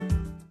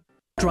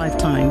Drive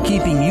Time,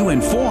 keeping you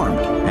informed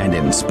and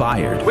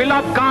inspired. We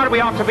love God.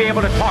 We ought to be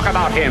able to talk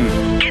about Him.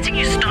 Getting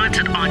you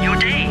started on your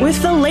day.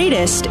 With the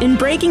latest in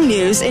breaking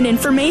news and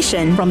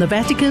information. From the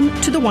Vatican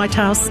to the White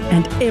House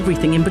and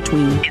everything in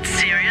between. It's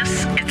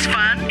serious. It's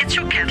fun. It's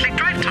your Catholic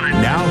Drive Time.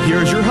 Now,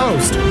 here's your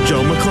host,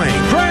 Joe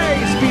McClain.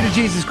 Praise be to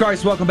Jesus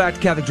Christ. Welcome back to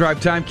Catholic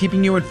Drive Time,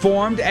 keeping you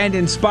informed and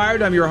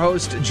inspired. I'm your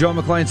host, Joe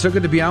McClain. So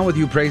good to be on with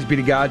you. Praise be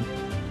to God.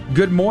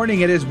 Good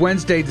morning. It is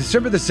Wednesday,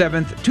 December the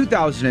 7th,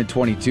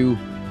 2022,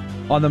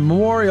 on the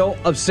memorial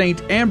of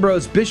St.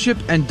 Ambrose, Bishop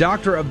and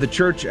Doctor of the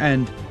Church,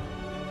 and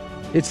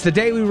it's the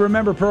day we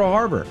remember Pearl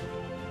Harbor,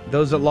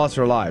 those that lost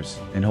their lives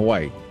in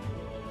Hawaii.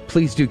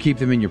 Please do keep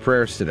them in your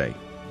prayers today.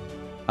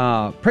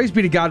 Praise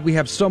be to God. We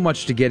have so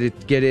much to get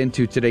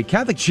into today.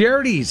 Catholic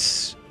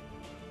Charities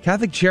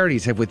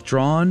have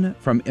withdrawn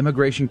from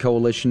Immigration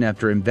Coalition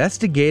after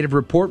investigative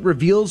report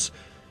reveals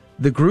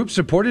the group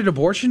supported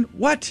abortion.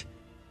 What?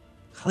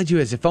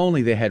 As if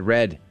only they had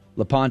read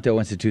Lepanto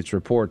Institute's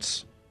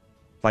reports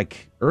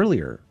like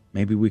earlier.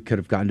 Maybe we could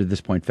have gotten to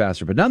this point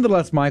faster. But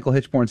nonetheless, Michael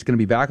Hitchborn is going to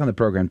be back on the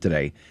program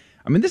today.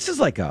 I mean, this is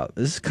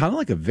kind of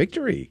like a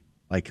victory.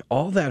 Like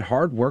all that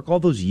hard work, all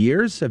those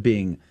years of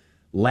being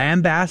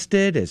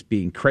lambasted as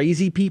being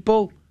crazy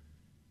people.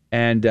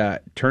 And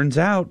turns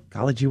out,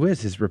 golly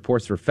whiz, his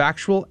reports were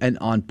factual and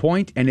on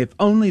point. And if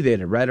only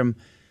they'd have read them,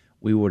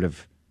 we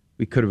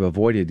could have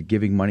avoided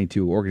giving money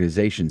to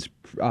organizations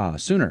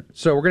sooner.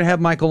 So we're going to have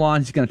Michael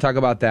on. He's going to talk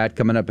about that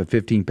coming up at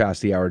 15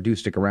 past the hour. Do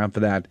stick around for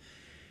that.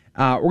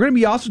 We're going to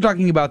be also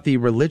talking about the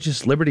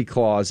Religious Liberty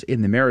Clause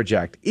in the Marriage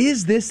Act.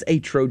 Is this a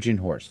Trojan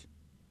horse?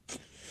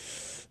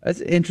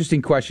 That's an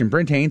interesting question.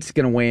 Brent Haynes is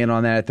going to weigh in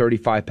on that at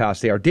 35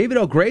 past the hour. David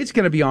O'Gray is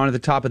going to be on at the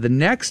top of the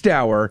next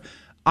hour.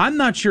 I'm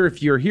not sure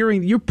if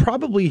you're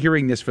probably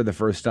hearing this for the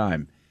first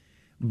time.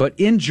 But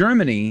in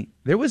Germany,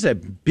 there was a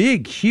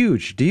big,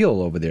 huge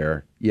deal over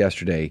there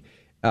yesterday.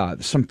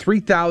 Some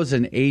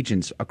 3,000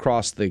 agents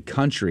across the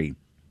country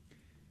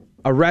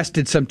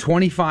arrested some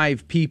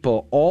 25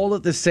 people all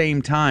at the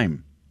same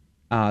time.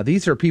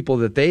 These are people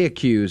that they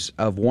accuse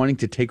of wanting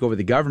to take over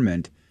the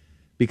government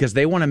because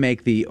they want to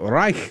make the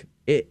Reich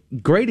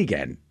great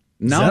again.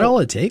 No, is that all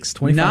it takes?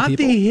 25 people? Not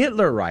the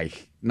Hitler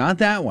Reich. Not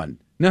that one.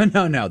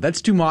 No.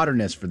 That's too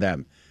modernist for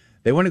them.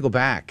 They want to go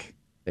back.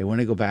 They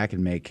want to go back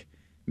and make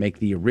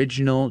the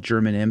original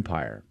German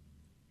Empire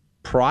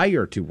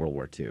prior to World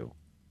War II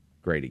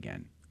great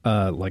again.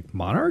 Like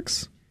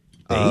monarchs?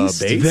 Based?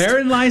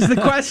 Therein lies the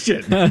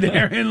question.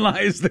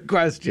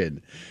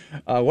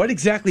 What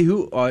exactly?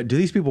 Who do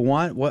these people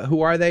want? Who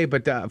are they?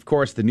 But of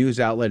course, the news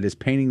outlet is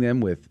painting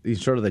them with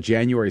sort of the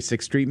January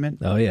 6th treatment.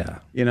 Oh yeah,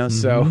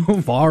 So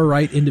far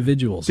right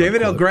individuals.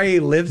 David O'Gray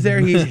lives there.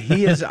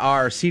 He is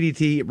our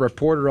CDT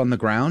reporter on the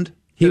ground.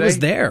 He was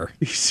there.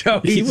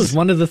 So he was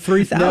one of the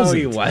 3,000. No,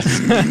 he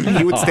wasn't.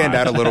 He would stand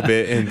out a little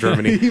bit in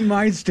Germany. He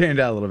might stand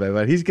out a little bit,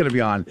 but he's going to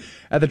be on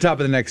at the top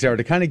of the next hour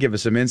to kind of give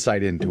us some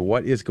insight into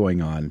what is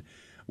going on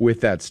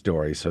with that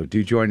story. So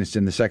do join us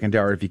in the second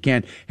hour if you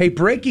can. Hey,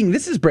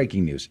 this is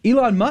breaking news.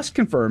 Elon Musk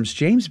confirms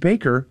James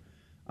Baker,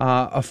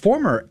 a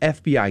former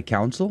FBI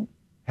counsel,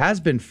 has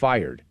been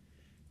fired.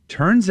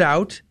 Turns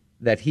out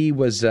that he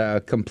was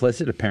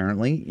complicit,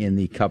 apparently, in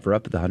the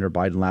cover-up of the Hunter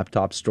Biden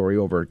laptop story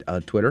over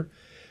Twitter.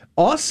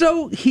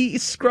 Also, he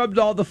scrubbed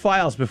all the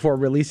files before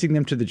releasing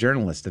them to the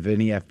journalist of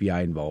any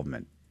FBI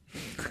involvement.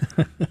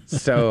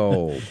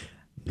 So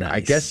nice. I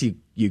guess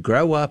you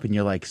grow up and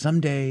you're like,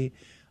 someday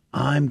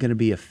I'm going to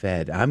be a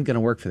Fed. I'm going to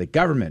work for the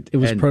government. It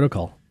was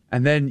protocol.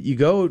 And then you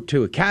go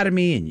to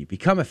academy and you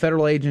become a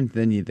federal agent.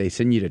 Then they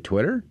send you to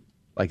Twitter.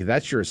 Like,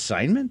 that's your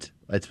assignment?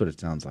 That's what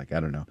it sounds like. I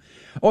don't know.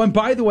 Oh, and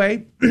by the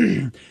way,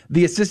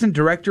 the assistant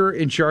director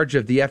in charge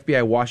of the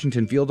FBI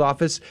Washington field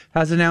office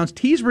has announced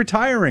he's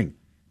retiring.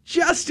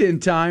 Just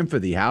in time for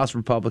the House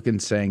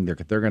Republicans saying they're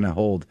going to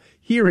hold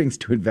hearings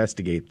to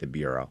investigate the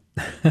Bureau.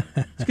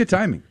 It's good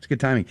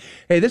timing.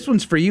 Hey, this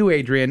one's for you,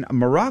 Adrian.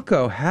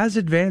 Morocco has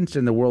advanced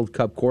in the World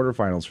Cup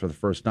quarterfinals for the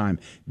first time,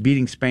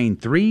 beating Spain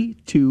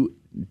 3-2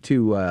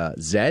 to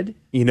Zed.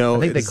 I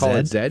think they call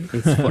it Zed.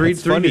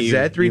 3-0 to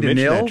Zed,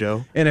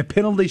 3-0 in a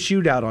penalty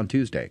shootout on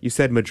Tuesday. You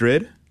said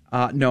Madrid?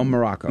 No,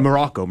 Morocco.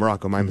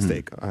 Morocco. My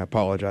mistake. I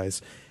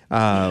apologize.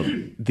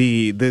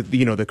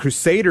 The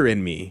Crusader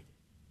in me.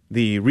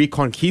 The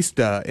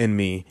Reconquista in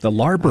me. The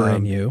Larber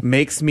in you.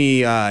 Makes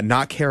me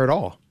not care at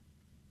all.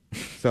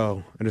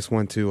 So I just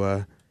want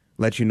to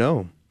let you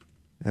know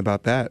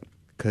about that.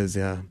 Because,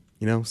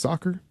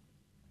 soccer,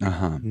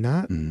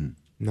 not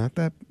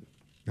that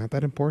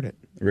important.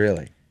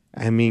 Really?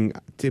 I mean,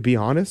 to be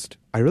honest,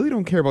 I really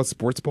don't care about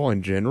sports ball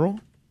in general.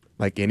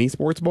 Like any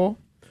sports ball.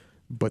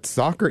 But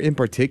soccer in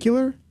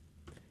particular,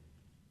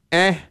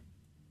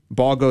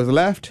 ball goes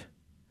left,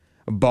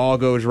 ball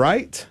goes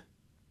right.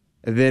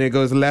 Then it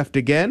goes left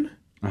again.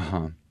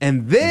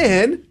 And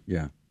then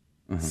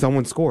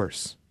someone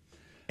scores.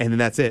 And then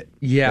that's it.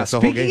 Yeah. That's the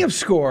whole Speaking game. of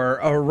score,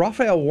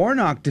 Raphael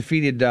Warnock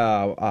defeated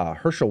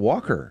Herschel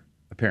Walker,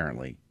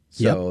 apparently,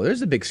 So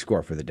there's a big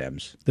score for the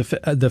Dems.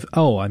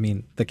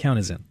 The count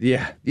is in.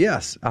 Yeah.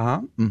 Yes.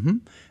 Mm-hmm.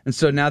 And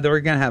so now they're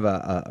going to have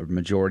a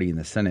majority in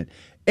the Senate.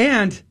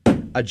 And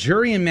a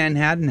jury in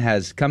Manhattan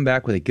has come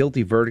back with a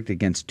guilty verdict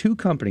against 2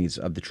 companies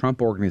of the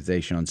Trump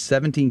Organization on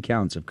 17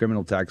 counts of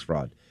criminal tax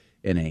fraud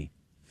in a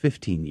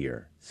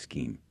 15-year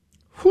scheme.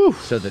 Whew.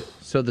 So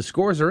the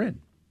scores are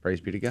in. Praise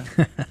be to God.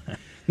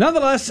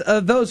 Nonetheless,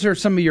 those are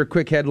some of your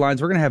quick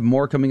headlines. We're going to have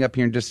more coming up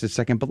here in just a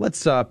second, but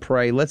let's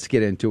pray. Let's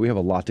get into it. We have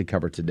a lot to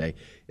cover today.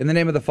 In the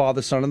name of the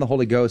Father, Son, and the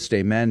Holy Ghost,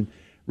 amen.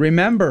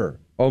 Remember,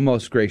 O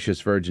most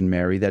gracious Virgin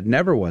Mary, that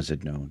never was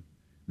it known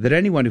that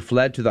anyone who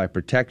fled to thy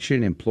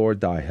protection,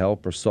 implored thy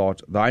help, or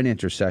sought thine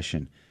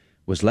intercession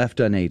was left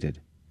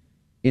unaided.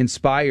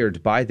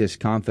 Inspired by this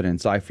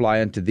confidence, I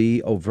fly unto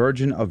thee, O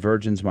Virgin of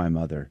Virgins, my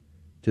Mother.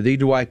 To thee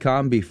do I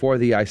come, before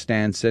thee I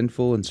stand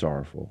sinful and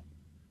sorrowful.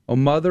 O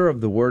Mother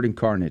of the Word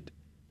incarnate,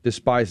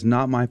 despise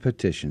not my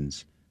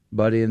petitions,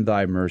 but in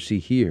thy mercy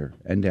hear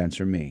and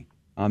answer me.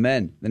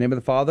 Amen. In the name of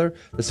the Father,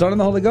 the Son, and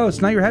the Holy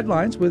Ghost. Now your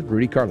headlines with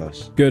Rudy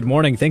Carlos. Good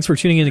morning. Thanks for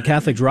tuning in to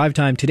Catholic Drive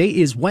Time. Today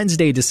is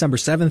Wednesday, December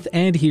 7th,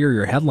 and here are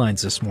your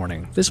headlines this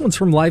morning. This one's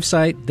from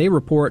LifeSite. They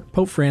report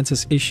Pope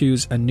Francis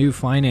issues a new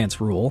finance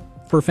rule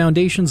for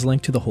foundations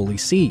linked to the Holy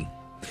See.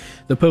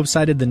 The Pope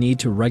cited the need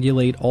to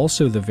regulate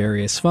also the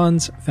various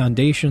funds,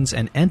 foundations,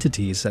 and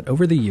entities that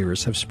over the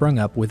years have sprung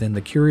up within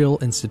the curial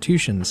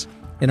institutions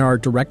and are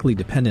directly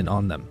dependent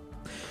on them.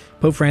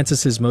 Pope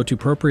Francis's motu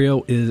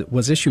proprio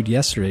was issued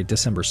yesterday,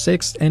 December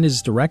 6th, and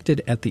is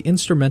directed at the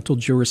instrumental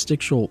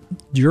juridical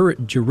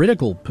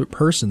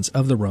persons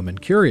of the Roman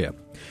Curia.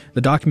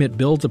 The document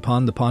builds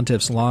upon the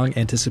pontiff's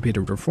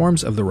long-anticipated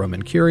reforms of the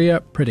Roman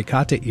Curia,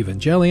 Predicate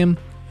Evangelium,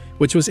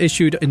 which was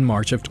issued in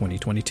March of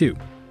 2022.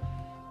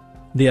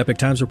 The Epoch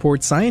Times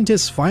reports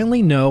scientists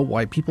finally know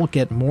why people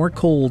get more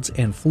colds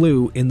and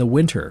flu in the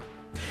winter,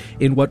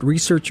 in what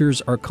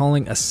researchers are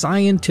calling a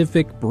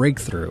scientific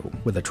breakthrough,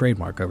 with a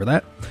trademark over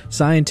that.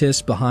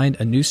 Scientists behind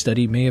a new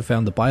study may have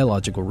found the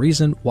biological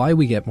reason why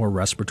we get more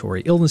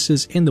respiratory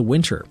illnesses in the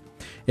winter.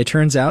 It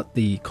turns out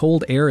the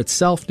cold air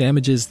itself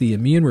damages the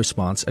immune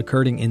response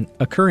occurring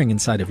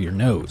inside of your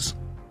nose.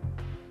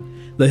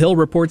 The Hill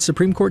reports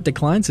Supreme Court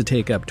declines to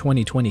take up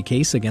 2020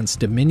 case against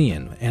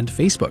Dominion and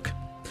Facebook.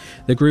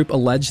 The group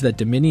alleged that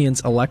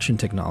Dominion's election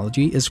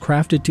technology is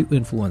crafted to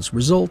influence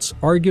results,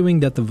 arguing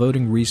that the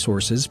voting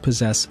resources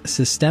possess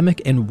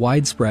systemic and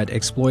widespread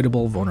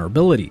exploitable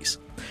vulnerabilities.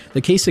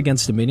 The case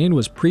against Dominion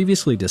was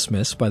previously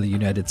dismissed by the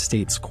United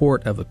States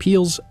Court of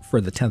Appeals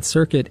for the 10th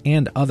Circuit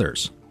and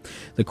others.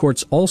 The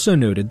courts also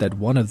noted that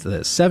one of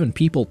the 7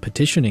 people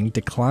petitioning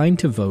declined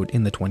to vote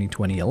in the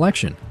 2020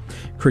 election,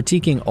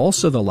 critiquing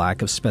also the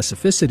lack of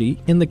specificity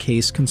in the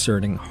case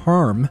concerning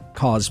harm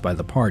caused by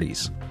the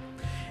parties.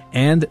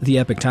 And the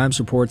Epoch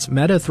Times reports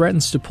Meta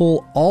threatens to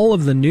pull all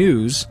of the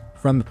news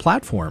from the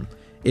platform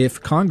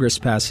if Congress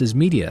passes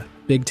media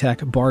big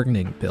tech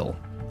bargaining bill.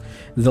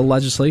 The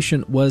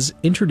legislation was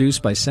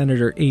introduced by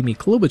Senator Amy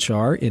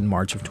Klobuchar in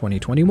March of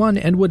 2021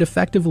 and would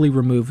effectively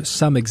remove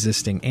some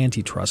existing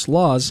antitrust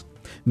laws,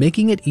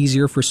 making it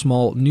easier for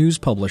small news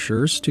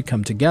publishers to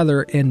come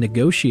together and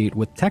negotiate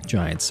with tech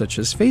giants such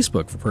as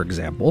Facebook, for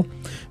example,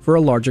 for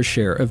a larger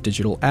share of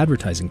digital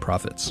advertising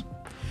profits.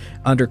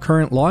 Under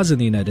current laws in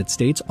the United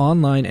States,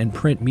 online and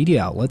print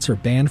media outlets are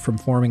banned from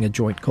forming a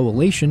joint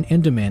coalition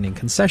and demanding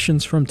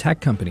concessions from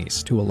tech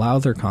companies to allow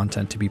their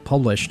content to be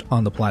published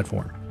on the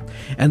platform.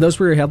 And those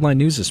were your headline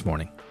news this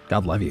morning.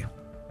 God love you.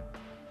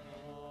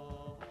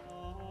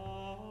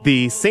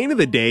 The saint of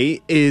the day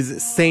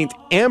is Saint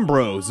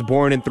Ambrose,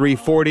 born in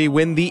 340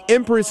 when the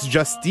Empress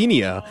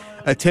Justinia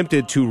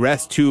attempted to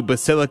wrest 2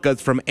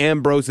 basilicas from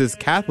Ambrose's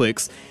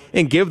Catholics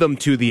and give them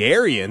to the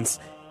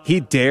Arians. He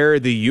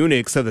dared the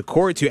eunuchs of the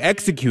court to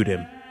execute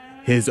him.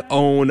 His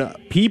own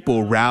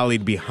people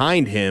rallied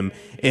behind him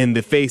in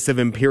the face of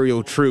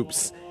imperial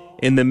troops.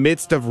 In the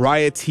midst of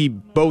riots, he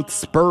both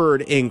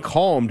spurred and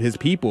calmed his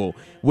people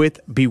with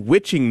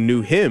bewitching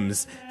new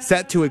hymns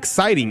set to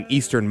exciting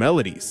Eastern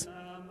melodies.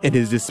 In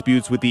his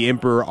disputes with the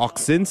Emperor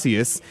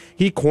Auxentius,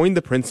 he coined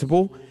the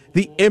principle,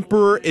 the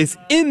emperor is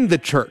in the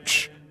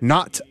church,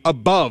 not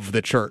above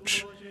the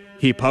church.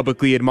 He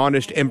publicly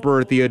admonished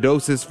Emperor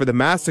Theodosius for the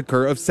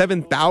massacre of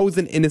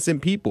 7,000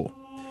 innocent people.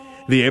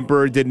 The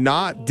emperor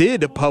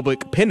did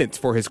public penance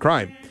for his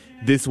crime.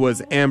 This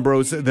was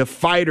Ambrose, the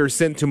fighter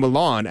sent to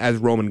Milan as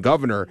Roman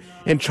governor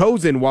and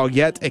chosen while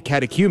yet a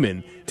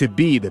catechumen to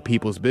be the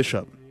people's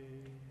bishop.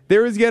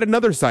 There is yet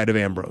another side of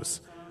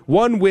Ambrose,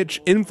 one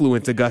which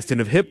influenced Augustine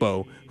of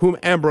Hippo, whom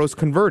Ambrose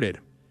converted.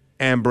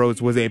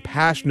 Ambrose was a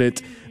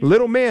passionate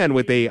little man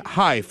with a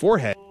high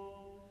forehead,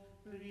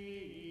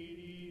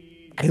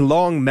 a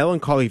long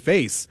melancholy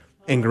face,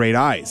 and great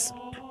eyes.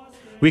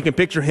 We can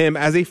picture him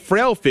as a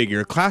frail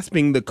figure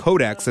clasping the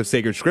codex of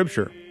sacred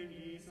scripture.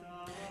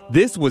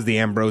 This was the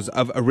Ambrose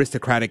of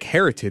aristocratic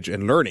heritage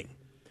and learning.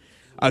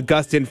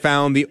 Augustine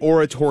found the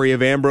oratory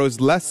of Ambrose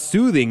less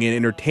soothing and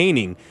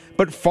entertaining,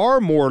 but far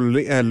more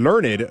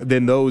learned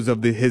than those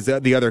of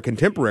the other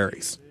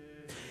contemporaries.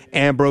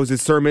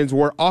 Ambrose's sermons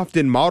were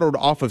often modeled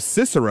off of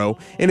Cicero,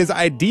 and his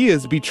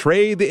ideas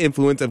betrayed the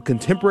influence of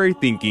contemporary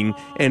thinking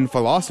and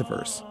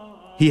philosophers.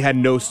 He had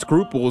no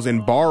scruples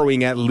in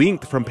borrowing at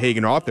length from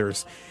pagan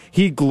authors.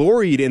 He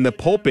gloried in the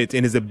pulpit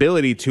in his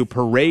ability to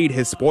parade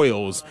his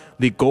spoils,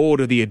 the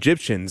gold of the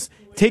Egyptians,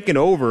 taken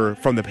over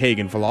from the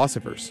pagan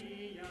philosophers.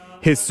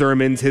 His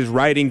sermons, his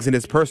writings, and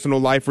his personal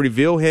life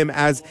reveal him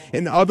as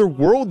an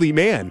otherworldly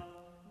man,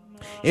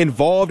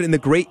 involved in the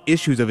great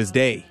issues of his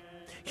day.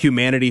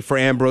 Humanity for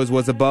Ambrose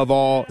was above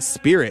all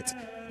spirit.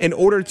 In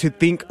order to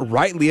think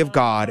rightly of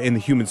God and the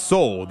human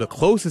soul, the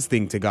closest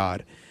thing to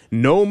God,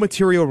 no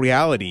material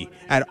reality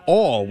at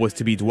all was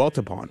to be dwelt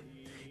upon.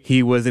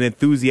 He was an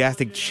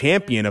enthusiastic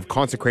champion of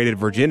consecrated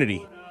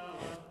virginity.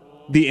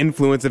 The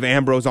influence of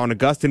Ambrose on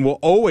Augustine will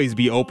always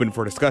be open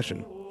for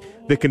discussion.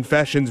 The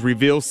Confessions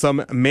reveal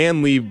some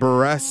manly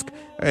burlesque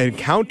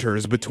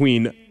encounters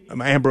between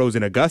Ambrose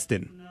and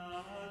Augustine,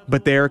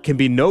 but there can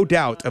be no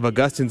doubt of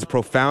Augustine's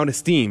profound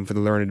esteem for the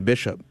learned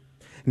bishop.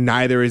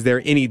 Neither is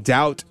there any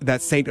doubt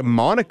that Saint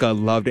Monica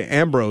loved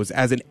Ambrose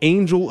as an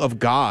angel of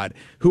God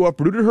who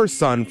uprooted her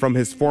son from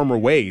his former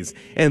ways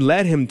and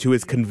led him to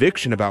his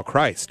conviction about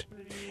Christ.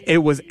 It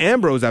was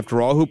Ambrose,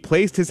 after all, who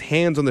placed his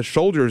hands on the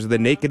shoulders of the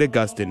naked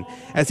Augustine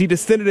as he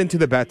descended into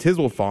the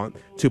baptismal font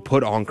to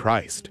put on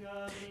Christ.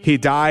 He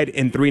died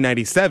in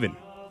 397.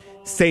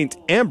 Saint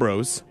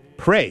Ambrose,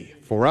 pray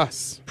for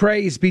us.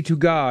 Praise be to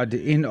God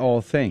in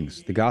all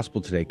things. The gospel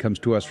today comes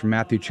to us from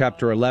Matthew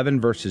chapter 11,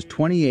 verses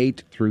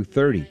 28 through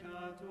 30.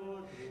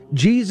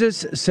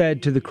 Jesus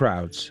said to the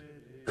crowds,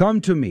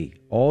 "Come to me,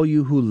 all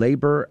you who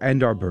labor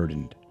and are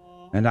burdened,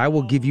 and I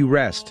will give you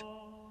rest.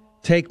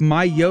 Take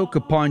my yoke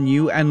upon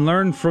you and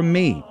learn from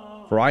me,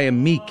 for I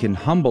am meek and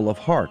humble of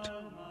heart,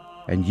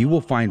 and you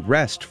will find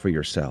rest for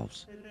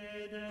yourselves.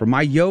 For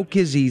my yoke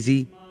is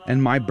easy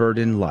and my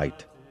burden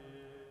light."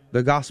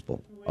 The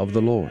gospel of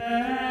the Lord.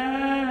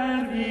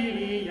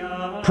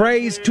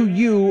 Praise to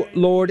you,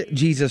 Lord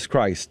Jesus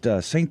Christ.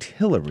 St.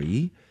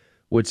 Hilary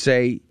would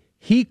say,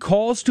 "He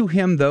calls to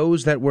him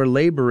those that were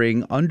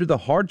laboring under the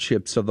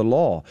hardships of the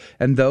law,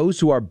 and those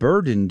who are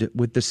burdened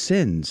with the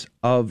sins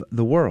of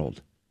the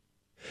world."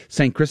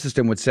 St.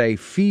 Chrysostom would say,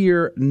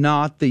 "Fear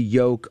not the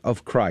yoke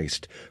of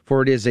Christ,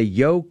 for it is a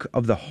yoke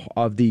of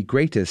the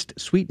greatest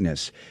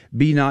sweetness.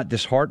 Be not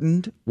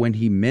disheartened when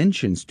he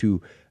mentions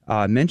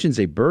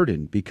a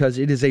burden, because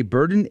it is a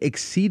burden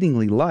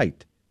exceedingly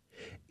light.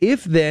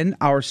 If then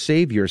our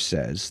Savior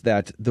says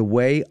that the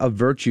way of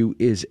virtue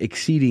is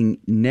exceeding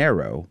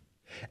narrow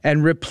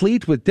and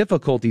replete with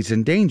difficulties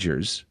and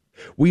dangers,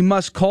 we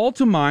must call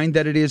to mind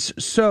that it is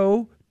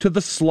so to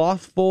the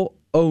slothful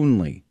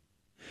only.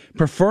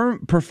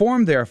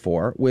 Perform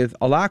therefore with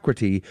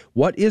alacrity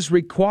what is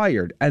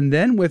required, and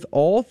then with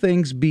all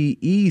things be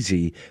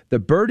easy. The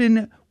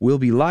burden will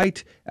be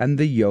light and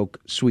the yoke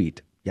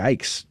sweet."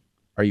 Yikes!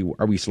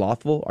 Are we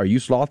slothful? Are you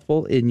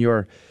slothful in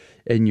your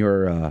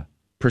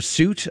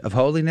pursuit of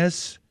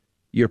holiness,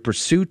 your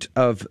pursuit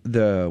of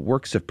the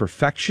works of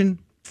perfection?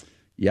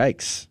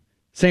 Yikes!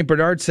 St.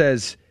 Bernard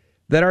says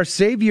that our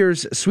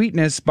Savior's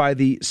sweetness, by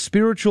the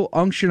spiritual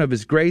unction of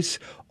his grace,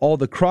 all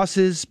the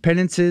crosses,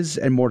 penances,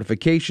 and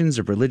mortifications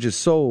of religious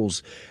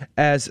souls,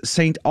 as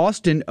St.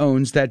 Austin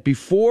owns that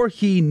before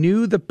he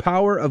knew the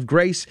power of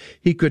grace,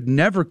 he could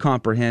never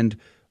comprehend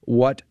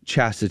what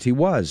chastity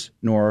was,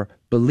 nor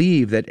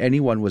believe that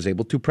anyone was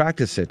able to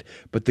practice it.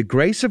 But the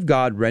grace of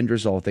God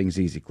renders all things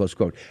easy. Close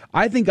quote.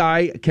 I think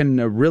I can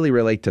really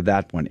relate to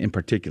that one in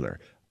particular.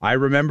 I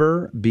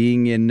remember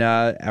being in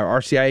our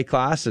RCIA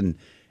class and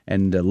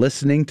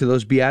listening to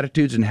those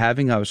Beatitudes and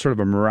having a sort of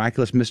a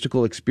miraculous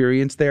mystical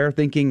experience there,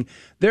 thinking,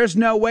 there's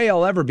no way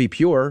I'll ever be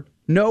pure.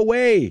 No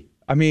way.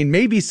 I mean,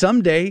 maybe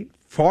someday,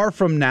 far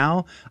from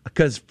now,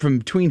 because from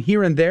between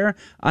here and there,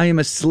 I am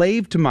a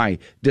slave to my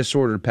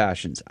disordered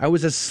passions. I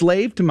was a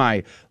slave to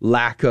my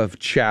lack of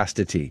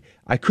chastity.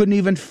 I couldn't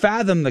even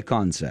fathom the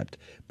concept.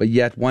 But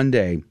yet one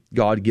day,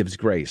 God gives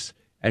grace.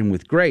 And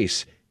with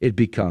grace, it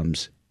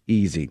becomes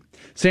easy.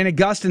 St.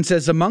 Augustine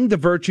says, among the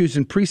virtues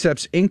and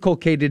precepts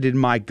inculcated in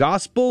my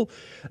gospel,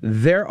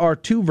 there are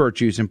two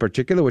virtues in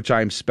particular which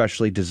I am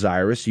specially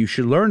desirous you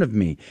should learn of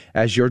me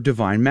as your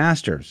divine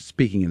master.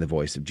 Speaking in the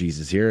voice of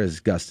Jesus here, as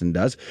Augustine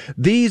does.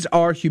 These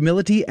are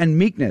humility and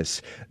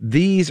meekness.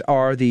 These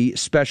are the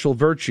special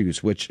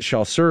virtues which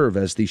shall serve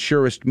as the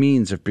surest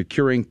means of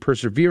procuring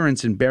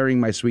perseverance in bearing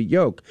my sweet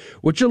yoke,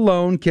 which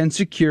alone can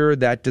secure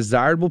that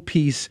desirable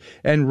peace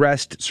and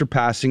rest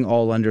surpassing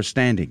all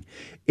understanding.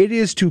 It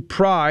is to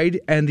pride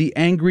and the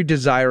angry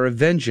desire of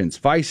vengeance,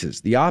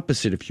 vices, the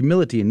opposite of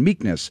humility and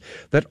meekness,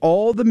 that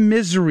all the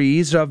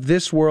miseries of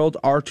this world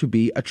are to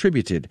be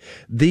attributed.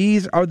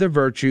 These are the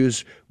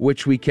virtues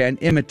which we can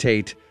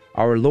imitate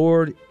our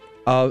Lord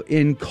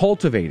in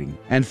cultivating,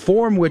 and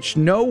form which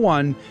no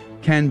one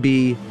can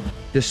be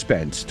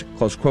dispensed.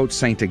 Close quote,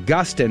 St.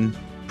 Augustine.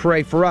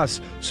 Pray for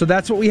us. So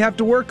that's what we have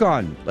to work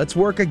on. Let's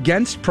work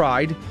against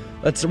pride.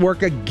 Let's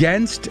work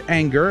against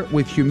anger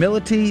with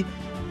humility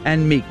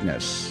and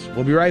meekness.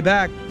 We'll be right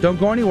back. Don't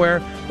go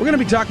anywhere. We're going to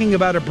be talking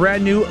about a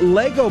brand new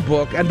Lego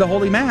book and the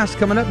Holy Mass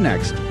coming up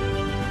next.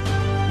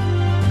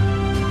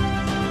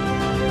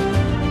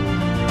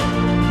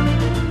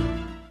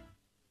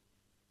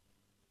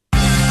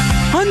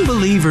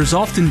 Unbelievers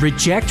often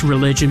reject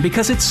religion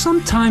because it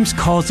sometimes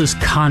causes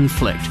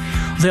conflict.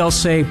 They'll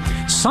say,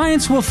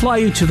 science will fly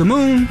you to the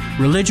moon,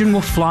 religion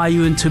will fly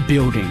you into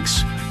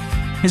buildings.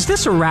 Is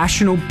this a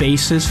rational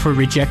basis for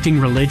rejecting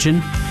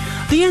religion?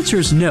 The answer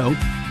is no,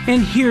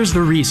 and here's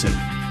the reason.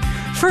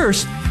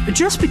 First,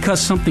 just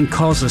because something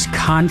causes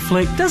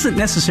conflict doesn't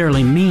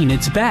necessarily mean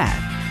it's bad.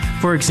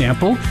 For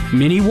example,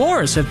 many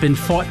wars have been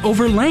fought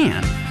over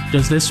land.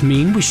 Does this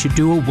mean we should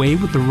do away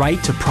with the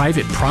right to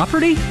private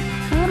property?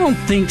 I don't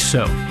think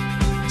so.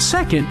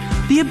 Second,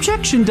 the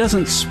objection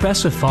doesn't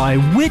specify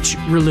which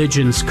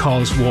religions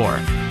cause war.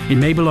 It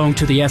may belong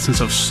to the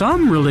essence of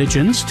some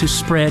religions to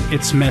spread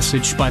its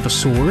message by the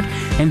sword,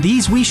 and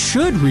these we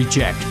should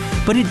reject,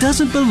 but it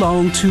doesn't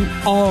belong to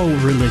all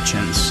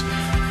religions.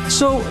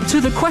 So, to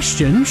the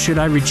question, should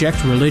I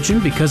reject religion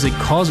because it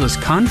causes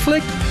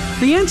conflict?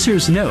 The answer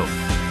is no.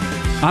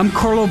 I'm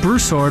Carlo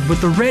Broussard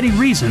with the ready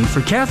reason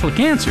for Catholic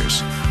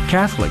Answers,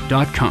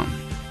 Catholic.com.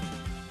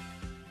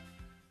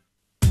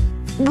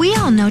 We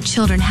all know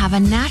children have a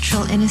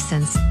natural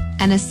innocence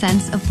and a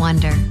sense of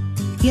wonder.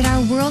 Yet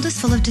our world is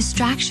full of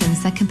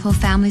distractions that can pull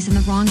families in the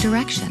wrong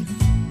direction.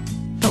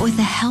 But with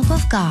the help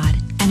of God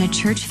and a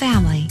church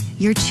family,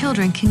 your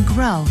children can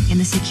grow in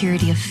the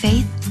security of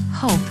faith,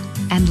 hope,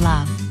 and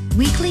love.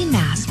 Weekly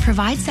Mass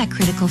provides that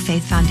critical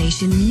faith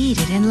foundation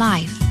needed in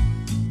life.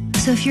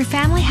 So if your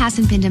family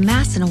hasn't been to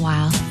Mass in a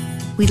while,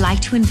 we'd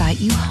like to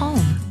invite you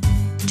home.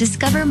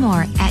 Discover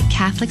more at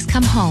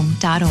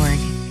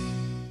CatholicsComeHome.org.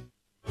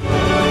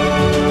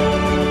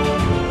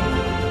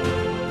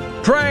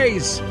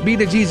 Praise be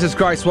to Jesus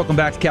Christ. Welcome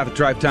back to Catholic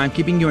Drive Time,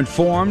 keeping you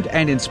informed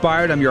and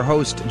inspired. I'm your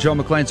host, Joe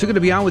McClain. So good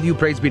to be on with you.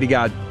 Praise be to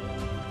God.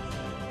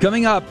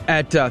 Coming up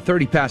at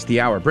 30 past the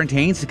hour, Brent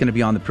Haynes is going to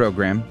be on the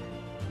program.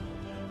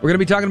 We're going to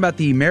be talking about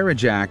the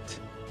Marriage Act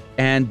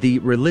and the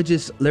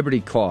Religious Liberty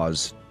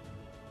Clause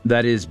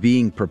that is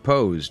being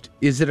proposed.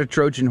 Is it a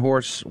Trojan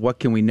horse? What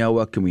can we know?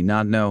 What can we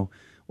not know?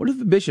 What have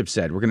the bishop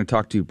said? We're going to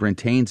talk to Brent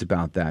Haynes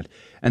about that.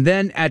 And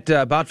then at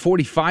about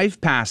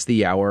 45 past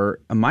the hour,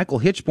 Michael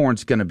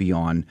Hitchborn's going to be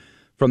on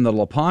from the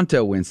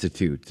Lepanto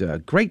Institute.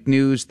 Great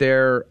news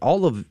there.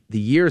 All of the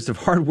years of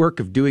hard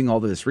work of doing all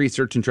of this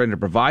research and trying to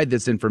provide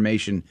this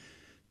information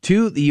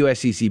to the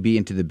USCCB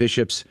and to the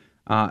bishops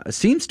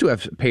seems to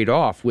have paid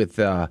off with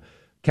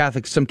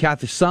some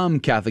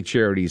Catholic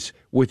charities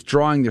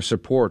withdrawing their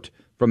support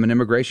from an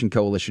immigration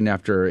coalition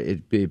after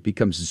it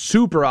becomes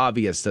super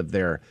obvious of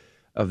their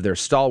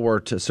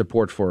stalwart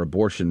support for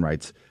abortion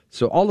rights.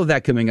 So all of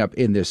that coming up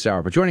in this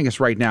hour. But joining us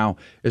right now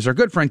is our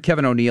good friend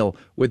Kevin O'Neill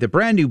with a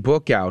brand new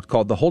book out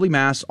called The Holy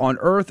Mass on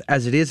Earth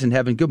as It Is in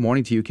Heaven. Good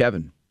morning to you,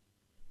 Kevin.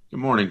 Good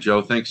morning,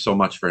 Joe. Thanks so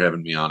much for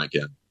having me on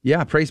again.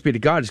 Yeah, praise be to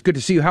God. It's good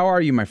to see you. How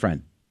are you, my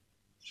friend?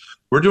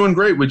 We're doing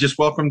great. We just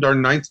welcomed our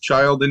 9th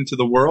child into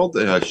the world.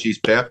 She's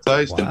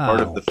baptized and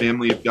part of the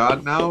family of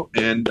God now,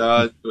 and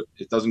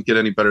it doesn't get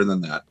any better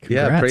than that.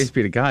 Congrats. Yeah, praise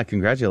be to God.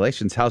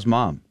 Congratulations. How's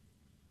mom?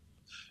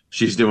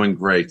 She's doing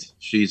great.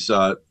 She's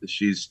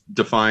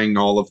defying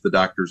all of the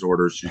doctor's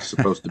orders. She's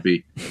supposed to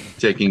be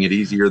taking it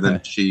easier than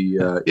she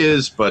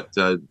is, but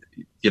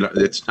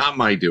it's not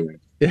my doing.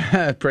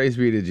 Yeah, praise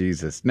be to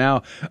Jesus.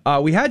 Now,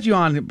 we had you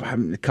on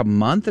a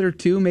month or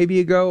two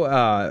maybe ago,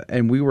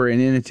 and we were in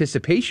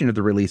anticipation of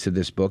the release of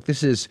this book.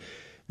 This is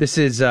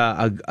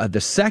the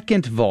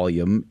second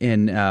volume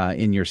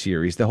in your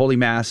series, The Holy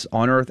Mass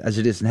on Earth as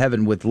It Is in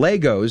Heaven, with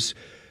Legos.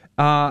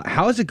 How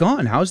has it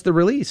gone? How's the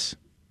release?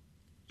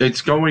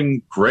 It's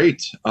going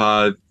great.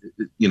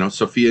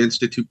 Sophia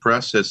Institute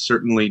Press has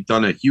certainly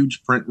done a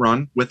huge print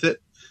run with it,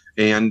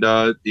 and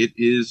it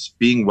is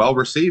being well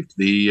received.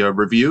 The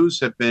reviews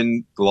have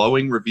been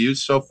glowing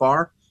reviews so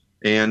far,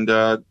 and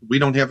we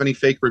don't have any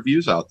fake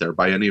reviews out there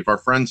by any of our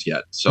friends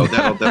yet. So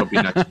that'll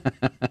be next.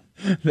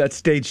 That's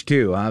stage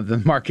 2 of the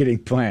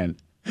marketing plan.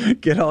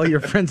 Get all your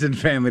friends and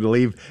family to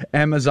leave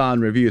Amazon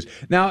reviews.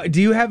 Now, do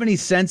you have any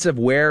sense of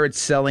where it's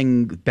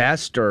selling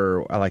best,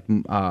 or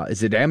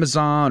is it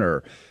Amazon,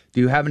 or do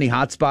you have any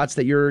hotspots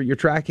that you're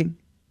tracking?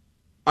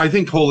 I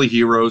think Holy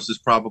Heroes is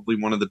probably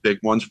one of the big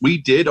ones. We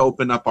did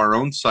open up our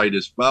own site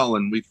as well,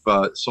 and we've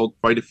sold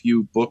quite a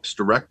few books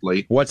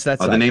directly. What's that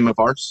site? The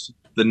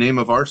name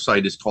of our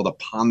site is called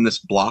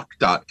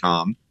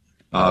uponthisblock.com,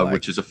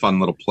 which is a fun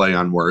little play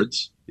on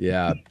words.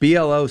 Yeah,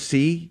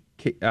 BLOCK?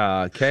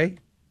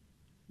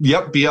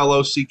 Yep,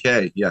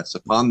 BLOCK. Yes,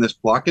 Upon This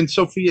Block. And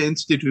Sophia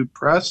Institute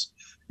Press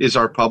is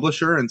our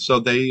publisher, and so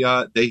they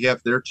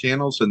have their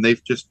channels, and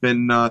they've just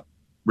been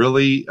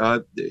really,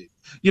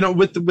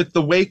 with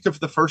the wake of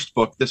the first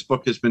book, this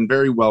book has been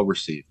very well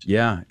received.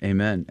 Yeah,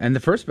 amen. And the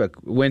first book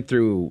went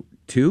through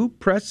two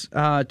prints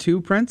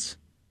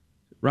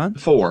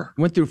runs? 4.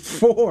 Went through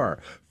 4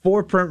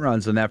 print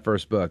runs on that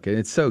first book, and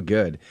it's so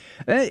good.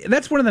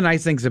 That's one of the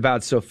nice things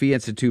about Sophia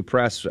Institute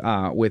Press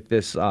with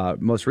this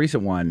most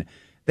recent one.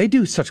 They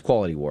do such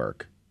quality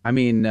work. I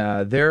mean,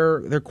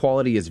 their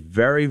quality is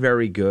very,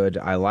 very good.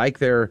 I like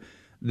their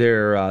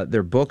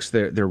books.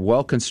 They're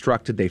well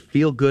constructed. They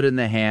feel good in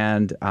the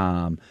hand.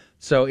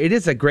 So it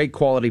is a great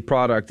quality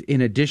product.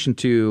 In addition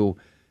to,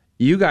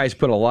 you guys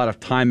put a lot of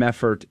time,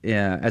 effort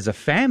as a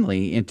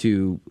family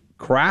into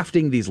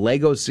crafting these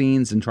Lego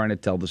scenes and trying to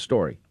tell the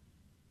story.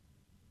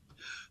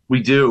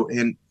 We do.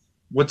 And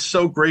what's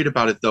so great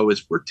about it, though,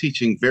 is we're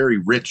teaching very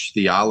rich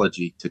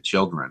theology to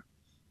children.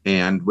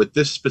 And with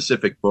this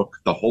specific book,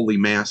 The Holy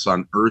Mass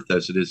on Earth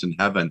as It Is in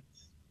Heaven,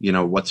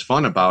 what's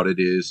fun about it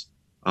is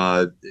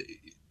to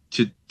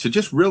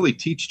just really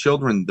teach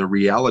children the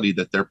reality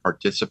that they're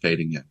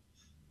participating in,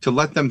 to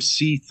let them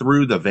see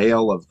through the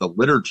veil of the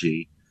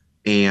liturgy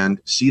and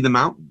see the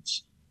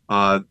mountains.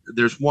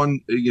 There's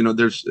one,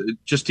 there's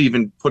just to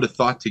even put a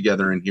thought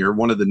together in here.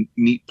 One of the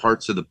neat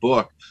parts of the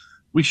book,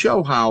 we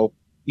show how,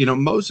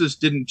 Moses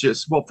didn't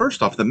just, well,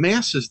 first off, the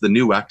Mass is the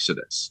new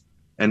Exodus.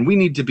 And we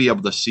need to be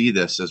able to see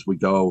this as we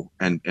go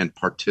and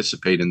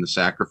participate in the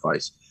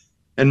sacrifice.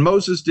 And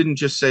Moses didn't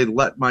just say,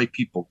 let my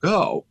people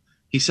go.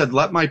 He said,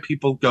 let my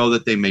people go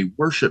that they may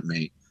worship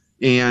me.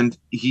 And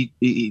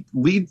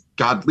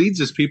God leads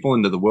his people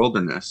into the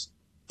wilderness,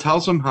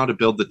 tells them how to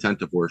build the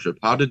tent of worship,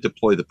 how to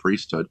deploy the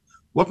priesthood,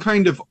 what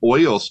kind of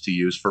oils to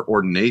use for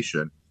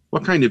ordination,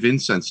 what kind of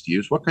incense to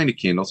use, what kind of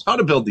candles, how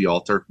to build the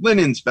altar,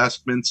 linens,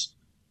 vestments,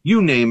 you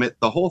name it,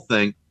 the whole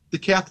thing. The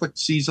Catholic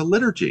sees a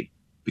liturgy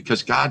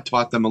because God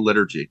taught them a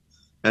liturgy.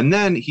 And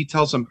then he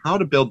tells them how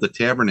to build the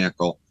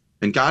tabernacle.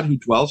 And God, who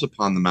dwells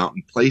upon the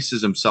mountain,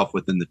 places himself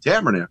within the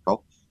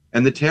tabernacle.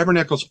 And the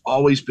tabernacle's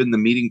always been the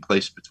meeting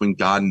place between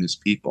God and his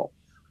people.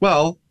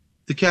 Well,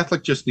 the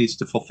Catholic just needs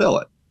to fulfill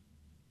it.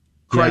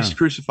 Christ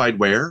crucified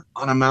where?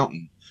 On a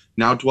mountain.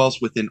 Now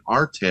dwells within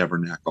our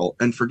tabernacle.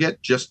 And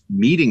forget just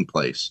meeting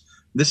place.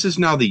 This is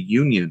now the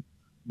union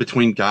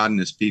between God and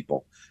his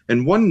people.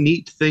 And one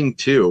neat thing,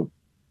 too,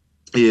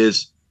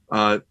 is,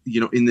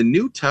 in the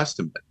New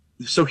Testament.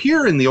 So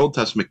here in the Old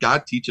Testament,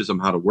 God teaches them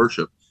how to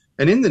worship.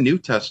 And in the New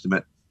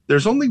Testament,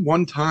 there's only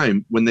one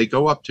time when they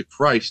go up to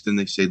Christ and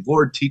they say,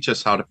 Lord, teach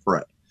us how to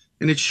pray.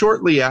 And it's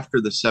shortly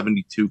after the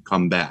 72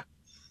 come back.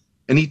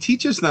 And he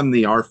teaches them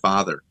the Our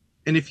Father.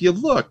 And if you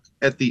look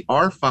at the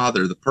Our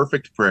Father, the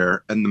perfect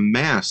prayer, and the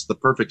Mass, the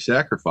perfect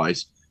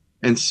sacrifice,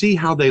 and see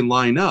how they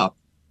line up,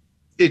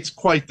 it's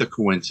quite the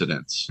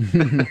coincidence,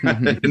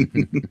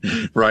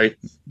 right?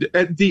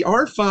 The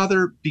Our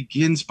Father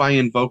begins by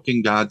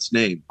invoking God's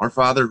name. Our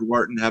Father who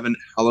art in heaven,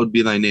 hallowed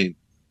be thy name.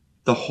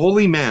 The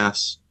Holy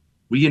Mass,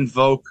 we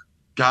invoke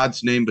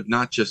God's name, but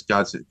not just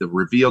God's name, the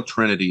revealed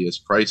Trinity as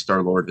Christ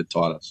our Lord had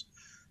taught us.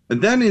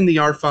 And then in the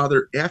Our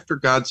Father, after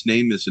God's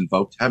name is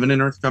invoked, heaven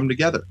and earth come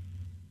together.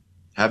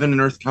 Heaven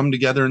and earth come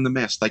together in the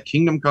Mass. Thy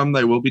kingdom come,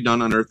 thy will be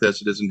done on earth as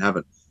it is in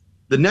heaven.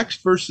 The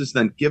next verse is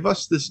then, give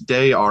us this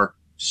day our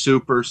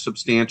super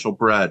substantial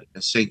bread,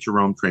 as St.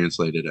 Jerome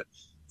translated it.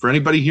 For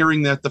anybody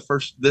hearing that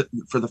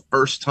for the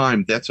first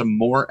time, that's a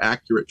more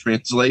accurate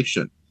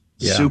translation.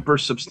 Yeah. Super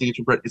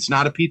substantial bread. It's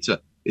not a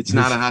pizza. It's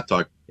not a hot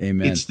dog.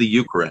 Amen. It's the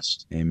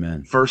Eucharist.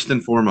 Amen. First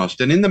and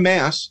foremost. And in the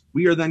Mass,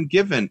 we are then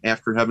given,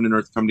 after heaven and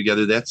earth come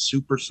together, that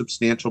super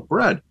substantial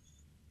bread.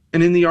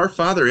 And in the Our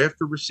Father,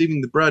 after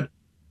receiving the bread,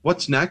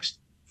 what's next?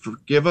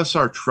 Forgive us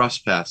our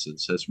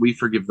trespasses as we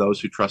forgive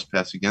those who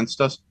trespass against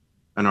us.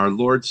 And our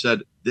Lord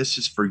said, this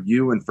is for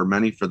you and for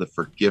many for the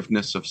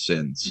forgiveness of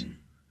sins.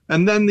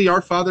 And then the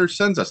Our Father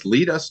sends us,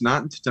 lead us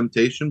not into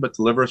temptation, but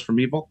deliver us from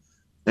evil.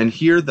 And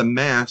here the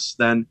Mass,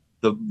 then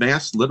the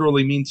Mass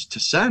literally means to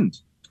send,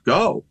 to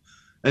go.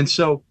 And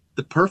so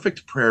the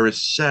perfect prayer is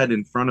said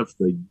in front of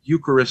the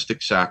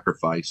Eucharistic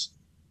sacrifice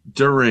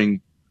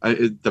during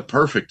the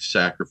perfect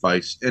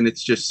sacrifice. And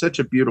it's just such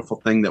a beautiful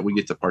thing that we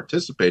get to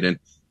participate in.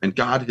 And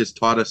God has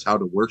taught us how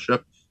to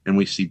worship. And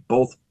we see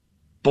both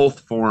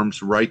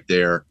forms right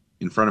there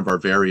in front of our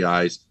very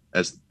eyes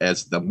as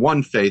the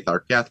one faith, our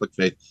Catholic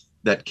faith,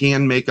 that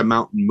can make a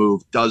mountain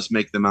move, does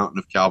make the mountain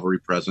of Calvary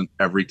present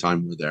every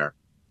time we're there.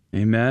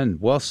 Amen.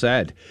 Well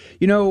said.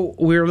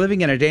 We're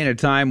living in a day and a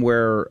time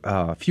where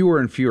fewer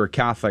and fewer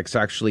Catholics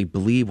actually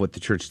believe what the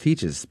Church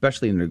teaches,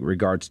 especially in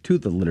regards to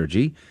the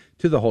liturgy,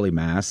 to the Holy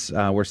Mass.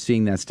 We're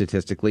seeing that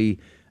statistically.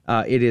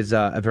 It is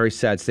a very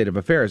sad state of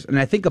affairs. And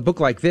I think a book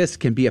like this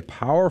can be a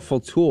powerful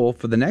tool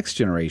for the next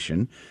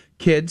generation.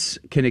 Kids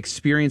can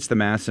experience the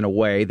Mass in a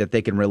way that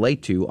they can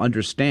relate to,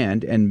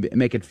 understand, and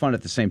make it fun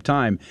at the same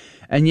time.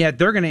 And yet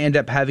they're going to end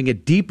up having a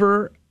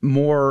deeper,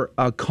 more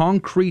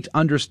concrete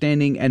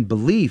understanding and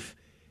belief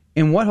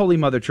in what Holy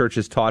Mother Church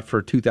has taught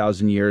for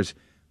 2,000 years,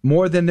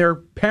 more than their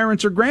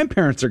parents or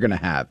grandparents are going to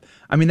have.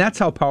 I mean, that's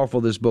how powerful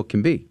this book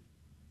can be.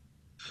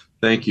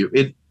 Thank you.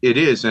 It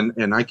is.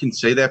 And I can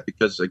say that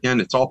because,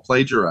 again, it's all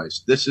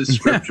plagiarized. This is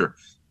Scripture.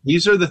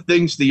 These are the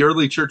things the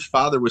early Church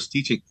Father was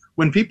teaching.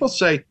 When people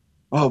say,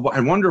 oh, I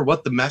wonder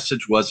what the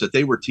message was that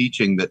they were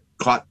teaching that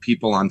caught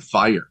people on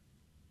fire.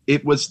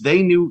 It was,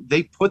 they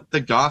put the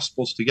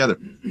Gospels together.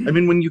 I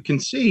mean, when you can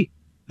see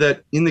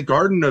that in the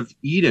Garden of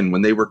Eden,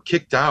 when they were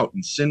kicked out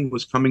and sin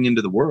was coming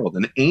into the world,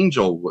 an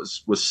angel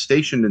was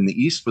stationed in the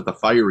east with a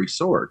fiery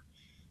sword.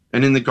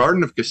 And in the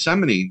Garden of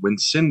Gethsemane, when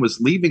sin was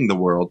leaving the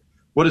world,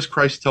 what does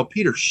Christ tell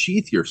Peter?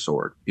 Sheath your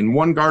sword. In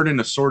one garden,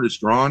 a sword is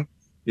drawn.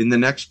 In the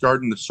next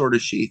garden, the sword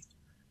is sheathed.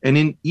 And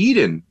in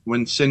Eden,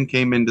 when sin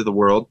came into the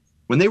world,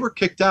 when they were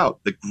kicked out,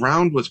 the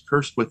ground was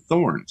cursed with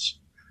thorns.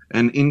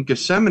 And in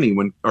Gethsemane,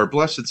 when our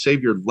blessed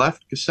Savior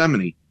left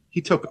Gethsemane,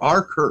 he took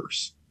our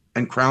curse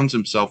and crowns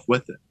himself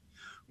with it.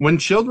 When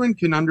children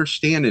can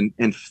understand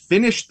and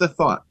finish the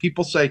thought,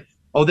 people say,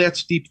 oh,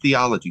 that's deep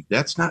theology.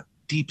 That's not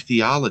deep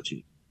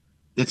theology.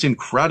 That's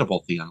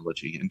incredible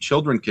theology, and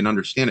children can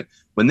understand it.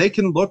 When they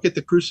can look at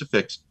the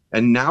crucifix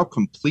and now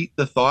complete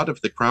the thought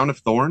of the crown of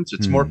thorns,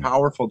 it's more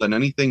powerful than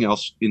anything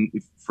else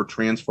for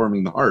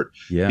transforming the heart.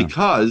 Yeah.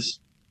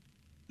 Because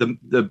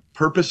the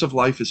purpose of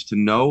life is to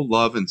know,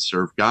 love, and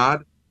serve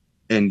God,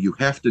 and you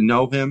have to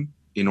know him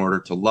in order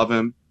to love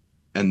him,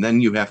 and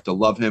then you have to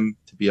love him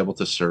to be able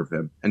to serve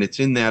him. And it's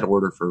in that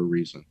order for a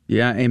reason.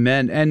 Yeah,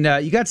 amen. And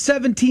you got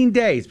 17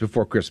 days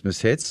before Christmas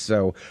hits.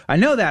 So I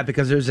know that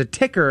because there's a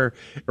ticker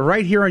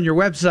right here on your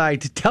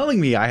website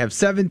telling me I have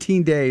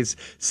 17 days,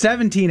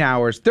 17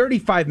 hours,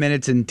 35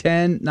 minutes, and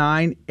 10,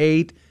 9,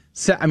 8,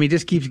 I mean, it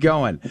just keeps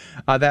going.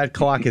 That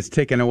clock is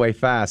ticking away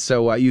fast.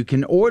 So you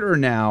can order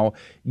now.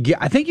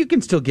 I think you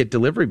can still get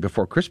delivery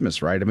before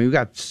Christmas, right? I mean, we've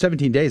got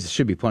 17 days. It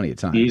should be plenty of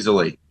time.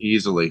 Easily.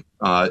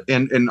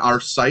 And our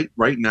site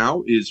right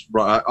now is,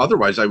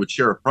 otherwise I would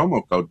share a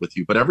promo code with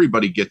you, but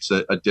everybody gets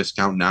a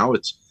discount now.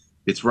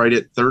 It's right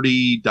at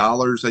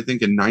 $30, I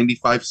think, and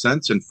 95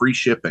 cents and free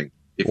shipping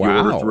if you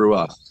order through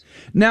us.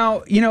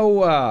 Now,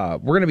 we're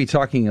going to be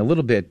talking a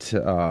little bit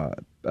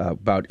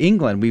about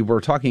England. We were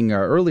talking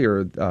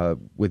earlier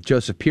with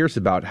Joseph Pierce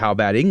about how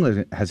bad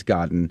England has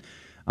gotten,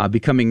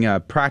 becoming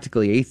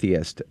practically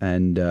atheist,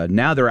 and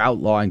now they're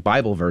outlawing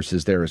Bible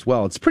verses there as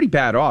well. It's pretty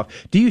bad off.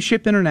 Do you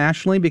ship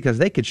internationally? Because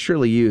they could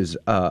surely use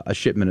a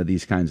shipment of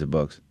these kinds of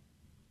books.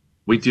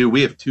 We do.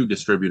 We have 2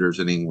 distributors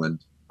in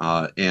England,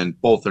 and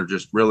both are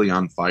just really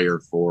on fire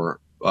for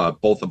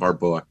both of our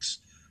books.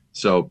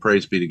 So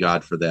praise be to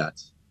God for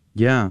that.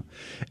 Yeah.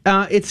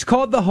 It's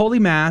called The Holy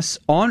Mass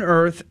on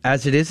Earth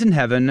as It Is in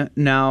Heaven.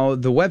 Now,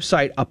 the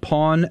website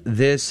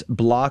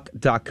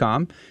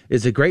uponthisblock.com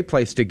is a great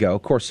place to go.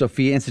 Of course,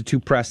 Sophia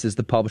Institute Press is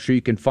the publisher.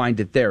 You can find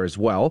it there as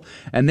well.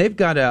 And they've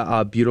got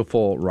a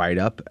beautiful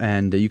write-up,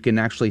 and you can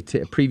actually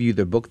preview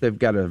the book. They've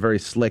got a very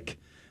slick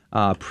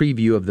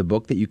preview of the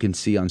book that you can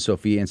see on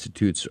Sophia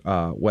Institute's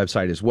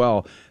website as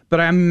well. But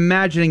I'm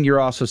imagining you're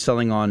also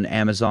selling on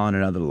Amazon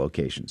and other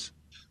locations.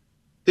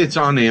 It's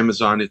on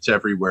Amazon. It's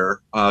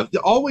everywhere.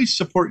 Always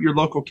support your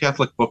local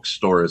Catholic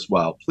bookstore as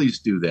well. Please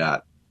do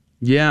that.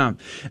 Yeah.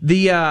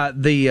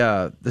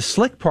 The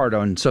slick part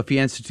on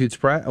Sophia Institute's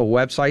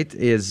website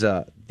is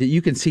that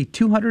you can see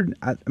 200.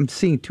 I'm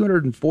seeing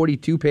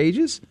 242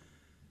 pages.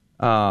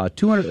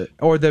 200,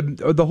 or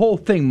the whole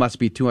thing must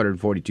be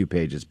 242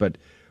 pages, but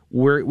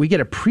we get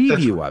a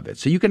preview of it,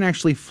 so you can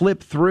actually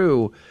flip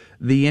through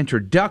the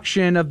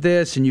introduction of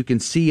this, and you can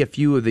see a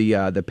few of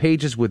the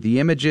pages with the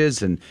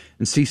images and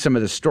see some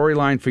of the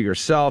storyline for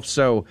yourself.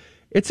 So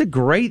it's a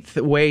great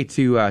way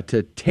to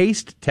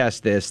taste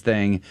test this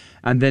thing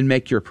and then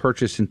make your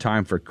purchase in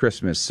time for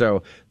Christmas.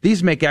 So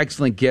these make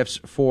excellent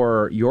gifts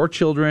for your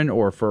children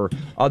or for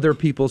other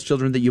people's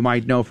children that you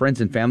might know,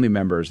 friends and family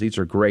members. These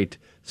are great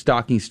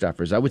stocking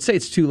stuffers. I would say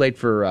it's too late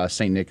for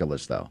St.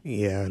 Nicholas, though.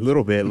 Yeah, a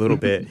little bit.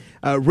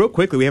 Real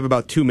quickly, we have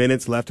about 2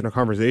 minutes left in our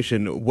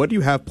conversation. What do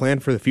you have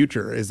planned for the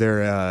future? Is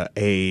there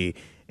a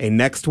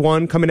next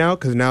one coming out?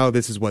 Because now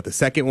this is the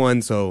second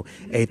one. So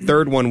a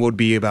third one would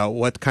be about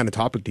what kind of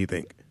topic do you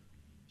think?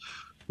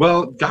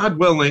 Well, God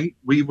willing,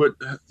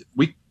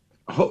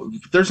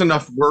 there's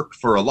enough work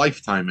for a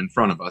lifetime in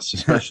front of us,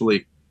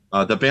 especially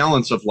the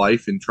balance of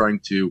life in trying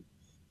to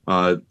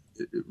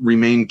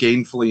remain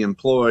gainfully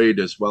employed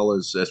as well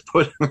as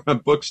put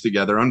books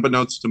together.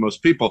 Unbeknownst to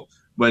most people,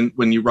 when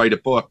you write a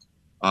book,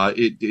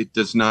 it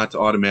does not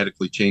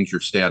automatically change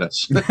your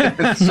status.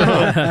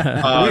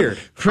 Weird.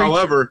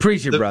 However,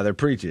 preach it, brother.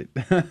 Preach it.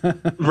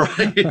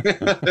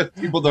 Right.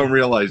 People don't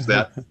realize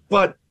that.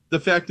 But the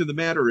fact of the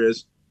matter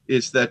is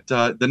that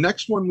the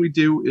next one we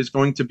do is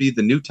going to be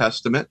the New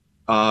Testament.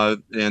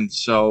 And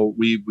so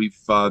we've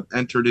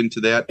entered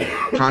into that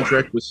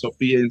contract with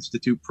Sophia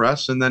Institute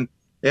Press. And then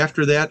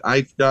after that,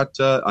 I've got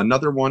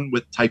another one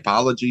with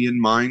typology in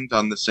mind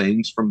on the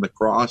sayings from the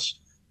cross,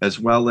 as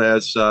well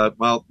as,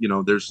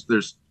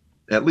 there's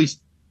at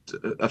least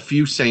a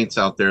few saints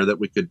out there that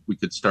we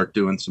could start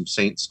doing some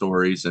saint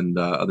stories and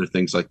other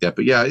things like that.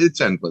 But yeah,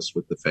 it's endless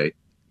with the faith.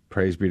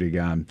 Praise be to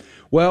God.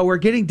 Well, we're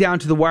getting down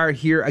to the wire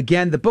here.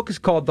 Again, the book is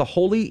called The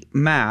Holy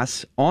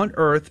Mass on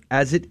Earth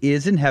as It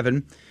Is in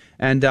Heaven.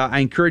 And I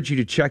encourage you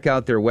to check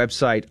out their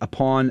website,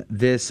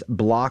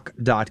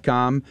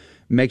 uponthisblock.com.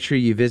 Make sure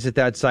you visit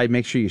that site.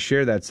 Make sure you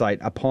share that site,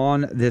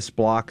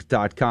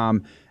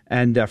 uponthisblock.com.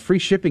 And free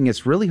shipping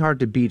is really hard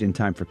to beat in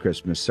time for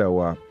Christmas.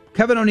 So,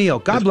 Kevin O'Neill,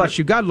 God bless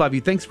you. God love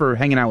you. Thanks for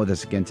hanging out with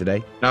us again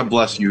today. God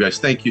bless you guys.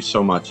 Thank you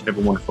so much. Have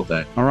a wonderful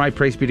day. All right.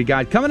 Praise be to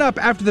God. Coming up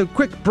after the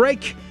quick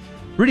break,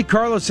 Rudy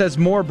Carlos has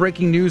more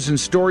breaking news and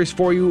stories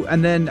for you.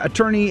 And then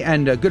attorney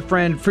and a good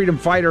friend, freedom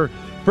fighter,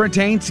 Brent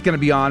Haynes is going to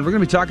be on. We're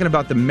going to be talking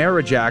about the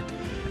Marriage Act.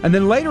 And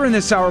then later in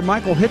this hour,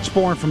 Michael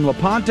Hitchborn from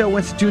Lepanto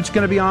Institute is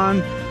going to be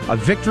on. A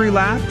victory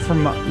lap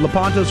from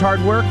Lepanto's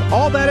hard work.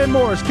 All that and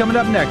more is coming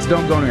up next.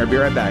 Don't go anywhere. Be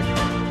right back.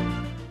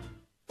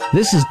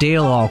 This is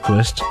Dale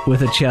Ahlquist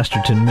with a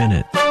Chesterton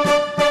Minute.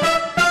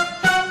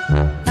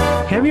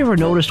 Have you ever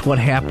noticed what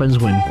happens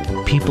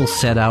when people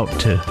set out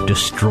to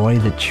destroy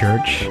the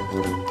church?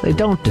 They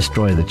don't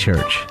destroy the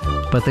church,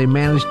 but they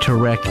manage to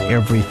wreck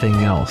everything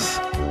else.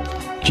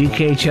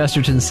 G.K.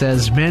 Chesterton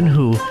says men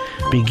who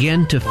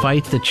begin to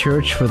fight the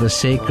church for the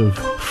sake of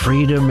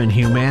freedom and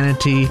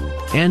humanity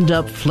end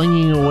up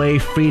flinging away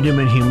freedom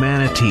and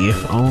humanity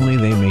if only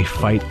they may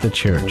fight the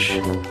church.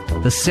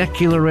 The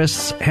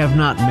secularists have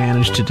not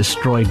managed to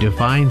destroy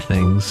divine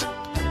things,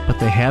 but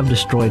they have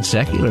destroyed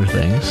secular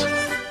things.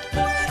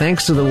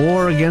 Thanks to the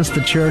war against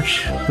the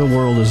church, the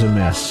world is a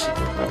mess.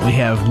 We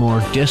have more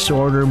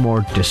disorder,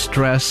 more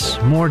distress,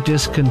 more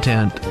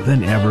discontent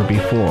than ever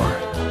before.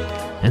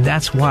 And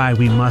that's why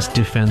we must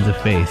defend the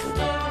faith.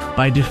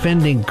 By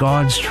defending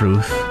God's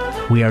truth,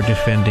 we are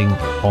defending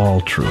all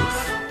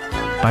truth.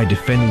 By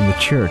defending the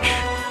church,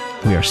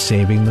 we are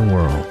saving the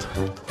world.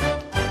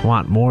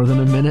 Want more than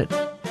a minute?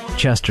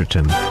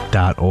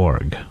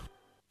 Chesterton.org.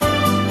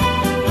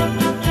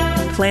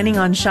 Planning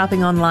on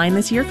shopping online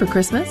this year for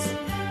Christmas?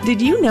 Did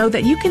you know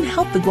that you can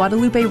help the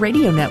Guadalupe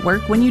Radio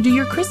Network when you do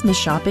your Christmas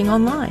shopping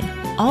online?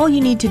 All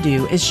you need to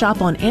do is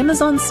shop on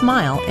Amazon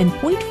Smile and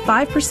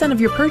 0.5%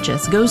 of your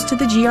purchase goes to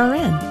the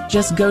GRN.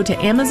 Just go to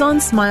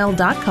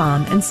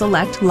AmazonSmile.com and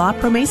select La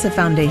Promesa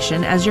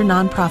Foundation as your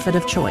nonprofit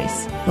of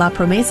choice. La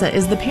Promesa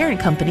is the parent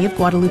company of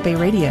Guadalupe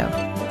Radio.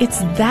 It's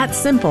that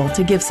simple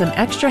to give some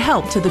extra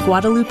help to the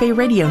Guadalupe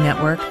Radio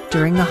Network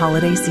during the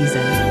holiday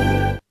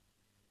season.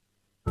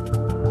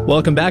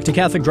 Welcome back to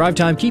Catholic Drive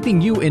Time,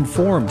 keeping you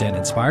informed and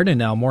inspired. And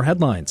now more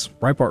headlines.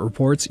 Breitbart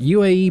reports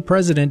UAE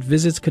president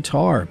visits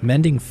Qatar,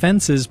 mending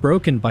fences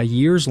broken by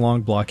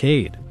years-long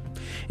blockade.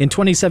 In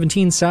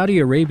 2017, Saudi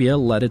Arabia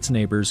led its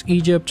neighbors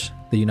Egypt,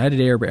 the United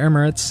Arab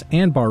Emirates,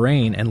 and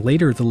Bahrain, and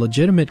later the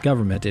legitimate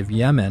government of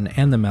Yemen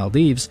and the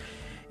Maldives,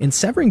 in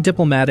severing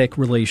diplomatic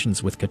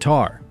relations with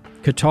Qatar.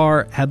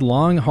 Qatar had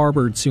long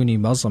harbored Sunni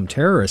Muslim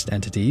terrorist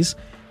entities,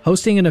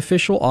 hosting an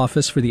official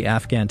office for the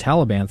Afghan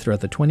Taliban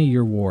throughout the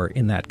 20-year war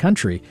in that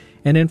country,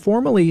 and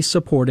informally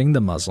supporting the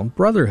Muslim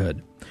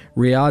Brotherhood.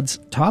 Riyadh's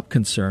top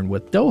concern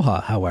with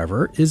Doha,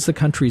 however, is the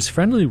country's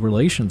friendly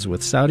relations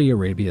with Saudi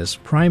Arabia's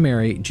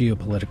primary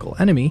geopolitical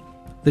enemy,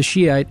 the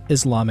Shiite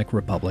Islamic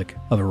Republic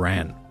of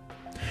Iran.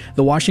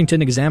 The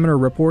Washington Examiner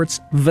reports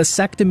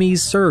vasectomies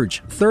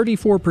surge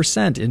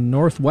 34% in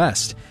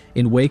Northwest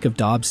in wake of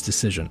Dobbs'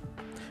 decision.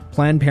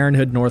 Planned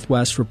Parenthood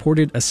Northwest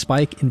reported a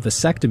spike in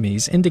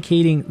vasectomies,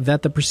 indicating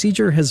that the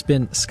procedure has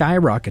been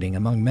skyrocketing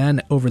among men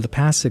over the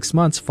past 6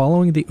 months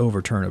following the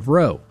overturn of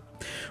Roe.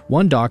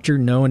 One doctor,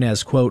 known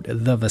as, quote,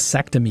 the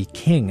vasectomy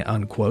king,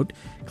 unquote,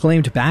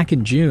 claimed back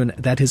in June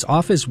that his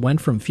office went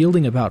from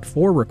fielding about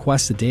 4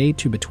 requests a day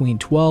to between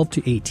 12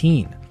 to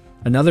 18.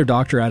 Another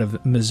doctor out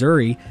of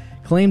Missouri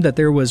claimed that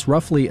there was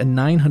roughly a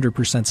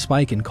 900%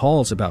 spike in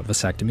calls about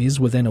vasectomies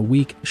within a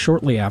week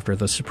shortly after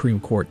the Supreme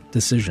Court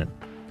decision.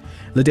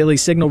 The Daily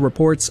Signal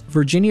reports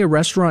Virginia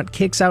restaurant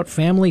kicks out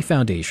family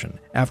foundation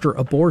after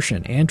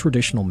abortion and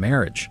traditional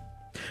marriage.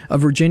 A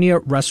Virginia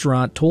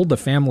restaurant told the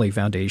Family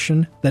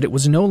Foundation that it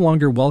was no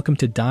longer welcome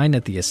to dine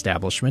at the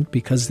establishment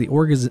because the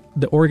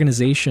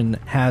organization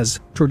has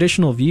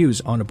traditional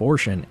views on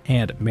abortion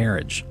and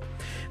marriage.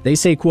 They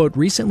say, quote,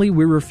 recently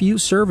we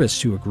refused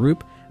service to a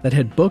group that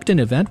had booked an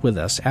event with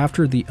us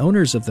after the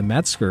owners of the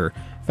Metzger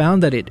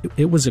found that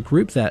it was a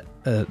group that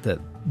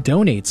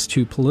donates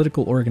to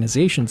political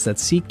organizations that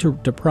seek to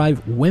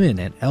deprive women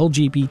and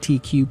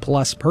LGBTQ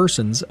plus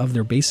persons of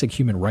their basic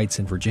human rights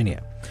in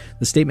Virginia.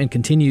 The statement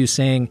continues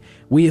saying,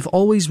 we have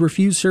always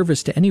refused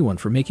service to anyone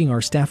for making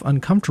our staff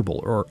uncomfortable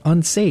or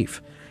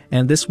unsafe,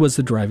 and this was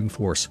the driving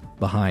force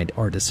behind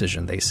our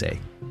decision, they say.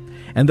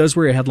 And those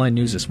were your headline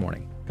news this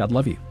morning. God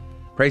love you.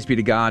 Praise be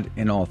to God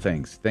in all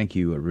things. Thank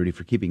you, Rudy,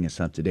 for keeping us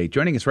up to date.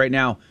 Joining us right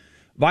now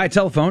via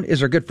telephone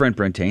is our good friend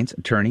Brent Haynes,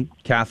 attorney,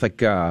 Catholic,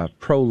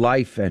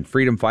 pro-life, and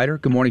freedom fighter.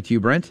 Good morning to you,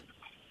 Brent.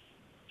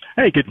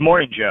 Hey, good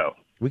morning, Joe.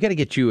 We got to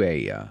get you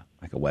a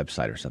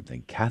website or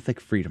something,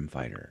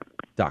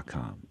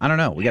 CatholicFreedomFighter.com. I don't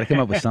know. We got to come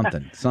up with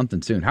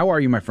something soon. How are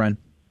you, my friend?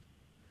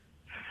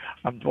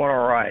 I'm doing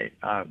all right.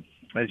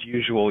 As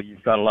usual,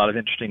 you've got a lot of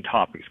interesting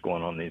topics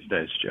going on these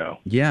days, Joe.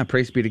 Yeah,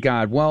 praise be to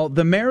God. Well,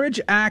 the Marriage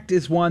Act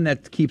is one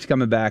that keeps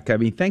coming back. I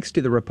mean, thanks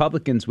to the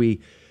Republicans, we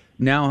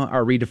now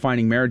are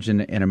redefining marriage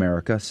in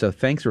America. So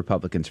thanks,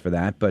 Republicans, for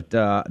that. But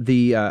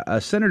the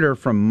senator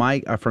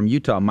from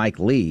Utah, Mike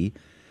Lee,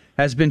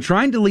 has been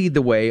trying to lead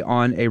the way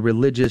on a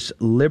religious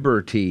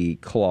liberty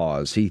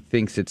clause. He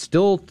thinks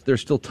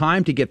there's still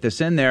time to get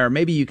this in there.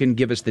 Maybe you can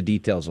give us the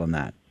details on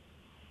that.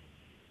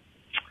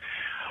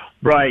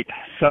 Right.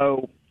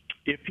 So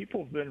if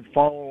people have been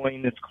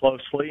following this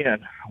closely,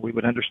 and we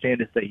would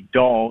understand if they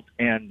don't,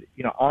 and,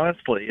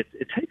 honestly,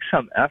 it takes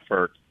some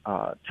effort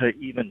to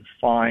even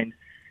find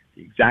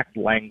the exact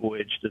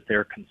language that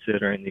they're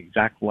considering, the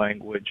exact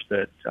language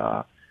that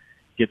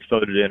gets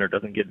voted in or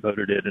doesn't get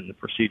voted in, and the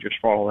procedures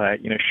for all that.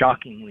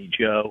 Shockingly,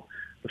 Joe,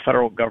 the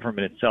federal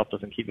government itself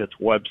doesn't keep its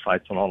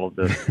websites on all of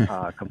this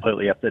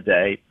completely up to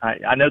date.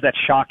 I know that's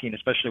shocking,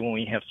 especially when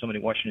we have so many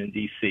Washington,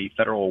 D.C.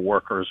 federal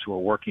workers who are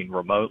working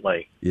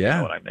remotely. Yeah. You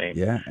know what I mean?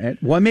 Yeah. And,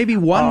 maybe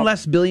 $1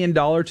 less billion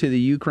to the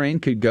Ukraine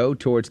could go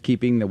towards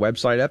keeping the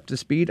website up to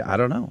speed. I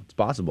don't know. It's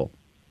possible.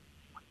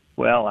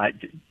 Well, I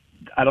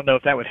don't know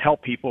if that would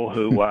help people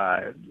who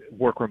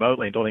work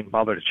remotely and don't even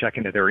bother to check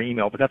into their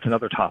email, but that's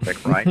another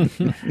topic, right?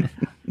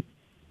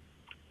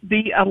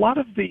 A lot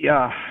of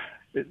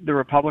the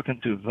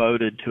Republicans who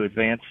voted to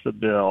advance the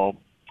bill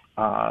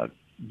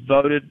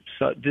did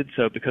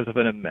so because of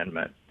an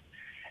amendment.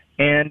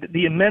 And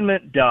the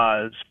amendment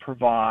does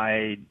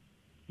provide,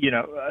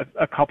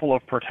 a couple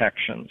of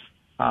protections,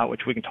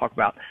 which we can talk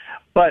about.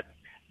 But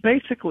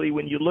basically,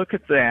 when you look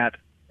at that,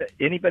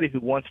 anybody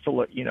who wants to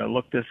look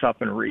this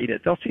up and read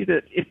it, they'll see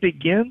that it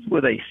begins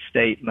with a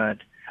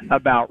statement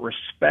about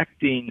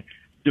respecting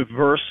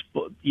diverse,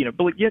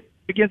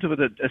 begins with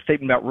a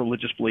statement about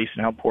religious beliefs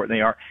and how important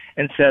they are,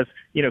 and says,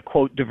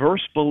 quote,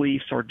 diverse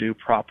beliefs are due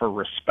proper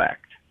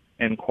respect,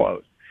 end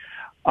quote.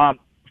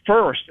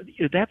 First,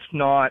 that's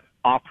not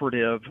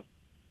operative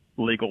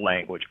legal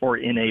language or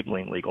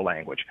enabling legal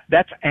language.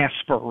 That's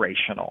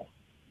aspirational.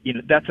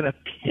 That's an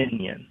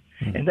opinion.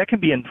 And that can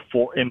be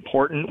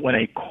important when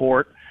a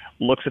court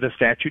looks at a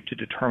statute to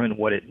determine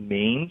what it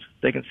means.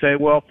 They can say,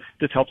 well,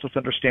 this helps us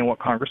understand what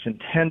Congress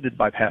intended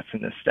by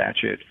passing this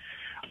statute.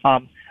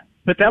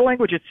 But that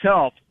language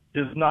itself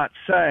does not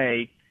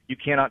say you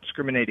cannot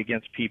discriminate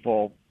against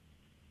people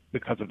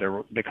because of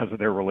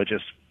their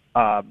religious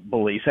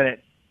beliefs. And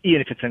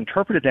even if it's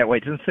interpreted that way,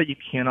 it doesn't say you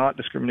cannot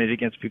discriminate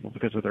against people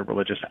because of their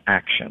religious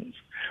actions.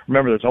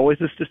 Remember, there's always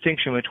this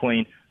distinction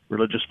between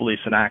religious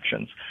beliefs and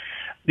actions.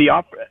 The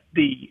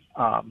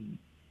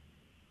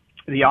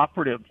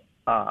operative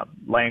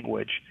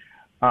language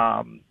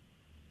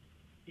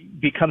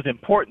becomes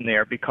important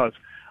there because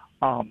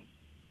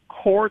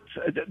courts.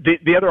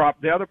 The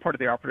other part of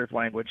the operative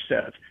language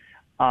says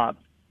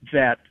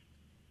that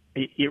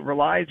it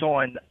relies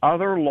on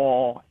other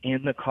law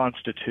in the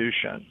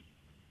Constitution.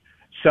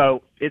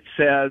 So it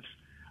says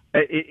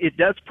it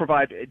does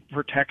provide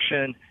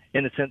protection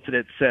in the sense that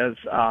it says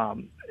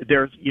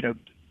there's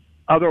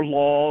other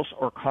laws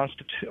or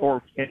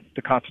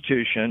the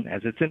Constitution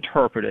as it's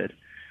interpreted,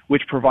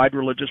 which provide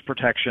religious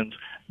protections.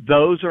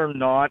 Those are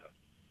not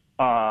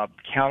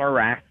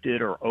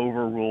counteracted or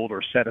overruled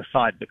or set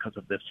aside because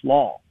of this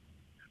law.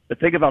 But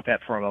think about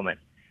that for a moment.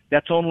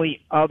 That's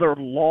only other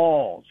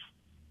laws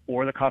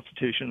or the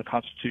Constitution. The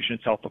Constitution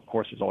itself, of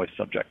course, is always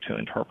subject to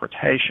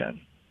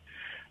interpretation.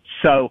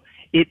 So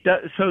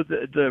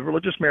the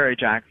Religious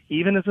Marriage Act,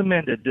 even as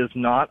amended, does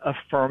not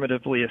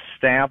affirmatively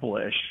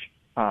establish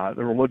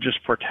the religious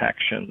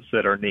protections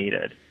that are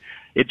needed.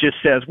 It just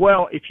says,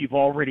 well, if you've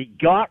already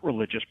got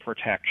religious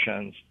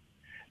protections,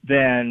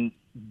 then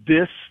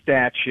this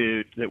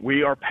statute that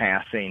we are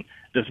passing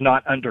does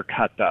not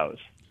undercut those.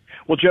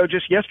 Well, Joe,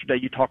 just yesterday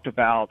you talked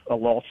about a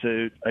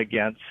lawsuit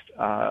against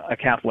a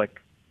Catholic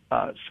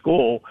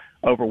school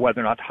over whether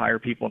or not to hire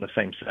people in a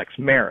same-sex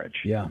marriage.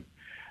 Yeah.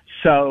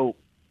 So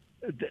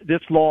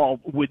this law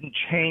wouldn't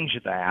change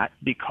that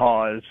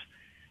because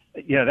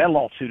that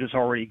lawsuit is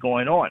already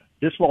going on.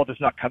 This law does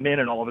not come in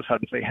and all of a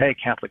sudden say, hey,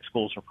 Catholic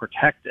schools are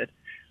protected.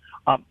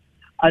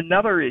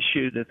 Another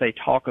issue that they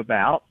talk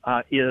about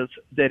is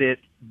that it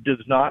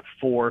does not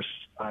force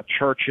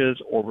churches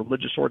or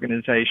religious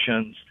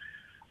organizations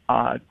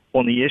on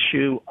the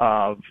issue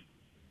of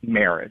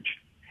marriage.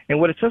 And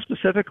what it says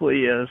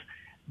specifically is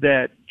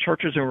that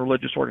churches and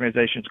religious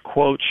organizations,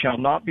 quote, shall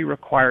not be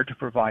required to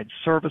provide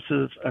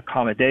services,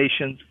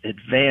 accommodations,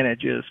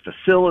 advantages,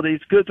 facilities,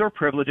 goods, or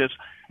privileges,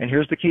 and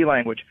here's the key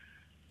language,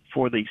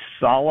 for the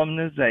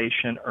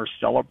solemnization or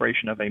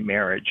celebration of a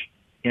marriage,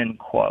 end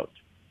quote.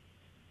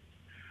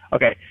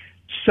 Okay,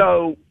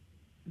 so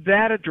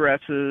that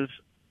addresses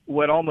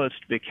what almost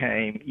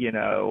became,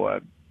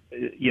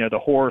 the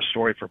horror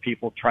story for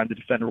people trying to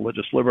defend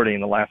religious liberty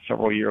in the last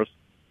several years,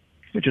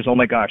 which is, oh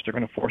my gosh, they're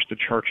going to force the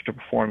church to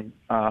perform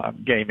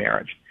gay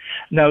marriage.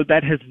 No,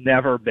 that has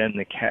never been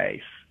the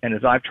case. And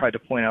as I've tried to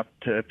point out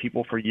to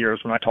people for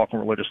years when I talk on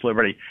religious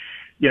liberty,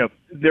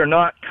 they're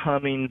not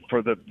coming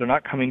for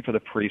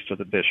the priest or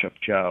the bishop,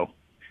 Joe.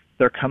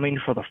 They're coming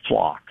for the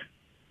flock.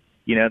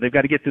 They've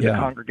got to get through the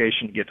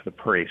congregation to get to the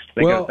priest.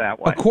 Think of it that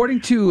way.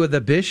 According to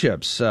the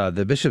bishop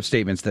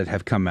statements that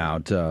have come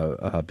out,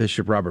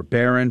 Bishop Robert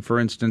Barron, for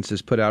instance,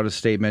 has put out a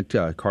statement.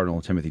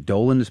 Cardinal Timothy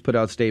Dolan has put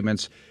out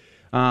statements.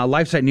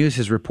 LifeSite News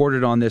has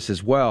reported on this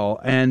as well,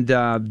 and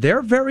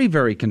they're very,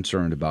 very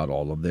concerned about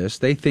all of this.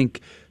 They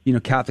think,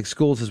 Catholic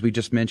schools, as we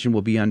just mentioned,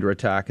 will be under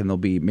attack, and they'll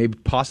be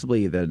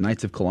possibly the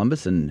Knights of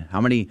Columbus, and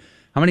how many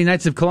How many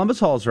Knights of Columbus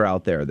halls are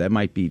out there that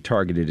might be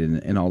targeted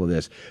in all of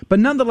this? But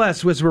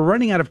nonetheless, as we're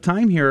running out of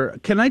time here,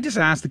 can I just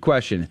ask the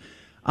question?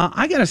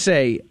 I got to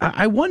say,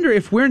 I wonder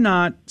if we're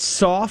not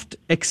soft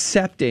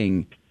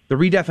accepting the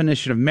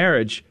redefinition of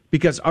marriage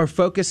because our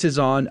focus is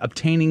on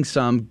obtaining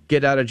some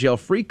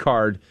get-out-of-jail-free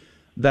card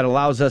that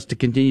allows us to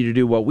continue to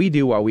do what we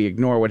do while we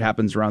ignore what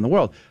happens around the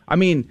world. I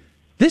mean,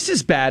 this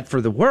is bad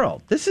for the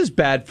world. This is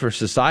bad for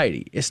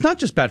society. It's not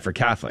just bad for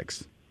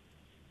Catholics.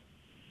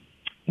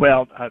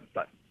 Well,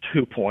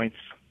 2 points.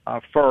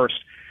 First,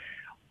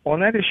 on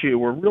that issue,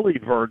 we're really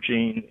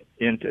verging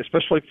into,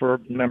 especially for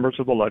members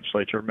of the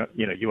legislature,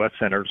 U.S.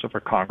 senators or for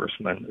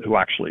congressmen who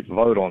actually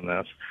vote on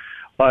this,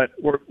 but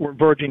we're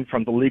verging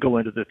from the legal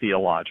into the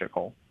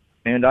theological.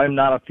 And I'm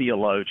not a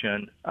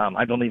theologian.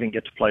 I don't even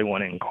get to play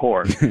one in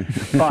court.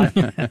 But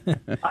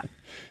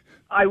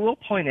I will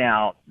point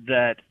out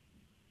that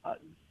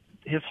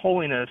His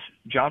Holiness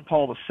John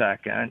Paul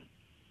II,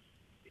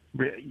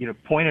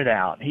 pointed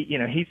out.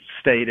 He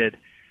stated,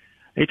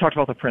 he talked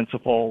about the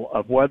principle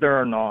of whether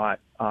or not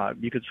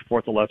you could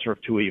support the lesser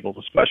of two evils,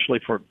 especially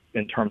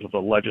in terms of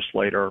the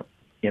legislator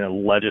in a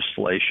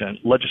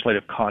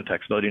legislative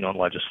context, voting on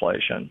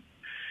legislation.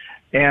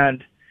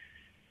 And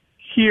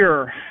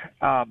here,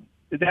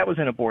 that was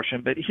an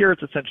abortion, but here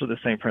it's essentially the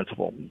same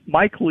principle.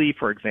 Mike Lee,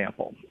 for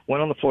example,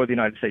 went on the floor of the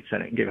United States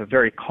Senate and gave a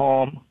very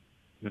calm,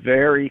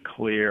 very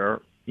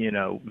clear,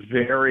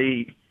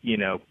 very,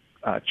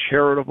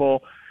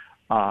 charitable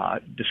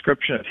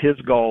description of his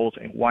goals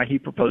and why he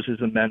proposed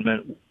his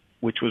amendment,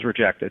 which was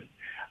rejected,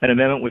 an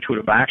amendment which would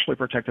have actually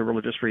protected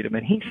religious freedom.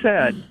 And he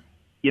said,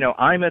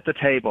 I'm at the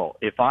table.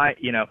 If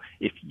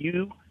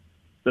you,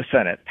 the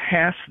Senate,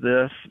 pass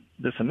this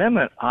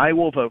amendment, I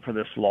will vote for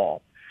this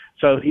law.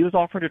 So he was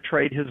offering to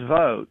trade his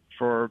vote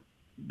for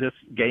this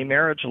gay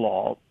marriage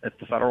law at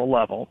the federal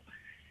level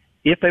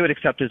if they would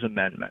accept his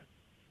amendment.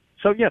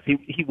 So, yes,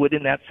 he would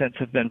in that sense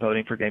have been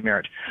voting for gay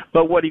marriage.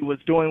 But what he was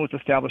doing was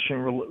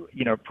establishing,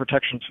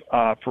 protections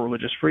for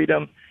religious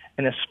freedom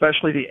and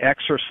especially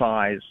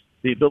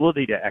the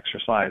ability to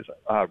exercise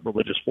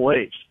religious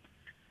beliefs.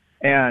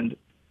 And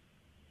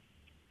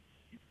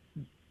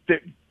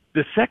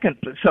the second,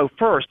 so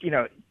first,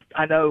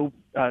 I know,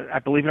 I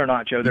believe it or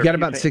not, Joe, you got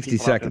about 60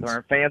 seconds. There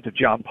are fans of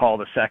John Paul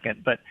II,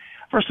 but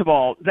first of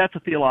all, that's a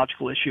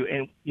theological issue,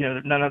 and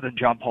none other than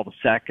John Paul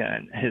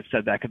II has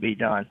said that could be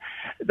done.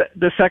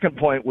 The second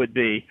point would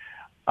be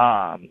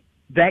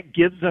that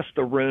gives us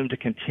the room to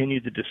continue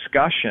the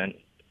discussion,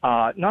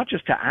 not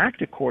just to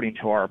act according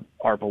to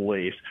our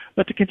beliefs,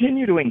 but to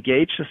continue to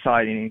engage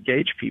society and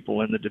engage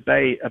people in the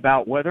debate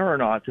about whether or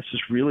not this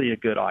is really a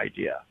good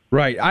idea.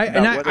 Right.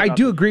 I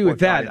do agree with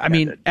that. I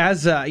mean,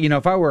 as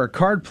if I were a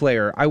card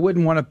player, I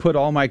wouldn't want to put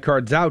all my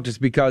cards out just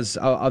because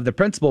of the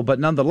principle. But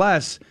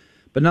nonetheless,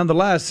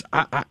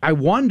 I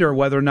wonder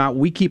whether or not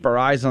we keep our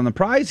eyes on the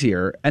prize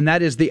here, and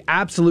that is the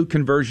absolute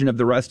conversion of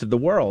the rest of the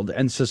world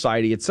and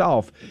society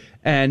itself,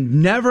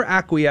 and never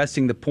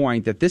acquiescing the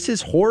point that this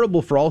is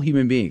horrible for all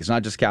human beings,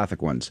 not just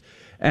Catholic ones.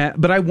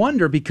 But I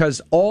wonder, because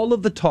all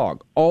of the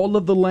talk, all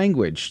of the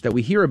language that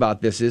we hear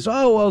about this is,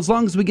 as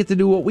long as we get to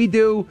do what we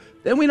do,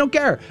 then we don't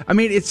care. I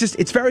mean,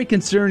 it's very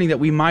concerning that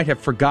we might have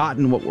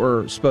forgotten what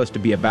we're supposed to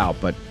be about.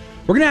 But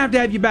we're going to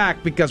have you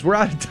back because we're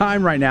out of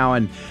time right now.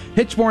 And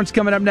Hitchborn's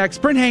coming up next.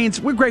 Brent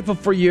Haynes, we're grateful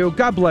for you.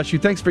 God bless you.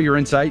 Thanks for your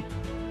insight.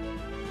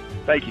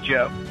 Thank you,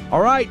 Joe.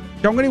 All right.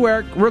 Don't go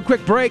anywhere. Real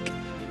quick break.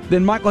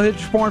 Then Michael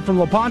Hitchborn from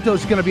Lepanto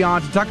is going to be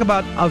on to talk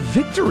about a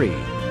victory.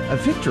 A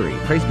victory.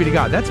 Praise be to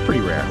God. That's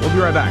pretty rare. We'll be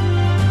right back.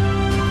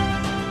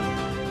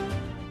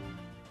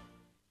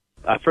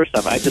 First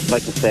off, I'd just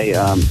like to say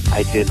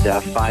I did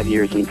 5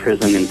 years in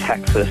prison in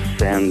Texas,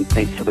 and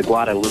thanks to the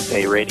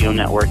Guadalupe Radio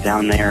Network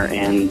down there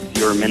and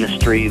your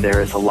ministry,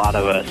 there is a lot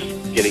of us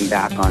getting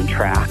back on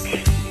track.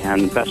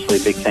 And especially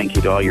a big thank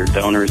you to all your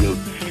donors who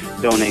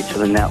donate to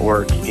the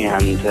network,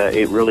 and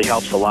it really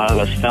helps a lot of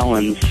us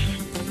felons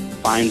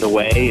find the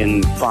way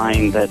and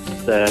find that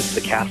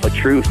the Catholic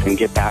truth and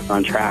get back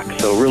on track.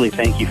 So really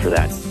thank you for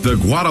that. The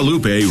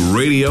Guadalupe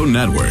Radio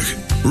Network.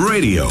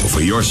 Radio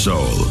for your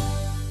soul.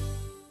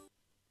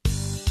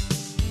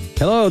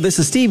 Hello, this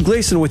is Steve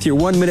Gleason with your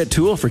 1-minute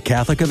tool for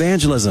Catholic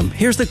evangelism.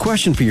 Here's the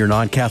question for your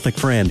non-Catholic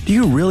friend. Do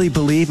you really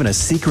believe in a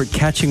secret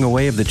catching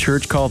away of the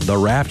church called the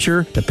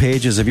rapture? The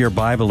pages of your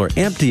Bible are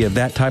empty of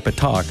that type of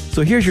talk.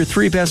 So here's your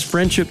 3 best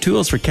friendship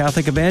tools for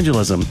Catholic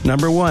evangelism.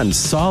 Number 1,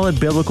 solid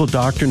biblical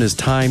doctrine is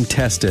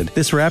time-tested.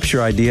 This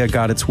rapture idea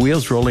got its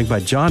wheels rolling by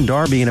John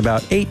Darby in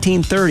about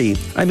 1830.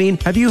 I mean,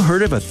 have you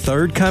heard of a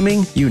third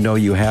coming? You know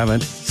you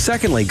haven't.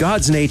 Secondly,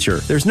 God's nature.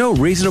 There's no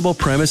reasonable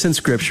premise in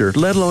Scripture,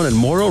 let alone in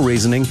moral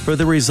reasoning, for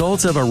the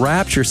results of a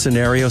rapture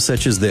scenario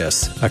such as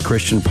this. A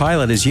Christian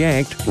pilot is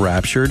yanked,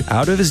 raptured,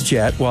 out of his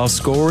jet, while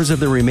scores of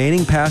the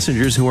remaining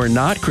passengers who are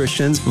not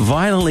Christians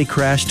violently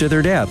crash to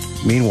their death.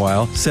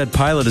 Meanwhile, said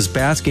pilot is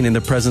basking in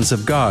the presence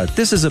of God.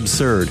 This is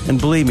absurd, and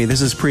believe me,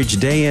 this is preached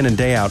day in and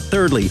day out.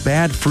 Thirdly,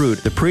 bad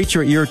fruit. The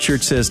preacher at your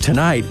church says,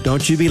 tonight,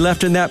 don't you be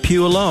left in that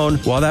pew alone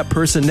while that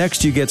person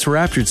next to you gets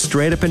raptured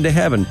straight up into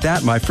heaven.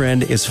 That, my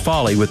friend, is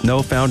folly with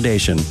no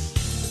foundation.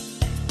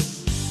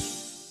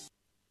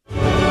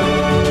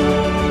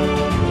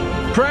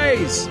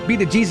 Praise be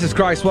to Jesus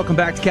Christ. Welcome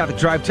back to Catholic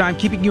Drive Time,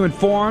 keeping you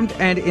informed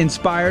and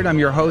inspired. I'm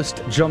your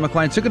host, Joe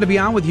McClain. So good to be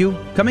on with you.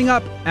 Coming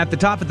up at the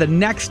top of the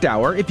next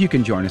hour, if you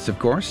can join us, of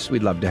course.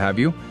 We'd love to have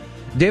you.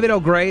 David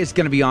O'Gray is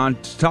going to be on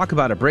to talk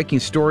about a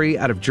breaking story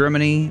out of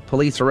Germany.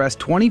 Police arrest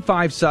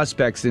 25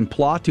 suspects in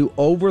plot to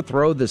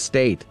overthrow the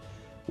state.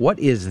 What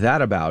is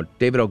that about?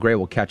 David O'Gray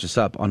will catch us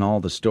up on all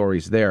the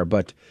stories there.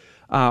 But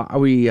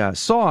we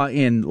saw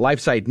in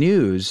LifeSite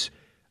News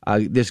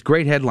this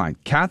great headline: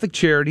 Catholic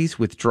Charities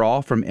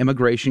withdraw from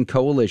Immigration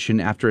Coalition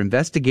after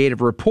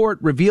investigative report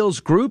reveals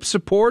group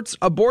supports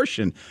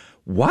abortion.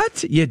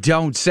 What? You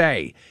don't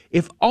say.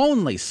 If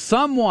only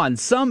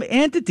some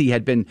entity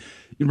had been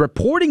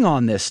reporting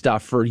on this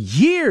stuff for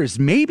years,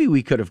 maybe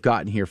we could have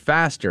gotten here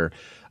faster.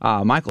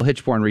 Michael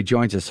Hitchborn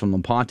rejoins us from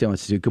Lepanto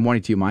Institute. Good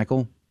morning to you,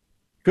 Michael.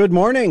 Good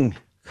morning.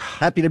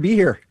 Happy to be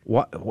here.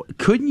 What,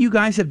 couldn't you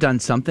guys have done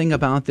something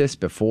about this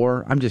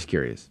before? I'm just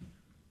curious.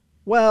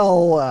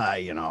 Well,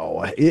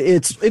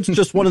 it's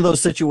just one of those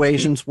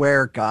situations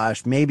where,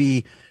 gosh,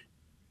 maybe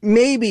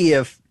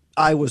if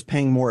I was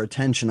paying more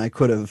attention, I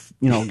could have,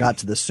 got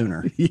to this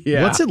sooner.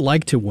 Yeah. What's it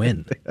like to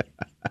win?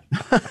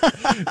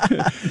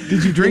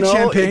 Did you drink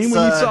champagne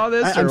when you saw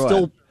this?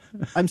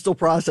 I'm still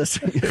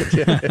processing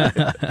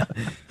it.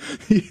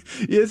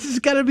 This has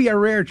got to be a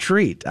rare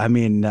treat. I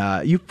mean,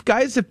 you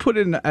guys have put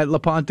in at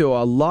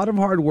Lepanto a lot of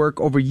hard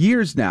work over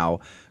years now,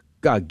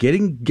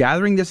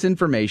 gathering this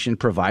information,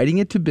 providing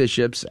it to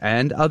bishops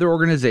and other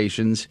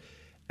organizations,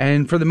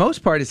 and for the most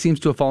part, it seems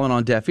to have fallen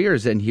on deaf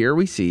ears. And here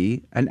we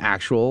see an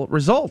actual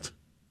result.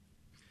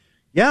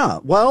 Yeah,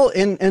 well,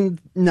 and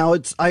now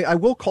I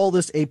will call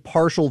this a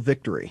partial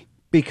victory,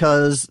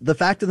 because the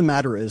fact of the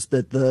matter is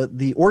that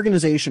the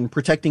organization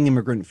Protecting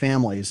Immigrant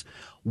Families,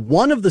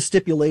 one of the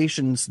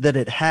stipulations that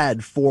it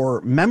had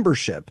for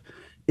membership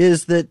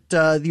is that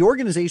the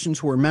organizations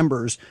who are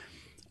members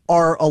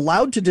are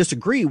allowed to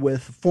disagree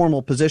with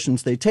formal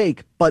positions they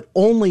take, but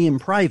only in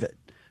private.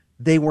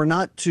 They were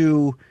not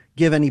to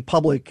give any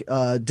public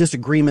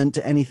disagreement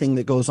to anything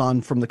that goes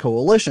on from the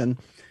coalition.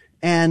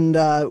 And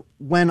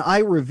when I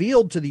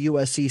revealed to the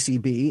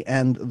USCCB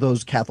and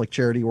those Catholic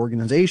charity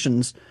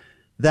organizations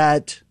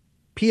that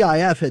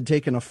PIF had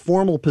taken a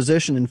formal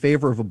position in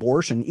favor of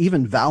abortion,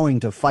 even vowing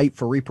to fight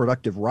for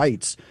reproductive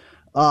rights,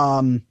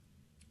 the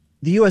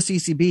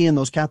USCCB and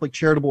those Catholic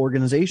charitable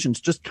organizations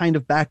just kind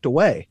of backed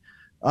away.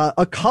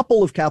 A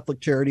couple of Catholic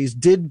charities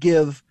did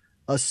give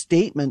a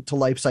statement to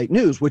LifeSite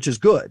News, which is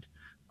good.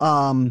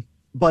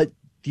 But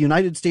the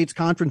United States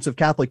Conference of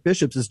Catholic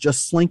Bishops is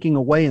just slinking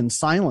away in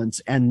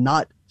silence and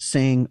not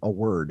saying a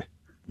word.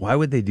 Why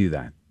would they do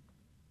that?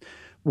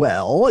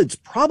 Well, it's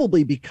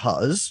probably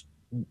because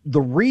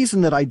the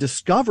reason that I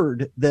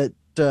discovered that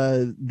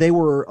they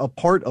were a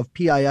part of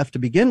PIF to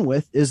begin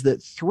with is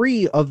that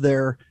 3 of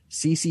their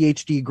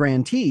CCHD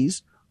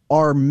grantees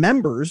are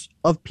members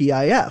of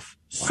PIF. Wow.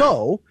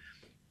 So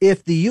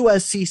if the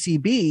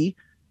USCCB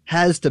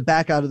has to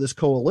back out of this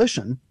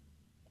coalition,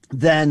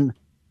 then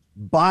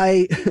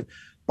by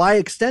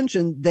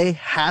extension, they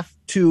have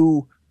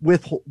to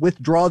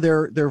withdraw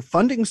their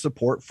funding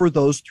support for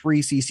those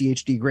 3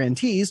 CCHD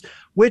grantees,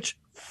 which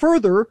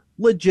further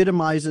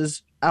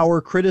legitimizes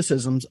our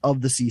criticisms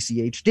of the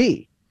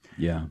CCHD.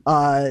 Yeah.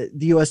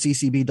 The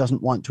USCCB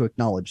doesn't want to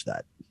acknowledge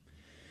that.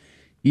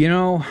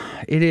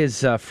 It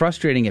is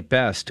frustrating at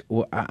best.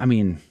 I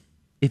mean,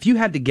 if you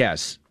had to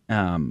guess,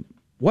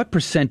 what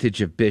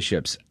percentage of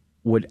bishops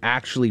would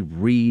actually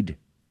read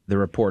the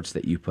reports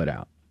that you put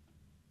out?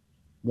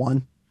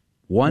 1%.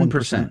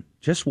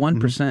 Just 1%.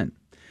 Mm-hmm.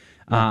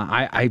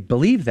 I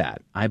believe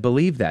that. I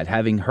believe that.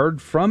 Having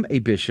heard from a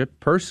bishop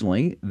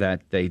personally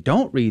that they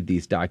don't read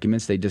these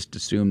documents, they just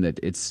assume that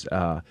it's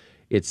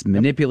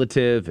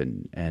manipulative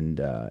and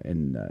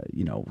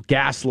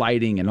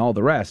gaslighting and all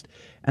the rest.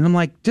 And I'm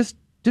like, just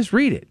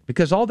read it,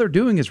 because all they're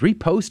doing is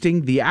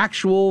reposting the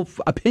actual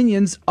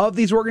opinions of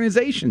these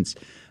organizations.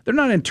 They're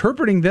not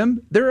interpreting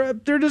them. They're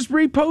just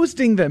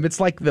reposting them. It's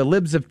like the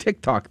libs of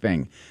TikTok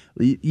thing.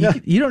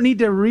 You don't need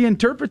to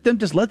reinterpret them.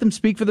 Just let them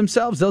speak for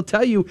themselves. They'll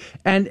tell you.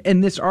 And in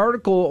this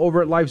article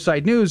over at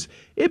LifeSite News,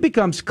 it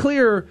becomes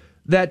clear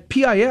that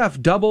PIF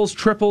doubles,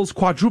 triples,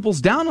 quadruples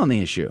down on the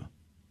issue.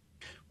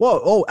 Well,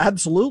 oh,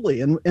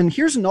 absolutely. And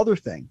here's another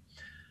thing.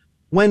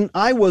 When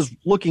I was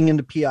looking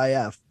into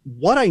PIF,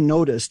 what I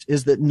noticed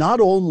is that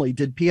not only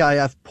did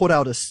PIF put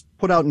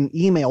out an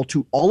email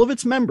to all of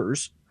its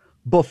members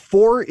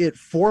before it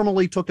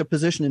formally took a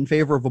position in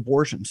favor of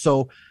abortion.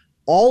 So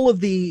all of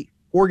the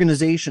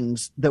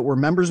organizations that were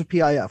members of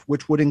PIF,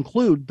 which would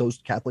include those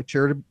Catholic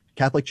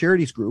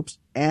charities groups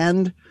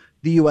and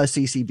the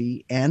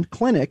USCCB and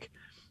Clinic,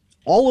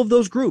 all of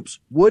those groups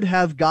would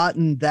have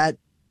gotten that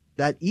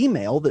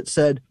email that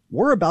said,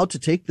 we're about to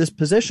take this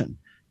position.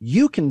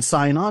 You can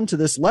sign on to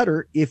this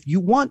letter if you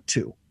want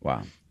to.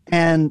 Wow.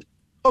 And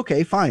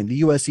okay, fine.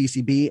 The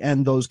USCCB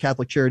and those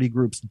Catholic charity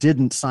groups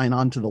didn't sign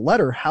on to the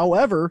letter.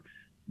 However,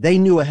 they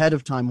knew ahead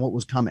of time what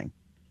was coming,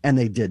 and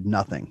they did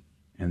nothing.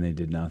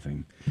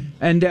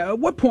 And at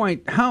what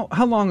point, how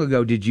long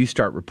ago did you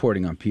start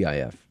reporting on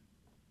PIF?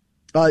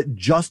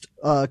 Just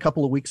a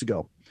couple of weeks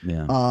ago.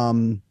 Yeah.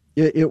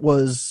 It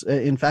was,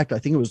 in fact, I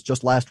think it was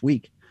just last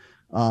week.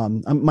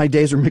 My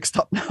days are mixed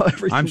up now.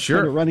 Everything's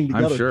kind of running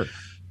together. I'm sure.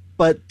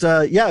 But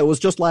it was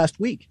just last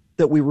week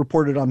that we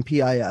reported on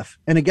PIF.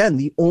 And again,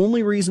 the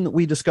only reason that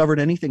we discovered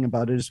anything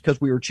about it is because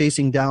we were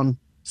chasing down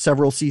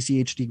several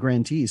CCHD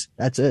grantees.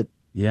 That's it.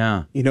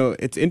 Yeah. You know,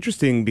 it's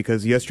interesting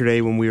because yesterday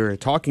when we were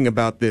talking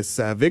about this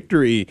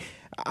victory,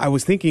 I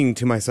was thinking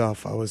to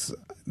myself,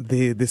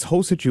 this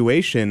whole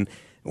situation,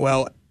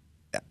 well,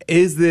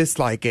 is this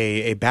like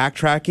a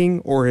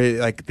backtracking, or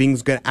like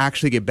things going to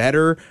actually get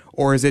better?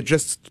 Or is it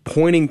just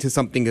pointing to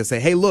something to say,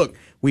 hey, look,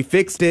 we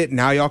fixed it.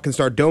 Now y'all can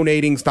start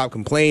donating, stop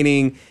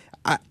complaining.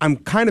 I'm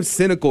kind of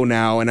cynical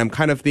now, and I'm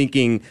kind of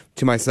thinking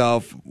to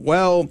myself,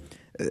 well,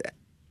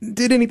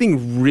 did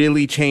anything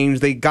really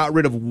change? They got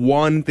rid of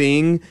one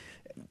thing.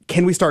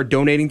 Can we start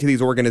donating to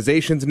these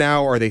organizations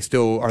now? Are they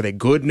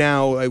good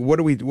now? Like, what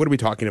are we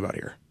talking about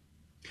here?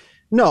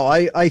 No,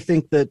 I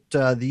think that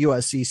the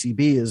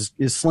USCCB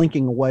is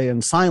slinking away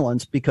in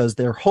silence because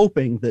they're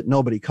hoping that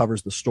nobody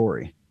covers the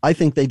story. I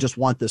think they just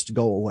want this to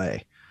go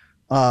away.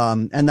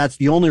 And that's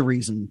the only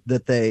reason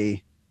that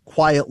they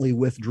quietly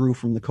withdrew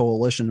from the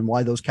coalition, and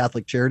why those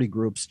Catholic charity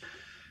groups,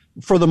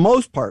 for the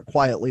most part,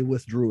 quietly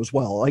withdrew as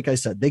well. Like I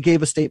said, they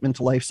gave a statement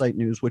to LifeSite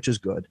News, which is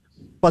good,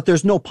 but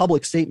there's no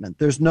public statement.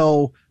 There's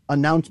no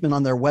announcement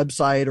on their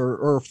website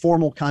or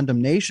formal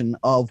condemnation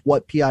of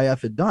what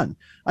PIF had done.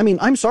 I mean,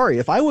 I'm sorry,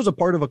 if I was a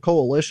part of a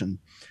coalition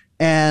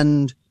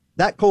and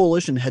that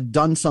coalition had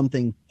done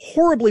something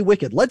horribly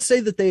wicked, let's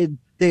say that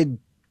they'd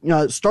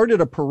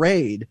started a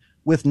parade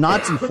with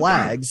Nazi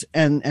flags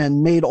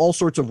and made all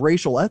sorts of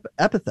racial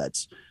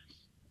epithets,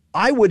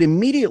 I would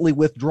immediately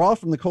withdraw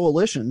from the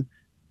coalition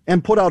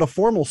and put out a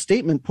formal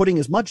statement putting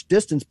as much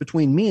distance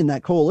between me and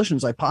that coalition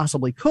as I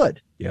possibly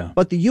could. Yeah.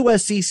 But the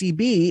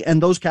USCCB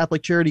and those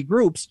Catholic charity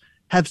groups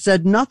have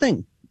said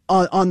nothing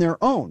on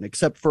their own,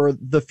 except for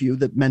the few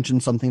that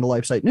mentioned something to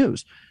LifeSite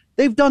News.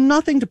 They've done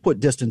nothing to put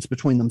distance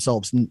between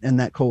themselves and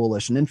that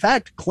coalition. In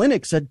fact,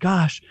 Clinic said,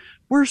 gosh,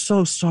 we're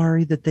so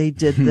sorry that they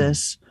did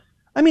this.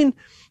 I mean,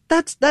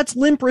 that's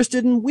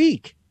limp-wristed and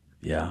weak.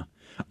 Yeah.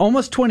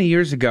 Almost 20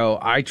 years ago,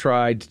 I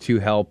tried to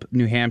help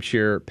New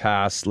Hampshire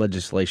pass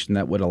legislation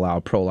that would allow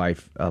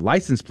pro-life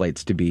license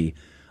plates to be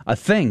a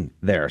thing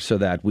there so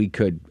that we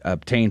could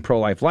obtain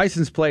pro-life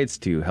license plates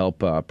to help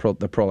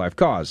the pro-life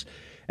cause.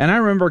 And I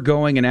remember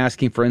going and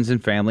asking friends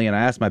and family, and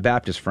I asked my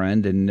Baptist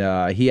friend,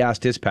 and he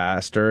asked his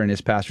pastor, and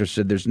his pastor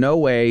said, there's no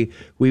way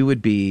we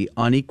would be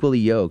unequally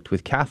yoked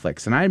with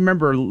Catholics. And I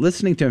remember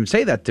listening to him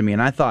say that to me,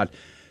 and I thought,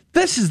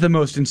 this is the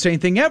most insane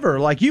thing ever.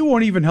 Like, you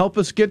won't even help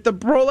us get the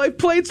pro-life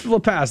plates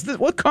passed.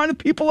 What kind of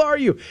people are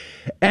you?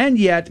 And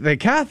yet the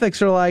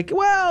Catholics are like,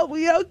 well,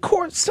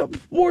 courts,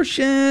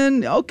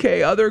 abortion,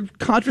 okay, other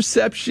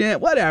contraception,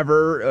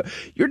 whatever.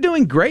 You're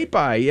doing great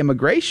by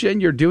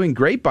immigration. You're doing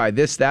great by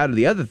this, that, or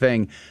the other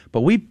thing.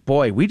 But we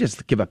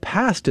just give a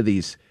pass to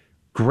these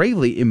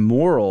gravely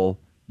immoral,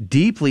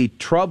 deeply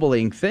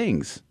troubling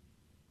things.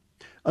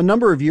 A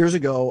number of years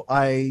ago,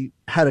 I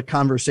had a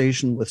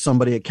conversation with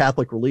somebody at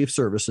Catholic Relief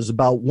Services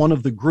about one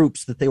of the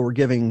groups that they were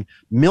giving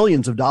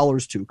millions of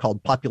dollars to,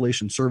 called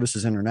Population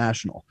Services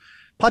International.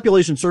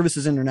 Population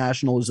Services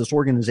International is this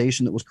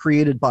organization that was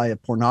created by a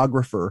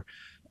pornographer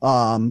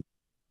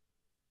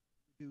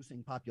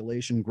reducing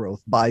population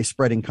growth by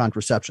spreading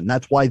contraception.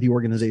 That's why the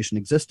organization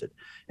existed.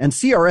 And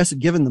CRS had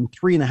given them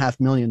 $3.5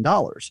 million.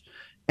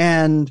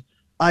 And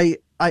I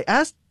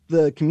asked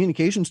the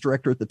communications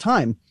director at the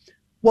time,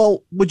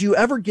 well, would you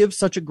ever give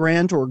such a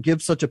grant or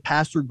give such a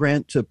pass-through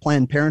grant to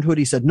Planned Parenthood?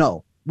 He said,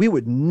 no, we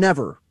would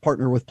never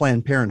partner with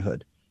Planned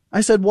Parenthood.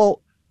 I said,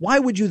 well, why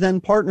would you then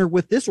partner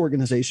with this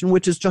organization,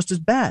 which is just as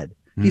bad?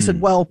 He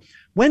said, well,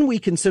 when we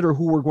consider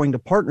who we're going to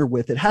partner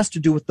with, it has to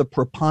do with the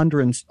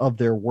preponderance of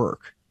their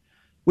work,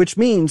 which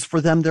means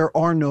for them, there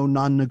are no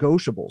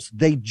non-negotiables.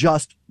 They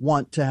just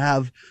want to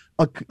have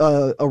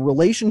a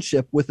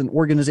relationship with an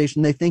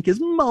organization they think is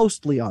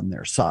mostly on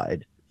their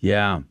side.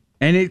 Yeah.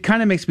 And it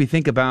kind of makes me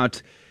think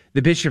about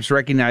the bishops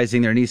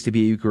recognizing there needs to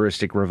be a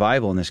Eucharistic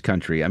revival in this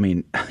country. I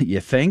mean, you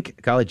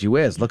think? Golly gee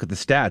whiz, look at the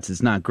stats.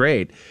 It's not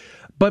great.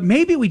 But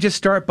maybe we just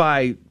start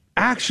by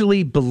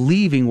actually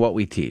believing what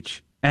we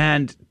teach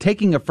and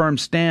taking a firm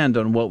stand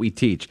on what we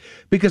teach.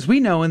 Because we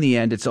know in the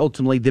end it's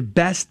ultimately the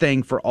best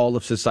thing for all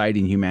of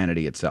society and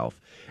humanity itself.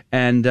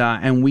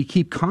 And we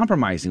keep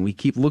compromising. We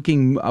keep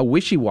looking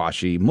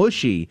wishy-washy,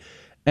 mushy.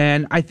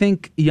 And I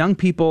think young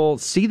people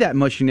see that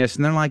mushiness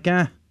and they're like,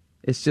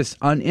 it's just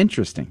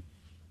uninteresting.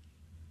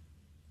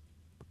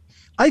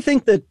 I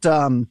think that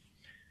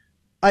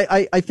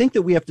I think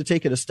that we have to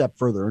take it a step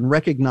further and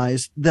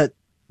recognize that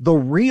the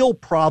real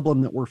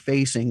problem that we're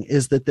facing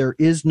is that there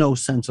is no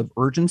sense of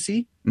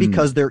urgency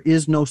because there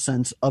is no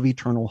sense of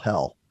eternal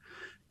hell.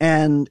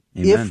 And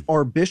if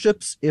our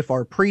bishops, if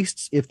our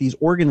priests, if these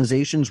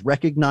organizations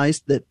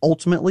recognize that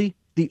ultimately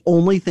the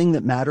only thing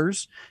that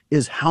matters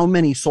is how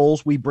many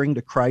souls we bring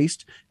to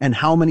Christ and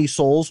how many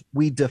souls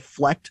we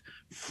deflect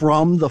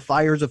from the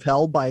fires of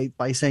hell by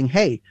saying,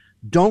 hey,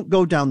 don't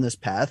go down this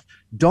path.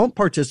 Don't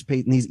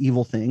participate in these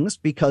evil things,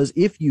 because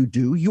if you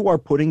do, you are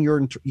putting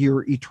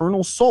your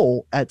eternal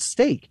soul at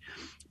stake.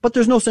 But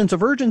there's no sense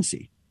of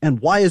urgency. And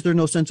why is there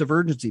no sense of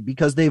urgency?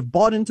 Because they've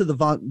bought into the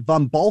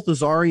von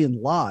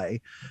Balthasarian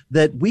lie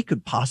that we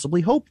could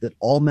possibly hope that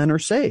all men are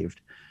saved.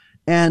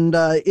 And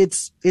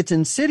it's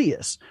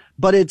insidious,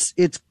 but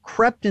it's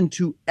crept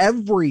into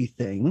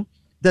everything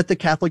that the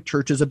Catholic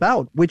Church is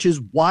about, which is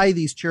why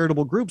these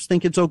charitable groups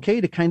think it's okay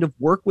to kind of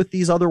work with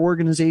these other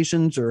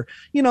organizations, or,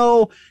 you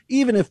know,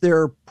 even if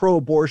they're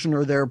pro-abortion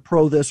or they're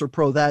pro this or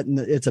pro that and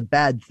it's a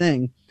bad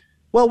thing,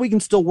 well, we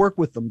can still work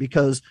with them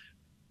because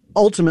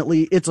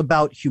ultimately it's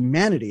about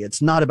humanity.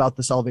 It's not about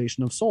the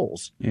salvation of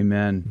souls.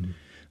 Amen.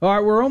 All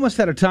right, we're almost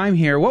out of time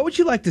here. What would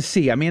you like to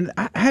see? I mean,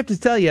 I have to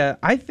tell you,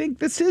 I think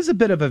this is a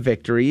bit of a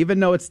victory, even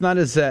though it's not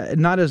as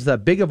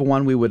big of a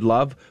one we would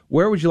love.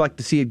 Where would you like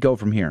to see it go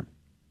from here?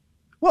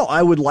 Well,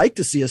 I would like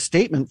to see a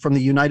statement from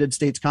the United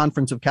States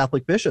Conference of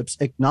Catholic Bishops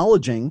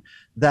acknowledging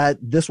that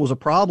this was a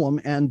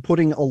problem and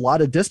putting a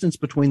lot of distance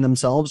between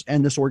themselves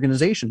and this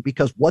organization,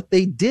 because what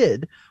they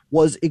did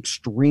was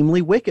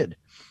extremely wicked.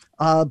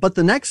 But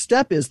the next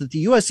step is that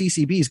the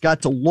USCCB's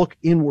got to look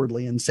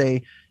inwardly and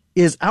say,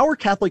 is our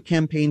Catholic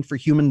Campaign for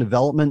Human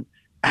Development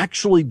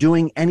actually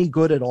doing any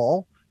good at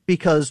all?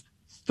 Because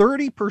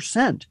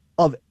 30%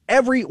 of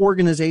every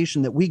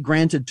organization that we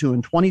granted to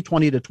in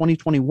 2020 to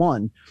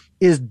 2021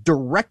 is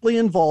directly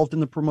involved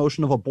in the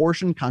promotion of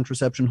abortion,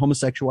 contraception,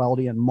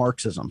 homosexuality, and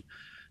Marxism.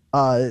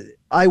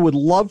 I would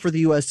love for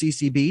the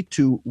USCCB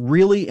to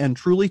really and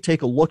truly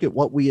take a look at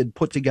what we had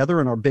put together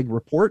in our big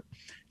report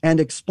and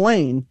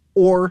explain,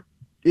 or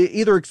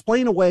either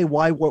explain away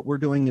why what we're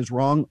doing is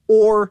wrong,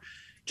 or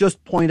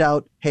just point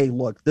out, hey,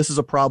 look, this is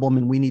a problem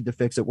and we need to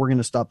fix it. We're going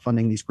to stop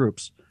funding these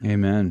groups.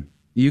 Amen.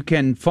 You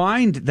can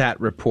find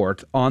that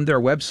report on their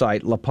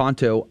website,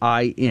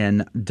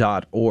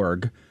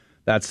 lepantoin.org.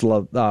 That's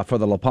for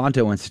the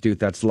Lepanto Institute.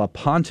 That's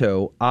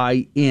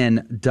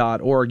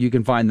lepantoin.org. You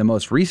can find the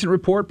most recent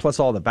report, plus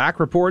all the back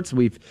reports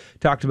we've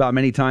talked about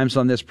many times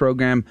on this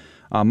program.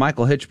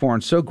 Michael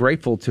Hichborn, so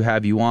grateful to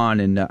have you on.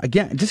 And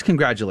again, just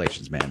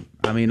congratulations, man.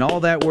 I mean, all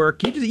that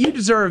work, you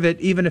deserve it,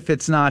 even if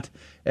it's not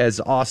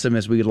as awesome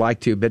as we would like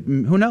to. But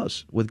who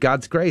knows? With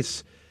God's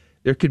grace,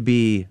 there could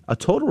be a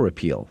total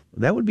repeal.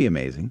 That would be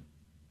amazing.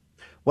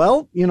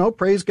 Well, you know,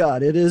 praise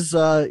God. It is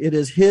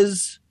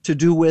his to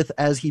do with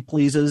as he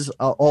pleases.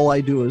 All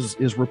I do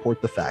is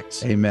report the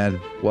facts.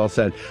 Amen. Well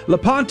said.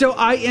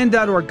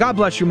 LepantoIN.org. God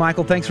bless you,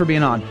 Michael. Thanks for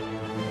being on.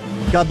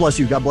 God bless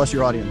you. God bless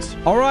your audience.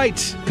 All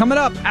right. Coming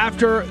up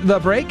after the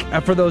break,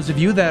 for those of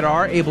you that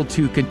are able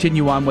to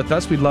continue on with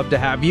us, we'd love to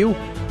have you.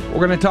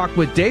 We're going to talk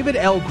with David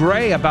L.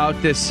 Gray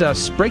about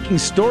this breaking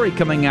story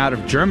coming out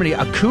of Germany.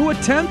 A coup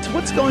attempt?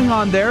 What's going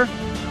on there?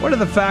 What are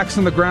the facts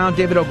on the ground?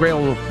 David L. Gray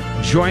will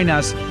join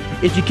us.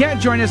 If you can't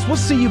join us, we'll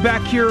see you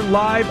back here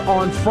live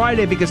on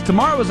Friday, because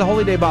tomorrow is a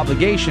holy day of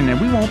obligation and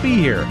we won't be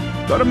here.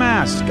 Go to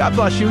Mass. God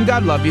bless you and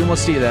God love you, and we'll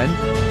see you then.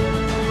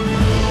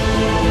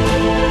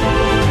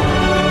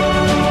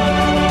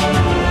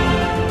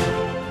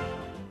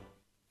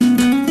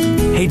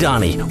 Hey,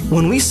 Donnie,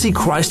 when we see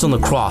Christ on the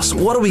cross,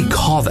 what do we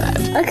call that?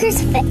 A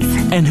crucifix.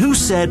 And who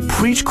said,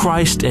 preach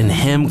Christ and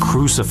Him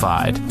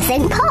crucified?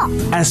 St.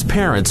 Paul. As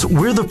parents,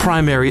 we're the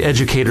primary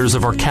educators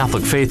of our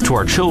Catholic faith to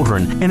our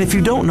children. And if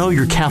you don't know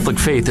your Catholic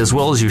faith as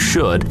well as you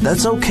should,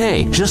 that's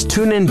okay. Just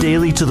tune in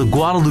daily to the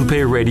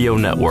Guadalupe Radio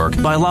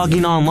Network by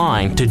logging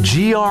online to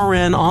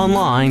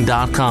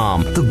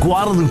grnonline.com. The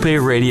Guadalupe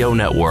Radio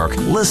Network.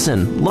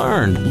 Listen,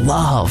 learn,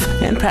 love,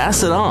 and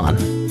pass it on.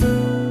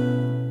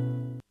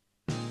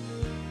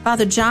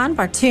 Father John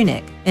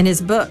Bartunek, in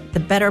his book, The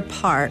Better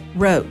Part,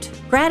 wrote,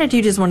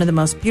 "Gratitude is one of the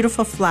most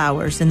beautiful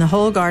flowers in the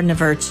whole garden of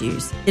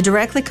virtues. It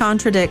directly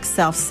contradicts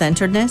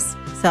self-centeredness,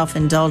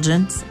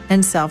 self-indulgence,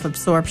 and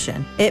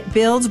self-absorption. It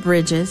builds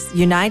bridges,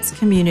 unites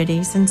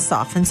communities, and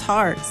softens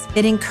hearts.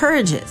 It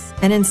encourages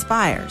and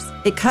inspires.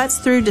 It cuts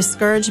through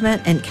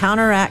discouragement and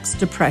counteracts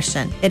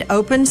depression. It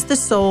opens the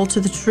soul to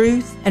the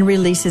truth and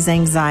releases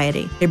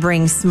anxiety. It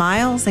brings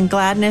smiles and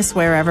gladness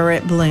wherever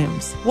it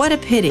blooms. What a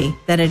pity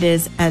that it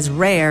is as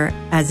rare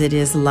as it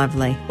is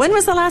lovely." When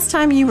was the last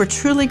time you were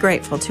truly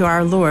grateful to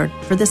our Lord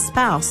for the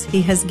spouse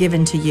He has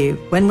given to you?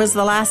 When was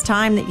the last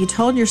time that you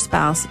told your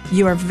spouse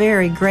you are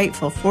very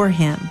grateful for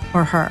him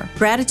or her?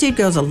 Gratitude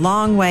goes a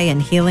long way in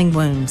healing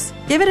wounds.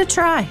 Give it a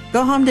try.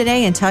 Go home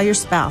today and tell your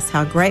spouse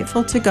how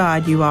grateful to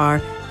God you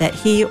are that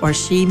he or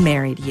she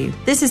married you.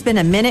 This has been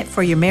a Minute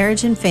for Your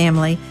Marriage and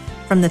Family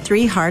from the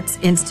Three Hearts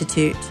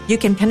Institute. You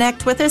can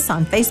connect with us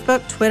on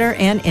Facebook, Twitter,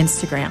 and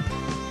Instagram.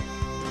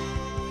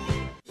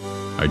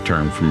 I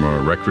turned from a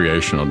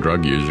recreational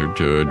drug user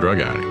to a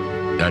drug addict.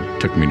 That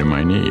took me to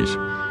my knees.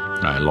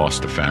 I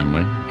lost a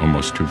family,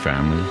 almost two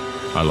families.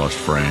 I lost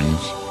friends.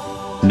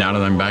 Now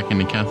that I'm back in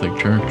the Catholic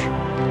Church,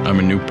 I'm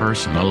a new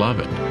person. I love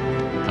it.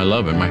 I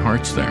love it. My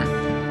heart's there.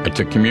 I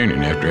took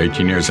communion after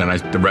 18 years, and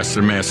the rest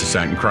of the Mass I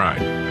sat and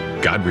cried.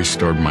 God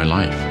restored my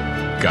life.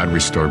 God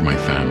restored my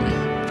family.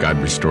 God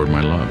restored my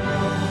love.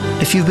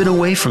 If you've been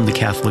away from the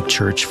Catholic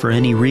Church for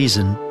any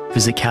reason,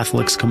 Visit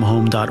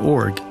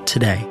CatholicsComeHome.org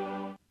today.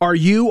 Are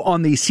you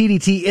on the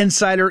CDT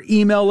Insider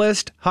email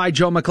list? Hi,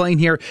 Joe McClain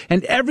here.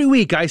 And every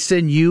week I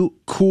send you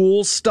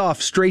cool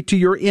stuff straight to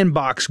your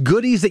inbox,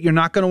 goodies that you're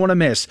not going to want to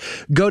miss.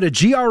 Go to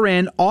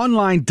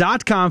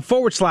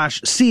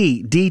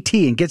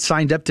grnonline.com/CDT and get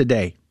signed up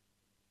today.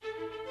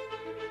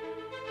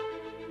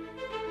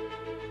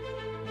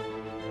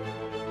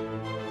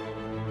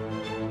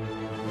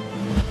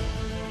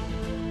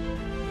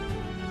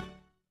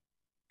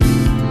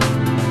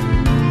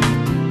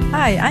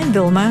 Hi, I'm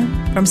Vilma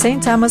from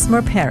St. Thomas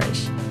More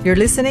Parish. You're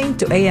listening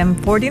to AM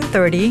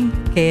 1430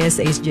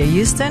 KSHJ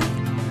Houston,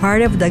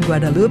 part of the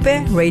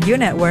Guadalupe Radio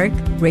Network,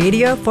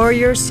 radio for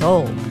your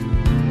soul.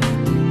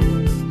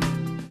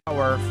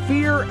 Our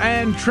Fear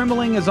and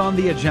Trembling is on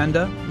the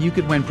agenda. You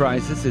could win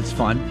prizes. It's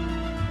fun.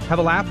 Have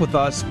a laugh with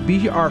us.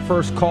 Be our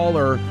first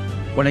caller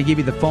when I give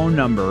you the phone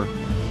number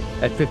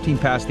at 15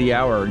 past the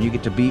hour, and you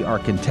get to be our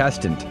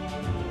contestant.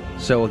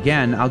 So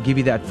again, I'll give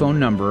you that phone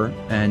number,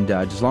 and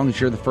as long as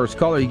you're the first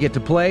caller, you get to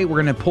play.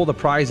 We're going to pull the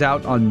prize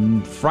out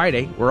on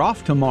Friday. We're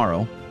off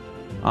tomorrow,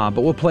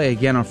 but we'll play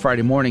again on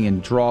Friday morning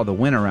and draw the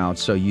winner out,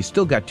 so you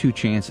still got 2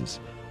 chances.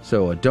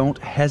 So don't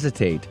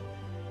hesitate.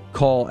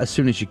 Call as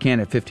soon as you can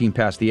at 15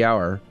 past the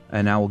hour,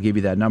 and I will give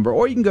you that number.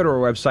 Or you can go to our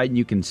website, and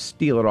you can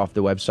steal it off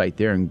the website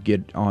there and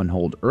get on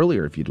hold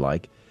earlier if you'd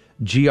like.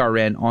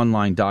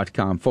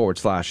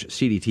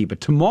 grnonline.com/CDT. But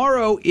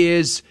tomorrow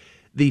is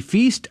the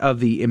Feast of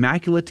the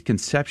Immaculate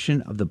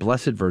Conception of the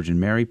Blessed Virgin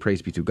Mary,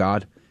 praise be to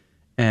God.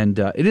 And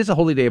it is a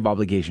holy day of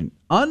obligation.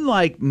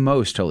 Unlike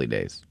most holy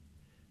days,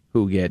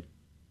 who get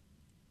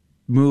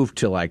moved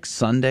to like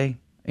Sunday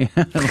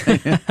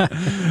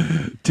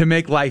to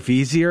make life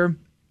easier.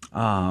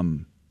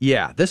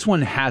 This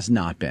one has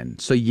not been.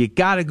 So you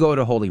got to go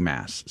to Holy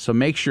Mass. So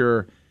make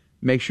sure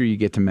you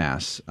get to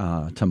Mass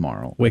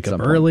tomorrow. Wake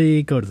up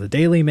early, go to the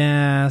daily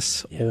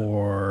Mass,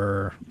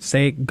 or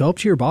go up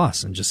to your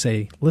boss and just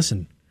say,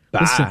 listen,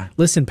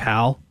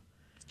 pal.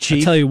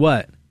 Chief, I tell you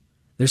what,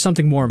 there's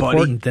something more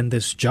important than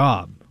this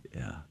job.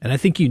 Yeah. And I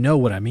think you know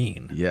what I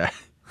mean. Yeah.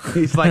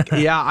 He's like,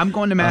 yeah, I'm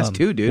going to Mass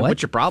too, dude.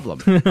 What's your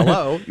problem?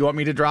 Hello? You want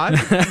me to drive?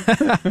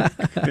 That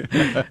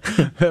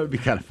would be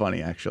kind of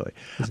funny, actually.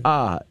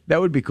 That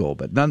would be cool.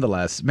 But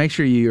nonetheless, make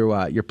sure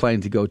you're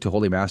planning to go to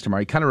Holy Mass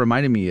tomorrow. It kind of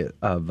reminded me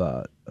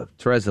of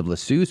Therese of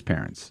Lisieux's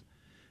parents.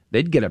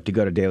 They'd get up to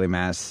go to daily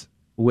Mass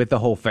with the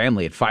whole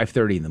family at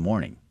 5:30 in the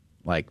morning.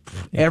 Like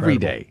every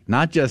day,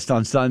 not just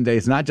on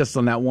Sundays, not just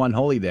on that one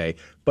holy day,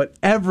 but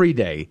every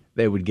day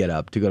they would get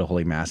up to go to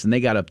Holy Mass. And they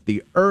got up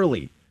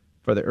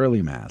for the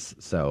early Mass.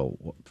 So,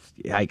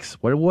 yikes.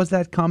 What was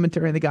that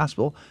commentary in the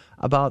gospel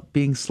about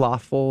being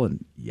slothful?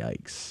 And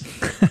yikes.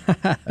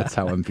 That's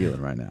how I'm feeling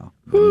right now.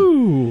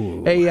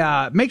 Ooh.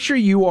 Hey, make sure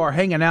you are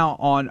hanging out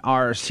on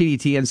our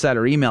CDT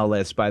Insider email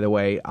list, by the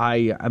way.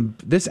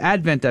 This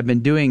Advent I've been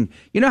doing,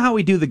 you know how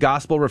we do the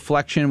gospel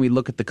reflection? We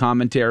look at the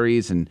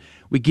commentaries and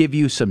we give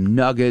you some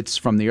nuggets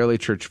from the early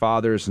church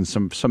fathers and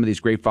some of these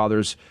great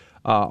fathers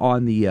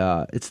on the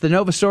it's the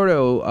Novus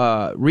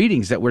Ordo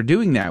readings that we're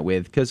doing that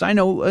with, because I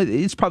know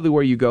it's probably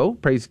where you go,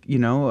 but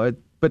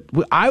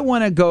I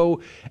want to go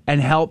and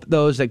help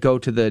those that go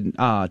to the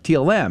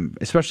TLM,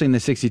 especially in the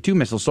 62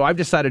 Missal. So I've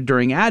decided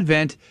during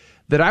Advent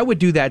that I would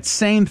do that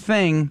same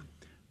thing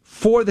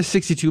for the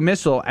 62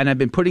 Missal, and I've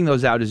been putting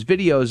those out as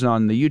videos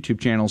on the YouTube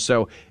channel.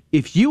 So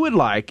if you would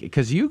like,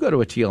 because you go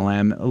to a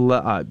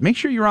TLM, make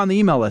sure you're on the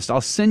email list.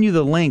 I'll send you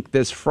the link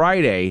this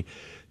Friday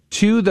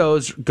to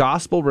those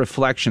gospel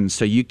reflections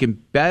so you can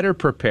better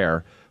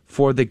prepare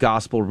for the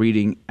gospel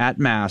reading at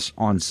Mass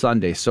on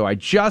Sunday. So I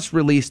just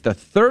released the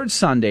third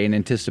Sunday in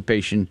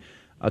anticipation.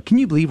 Can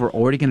you believe we're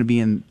already going to be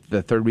in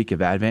the third week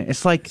of Advent?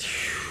 It's like,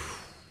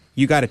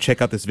 you got to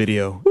check out this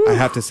video. I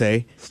have to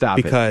say, stop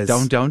because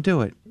it. Don't do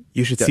it.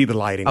 You should see the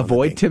lighting.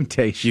 Avoid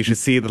temptation. You should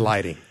see the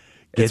lighting.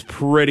 It's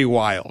pretty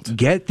wild.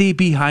 Get thee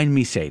behind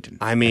me, Satan.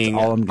 I mean,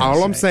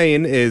 all I'm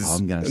saying is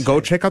go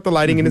check out the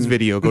lighting in this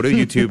video. Go to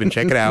YouTube and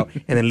check it out,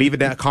 and then leave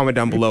a comment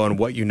down below on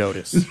what you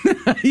notice.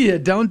 Yeah,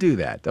 don't do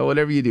that.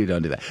 Whatever you do,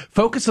 don't do that.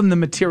 Focus on the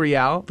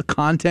material, the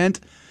content,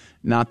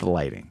 not the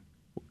lighting.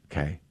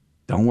 Okay?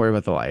 Don't worry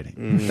about the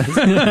lighting.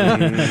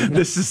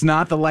 This is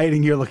not the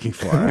lighting you're looking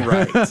for.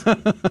 Right.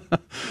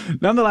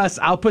 Nonetheless,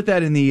 I'll put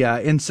that in the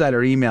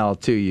insider email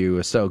to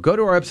you. So go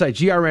to our website,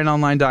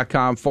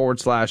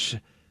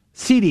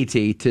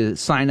 grnonline.com/CDT to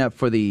sign up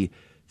for the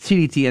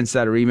CDT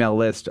Insider email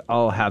list.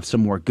 I'll have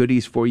some more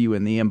goodies for you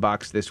in the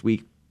inbox this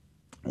week.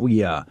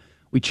 We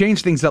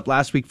changed things up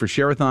last week for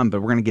Share-a-thon,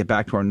 but we're going to get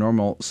back to our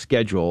normal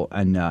schedule.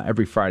 And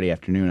every Friday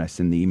afternoon, I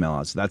send the email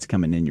out. So that's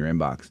coming in your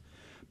inbox.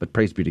 But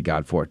praise be to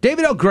God for it.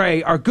 David L.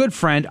 Gray, our good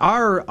friend,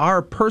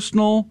 our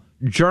personal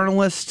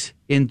journalist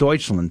in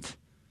Deutschland.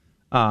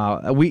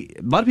 A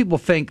lot of people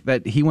think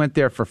that he went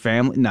there for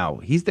family. No,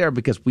 he's there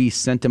because we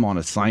sent him on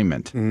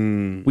assignment.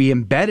 We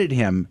embedded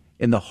him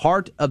in the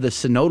heart of the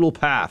synodal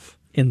path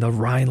in the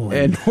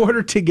Rhineland in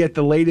order to get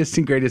the latest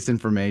and greatest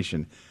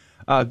information.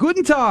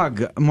 Guten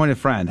Tag, mein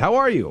friend. How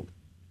are you?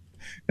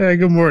 Hey,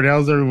 good morning.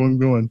 How's everyone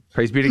going?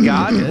 Praise be to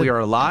God. We are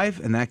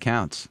alive, and that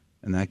counts.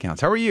 and that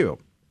counts. How are you?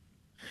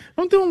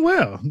 I'm doing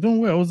well.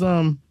 It was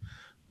a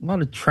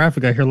lot of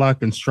traffic. I hear a lot of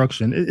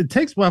construction. It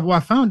takes. What I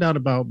found out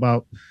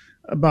about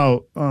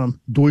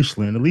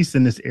Deutschland, at least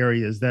in this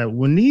area, is that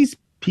when these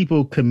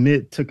people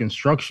commit to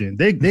construction,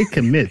 they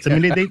commit. I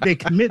mean, they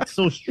commit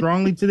so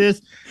strongly to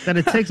this that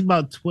it takes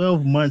about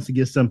 12 months to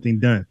get something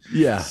done.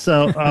 Yeah.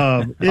 So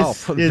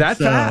it's that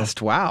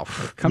fast. Wow.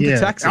 Come to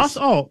Texas.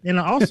 I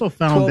also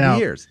found out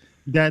years.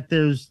 that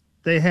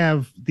they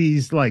have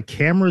these like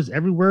cameras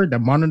everywhere that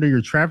monitor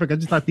your traffic. I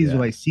just thought these were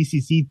like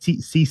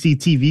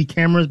CCTV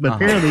cameras, but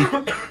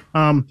apparently,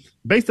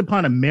 based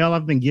upon a mail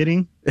I've been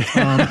getting, so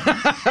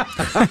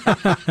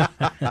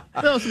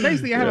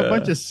basically I have a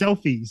bunch of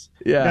selfies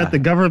that the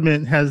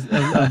government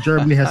of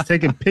Germany has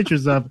taken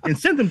pictures of and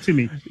sent them to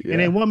me, and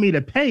they want me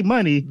to pay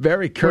money.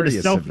 Very courteous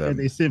for the selfie of them. that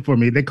they sent for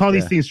me. They call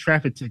these things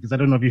traffic tickets. I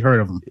don't know if you heard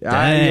of them.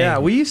 Yeah,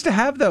 we used to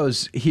have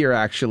those here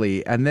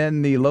actually, and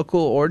then the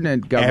local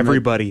ordinance government,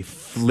 everybody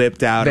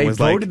flipped out. They and was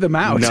voted them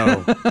out.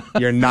 No,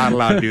 you're not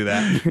allowed to do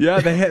that.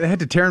 Yeah, they had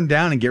to tear them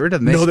down and get rid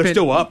of them. They're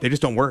still up. They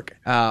just don't work.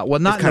 Well,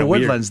 not in the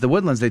Woodlands. Weird. The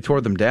Woodlands, they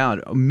tore them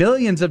down.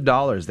 Millions of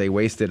dollars they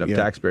wasted of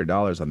taxpayer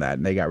dollars on that,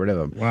 and they got rid of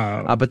them.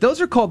 Wow. But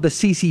those are called the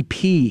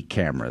CCP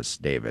cameras,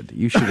 David.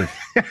 You should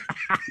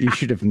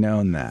have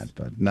known that.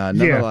 But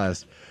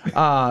nevertheless,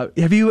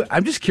 have you?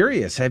 I'm just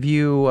curious. Have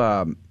you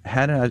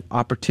had an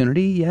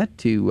opportunity yet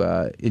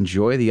to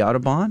enjoy the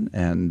Autobahn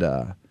and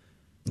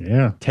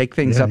take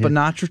things up a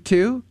notch or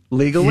two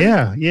legally?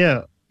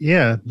 Yeah.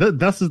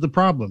 This is the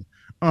problem.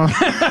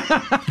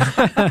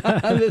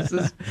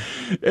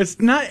 It's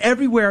not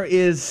everywhere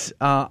is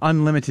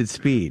unlimited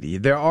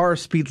speed. There are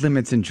speed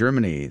limits in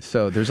Germany,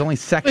 so there's only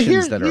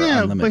sections that are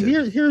unlimited.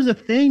 But here's the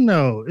thing,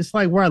 though. It's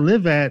like where I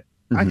live at,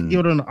 I can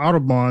get on the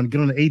Autobahn,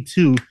 get on the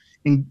A2,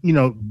 and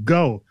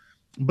go.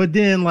 But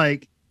then,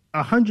 like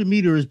 100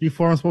 meters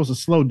before I'm supposed to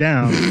slow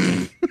down,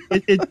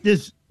 it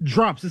just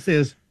drops. It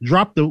says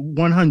drop to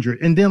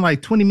 100, and then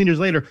like 20 meters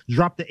later,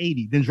 drop to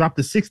 80, then drop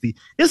to 60.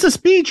 It's a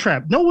speed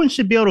trap. No one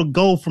should be able to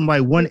go from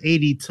like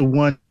 180 to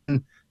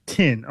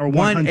 110 or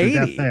 100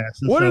 that fast.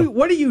 What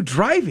are you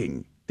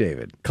driving,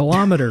 David?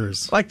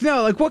 Kilometers. Like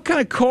what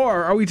kind of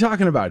car are we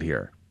talking about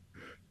here?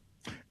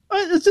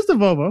 It's just a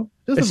Volvo.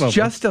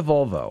 Just a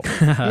Volvo.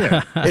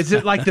 Yeah. Is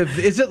it like the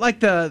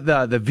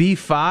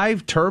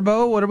V5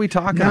 turbo? What are we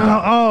talking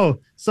about? Oh,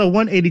 so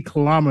 180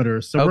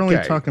 kilometers. So we're only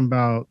talking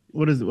about,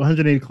 what is it?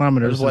 180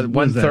 kilometers. What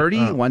 130,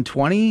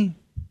 120?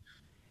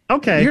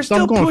 Okay, you're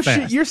still going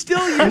pushing. fast. You're still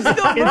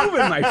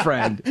moving, my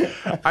friend.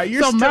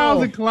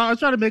 Miles and kilometers. I was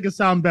trying to make it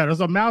sound better.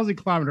 So miles and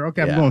kilometer.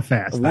 Okay, I'm going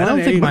fast. I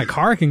don't think my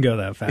car can go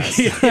that fast.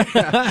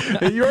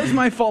 Yours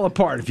might fall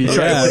apart if you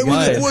try.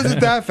 It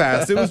wasn't that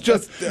fast. It was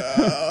just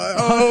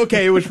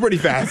okay. It was pretty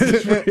fast.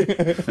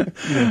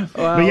 But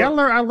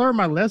I learned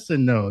my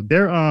lesson though.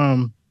 They're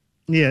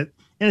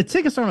and the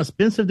tickets aren't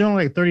expensive. They're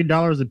only like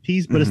 $30 a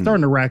piece, but it's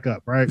starting to rack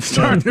up, right?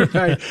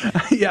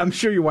 Yeah, I'm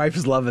sure your wife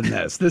is loving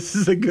this. This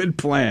is a good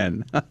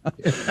plan.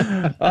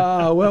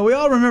 Well, we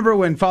all remember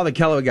when Father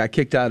Keller got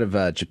kicked out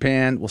of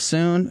Japan. Well,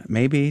 soon,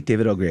 maybe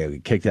David O'Grady will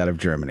get kicked out of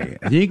Germany.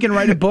 And you can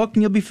write a book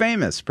and you'll be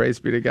famous. Praise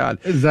be to God.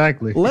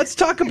 Exactly. Let's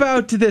talk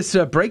about this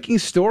breaking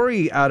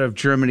story out of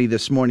Germany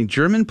this morning.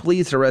 German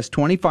police arrest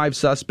 25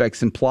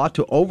 suspects in plot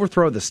to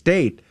overthrow the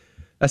state.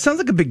 That sounds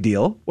like a big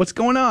deal. What's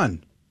going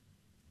on?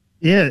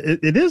 Yeah,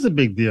 it is a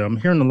big deal. I'm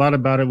hearing a lot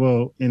about it.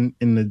 Well, you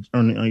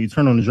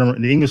turn on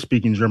the English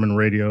speaking German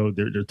radio,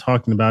 they're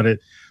talking about it.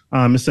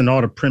 It's in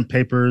all the print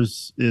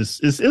papers.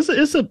 It's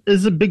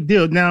a big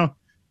deal. Now,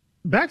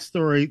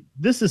 backstory: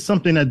 this is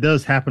something that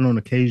does happen on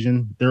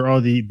occasion. There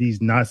are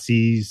these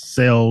Nazi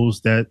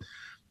cells that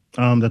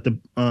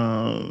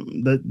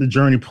the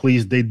German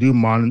police, they do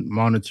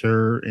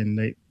monitor,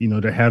 and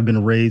there have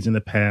been raids in the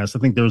past. I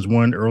think there was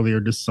one earlier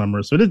this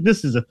summer. So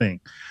this is a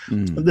thing.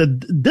 The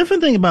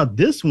different thing about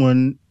this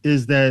one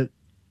is that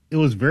it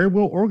was very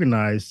well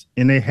organized,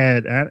 and they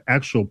had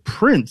actual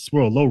prints,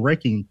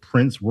 low-ranking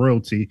prints,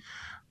 royalty,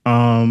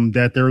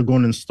 that they were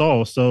going to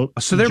install. So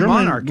they're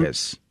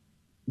monarchists.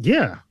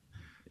 Yeah.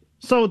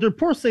 So the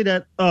reports say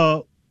that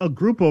a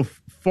group of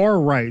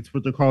far-right,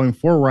 what they're calling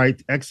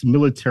far-right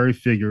ex-military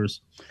figures,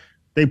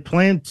 they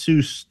plan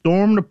to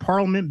storm the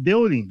parliament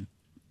building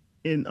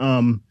in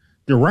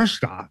the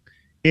Reichstag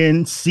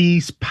and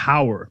seize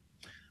power.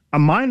 A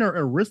minor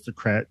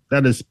aristocrat,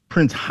 that is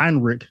Prince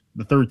Heinrich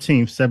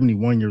XIII,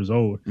 71 years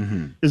old,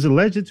 is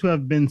alleged to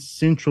have been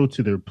central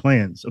to their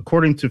plans.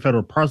 According to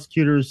federal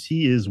prosecutors,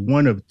 he is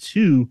one of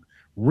two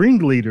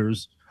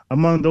ringleaders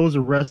among those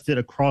arrested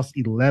across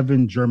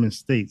 11 German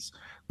states.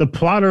 The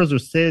plotters are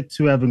said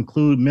to have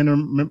included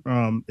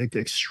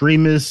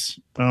extremists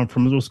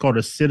from what's called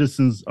the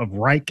Citizens of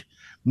Reich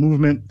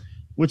movement,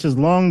 which has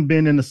long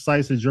been in the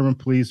sights of German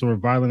police over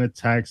violent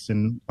attacks,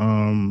 and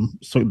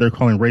so they're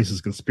calling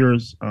racist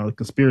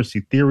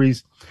conspiracy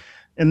theories.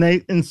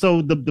 And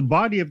so the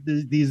body of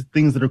these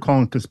things that are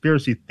called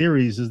conspiracy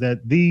theories is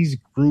that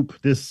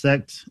this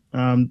sect,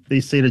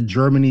 they say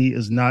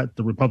that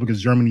the Republic of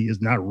Germany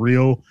is not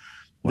real.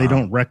 Wow. They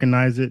don't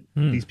recognize it.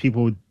 These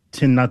people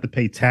tend not to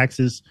pay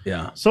taxes.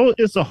 Yeah. So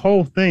it's a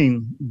whole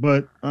thing.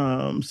 But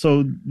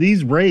so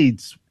these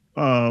raids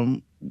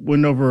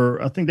went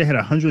over, I think they had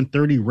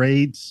 130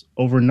 raids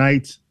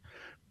overnight.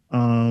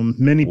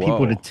 Many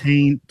people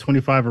detained,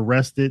 25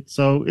 arrested.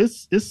 So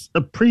it's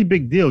a pretty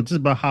big deal just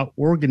about how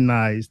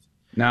organized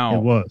now,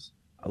 it was.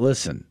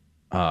 Listen,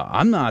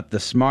 I'm not the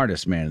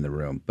smartest man in the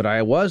room, but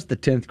I was the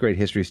 10th grade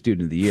history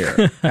student of the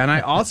year. And I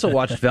also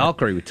watched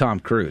Valkyrie with Tom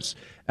Cruise.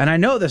 And I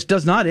know this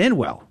does not end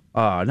well.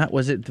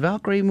 Was it the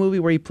Valkyrie movie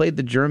where he played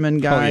the German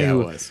guy? It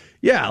was.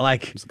 Yeah,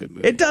 like,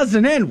 it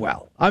doesn't end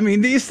well. I mean,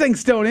 these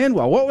things don't end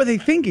well. What were they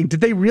thinking? Did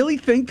they really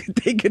think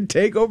that they could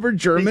take over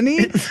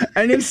Germany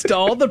and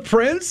install the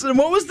prince? And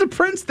what was the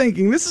prince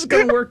thinking? This is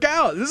going to work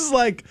out. This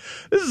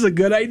is a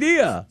good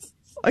idea.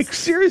 Like,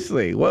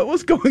 seriously, what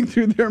was going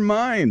through their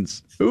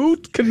minds? Who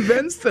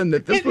convinced them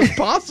that this was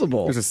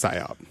possible? There's a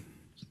psyop.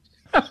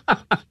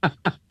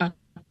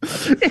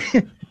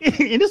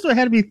 And this one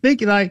had to be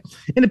thinking, like,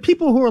 and the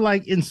people who are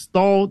like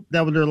installed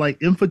that were like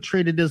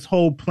infiltrated this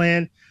whole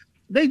plan,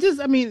 they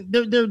just, I mean,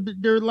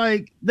 they're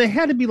like, they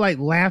had to be like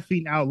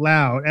laughing out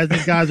loud as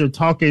these guys are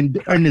talking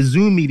in a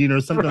Zoom meeting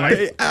or something like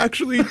that. They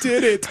actually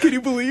did it. Can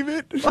you believe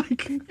it?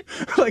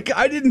 Like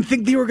I didn't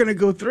think they were going to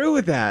go through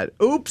with that.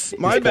 Oops,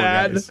 my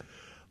bad.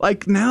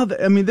 Like now,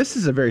 I mean, this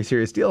is a very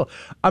serious deal.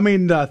 I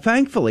mean,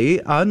 thankfully,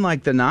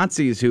 unlike the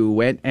Nazis who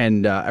went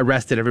and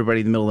arrested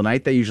everybody in the middle of the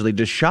night, they usually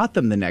just shot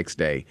them the next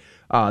day.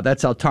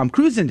 That's how Tom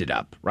Cruise ended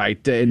up,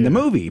 right, in the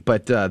movie.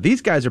 But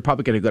these guys are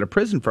probably going to go to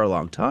prison for a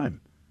long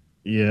time.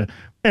 Yeah.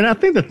 And I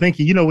think the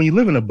thinking, you know, when you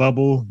live in a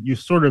bubble, you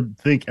sort of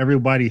think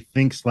everybody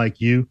thinks like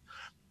you.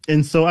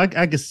 And so I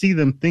could see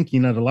them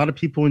thinking that a lot of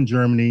people in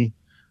Germany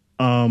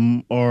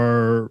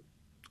are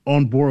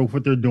on board with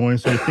what they're doing.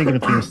 So they're thinking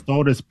if they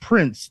install this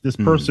prince, this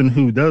person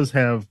who does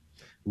have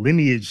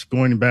lineage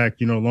going back,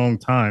 you know, a long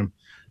time,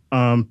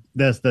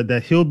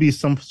 that he'll be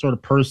some sort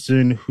of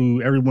person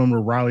who everyone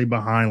will rally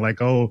behind, like,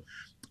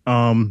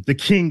 the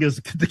king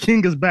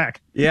is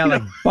back. Yeah,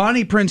 like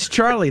Bonnie Prince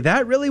Charlie.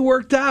 That really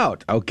worked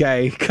out,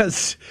 okay?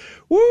 Because,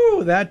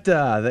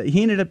 that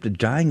he ended up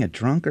dying a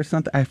drunk or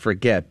something. I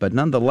forget, but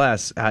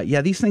nonetheless,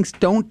 these things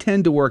don't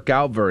tend to work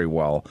out very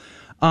well.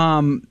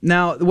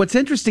 Now, what's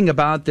interesting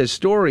about this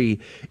story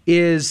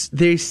is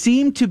they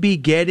seem to be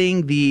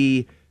getting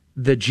the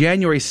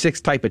January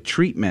 6th type of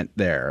treatment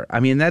there. I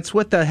mean, that's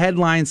what the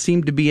headlines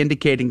seem to be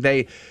indicating.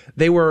 They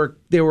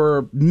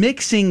were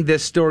mixing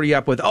this story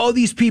up with,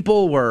 these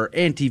people were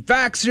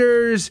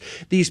anti-vaxxers,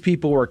 these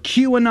people were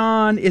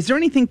QAnon. Is there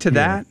anything to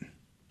that?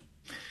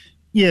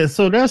 Yeah,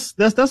 so that's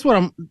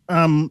what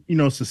I'm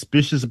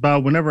suspicious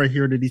about. Whenever I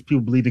hear that these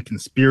people believe in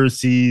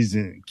conspiracies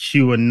and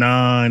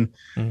QAnon,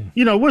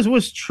 you know,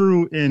 what's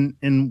true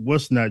and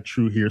what's not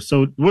true here.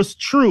 So what's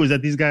true is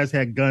that these guys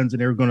had guns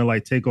and they were going to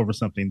like take over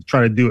something to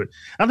try to do it.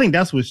 I think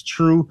that's what's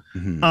true.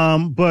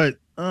 But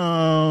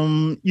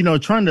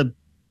trying to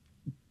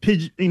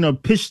pitch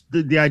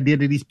the idea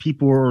that these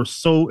people are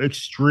so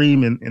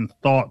extreme in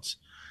thoughts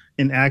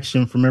and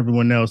action from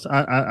everyone else,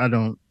 I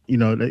don't. You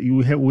know, that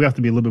we have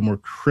to be a little bit more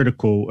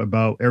critical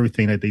about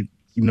everything that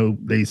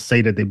they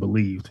say that they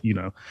believed. You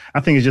know, I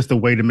think it's just a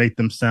way to make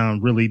them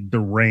sound really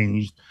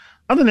deranged.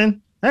 Other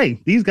than, hey,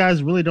 these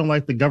guys really don't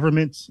like the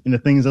government and the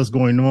things that's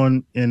going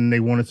on, and they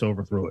wanted to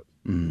overthrow it.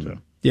 So.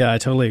 Yeah, I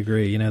totally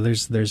agree. You know,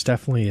 there's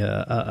definitely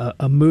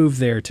a move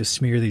there to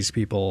smear these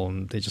people,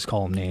 and they just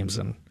call them names,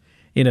 and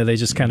you know, they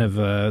just kind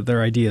of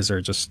their ideas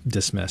are just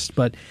dismissed.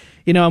 But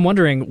you know, I'm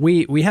wondering,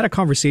 we had a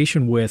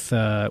conversation with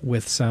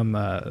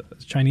some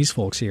Chinese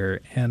folks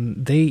here,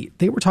 and they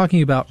were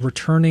talking about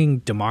returning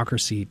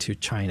democracy to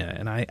China,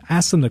 and I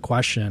asked them the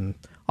question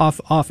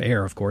off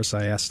air. Of course,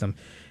 I asked them,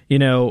 you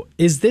know,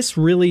 is this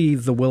really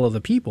the will of the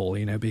people?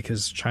 You know,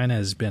 because China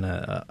has been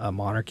a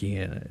monarchy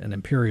and an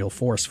imperial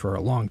force for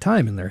a long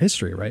time in their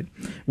history, right?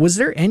 Was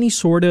there any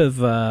sort of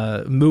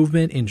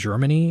movement in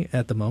Germany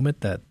at the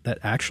moment that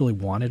actually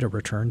wanted a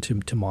return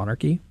to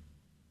monarchy?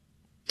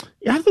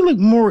 Yeah, I have to look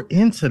more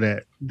into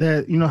that.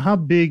 That, you know, how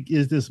big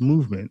is this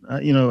movement?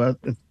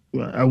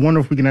 I wonder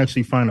if we can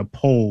actually find a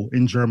poll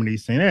in Germany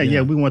saying, "Hey,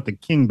 yeah, we want the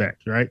king back,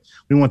 right?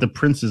 We want the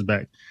princes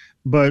back."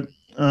 But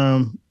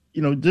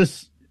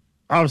just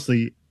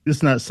obviously,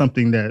 it's not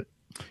something that,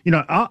 you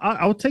know.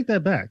 I'll take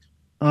that back.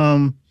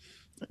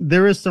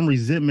 There is some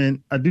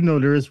resentment. I do know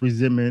there is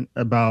resentment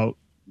about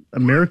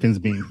Americans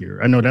being here.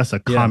 I know that's a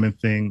common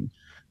thing.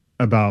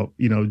 About,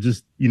 you know,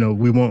 just, you know,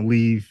 we won't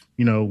leave,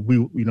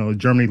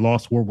 Germany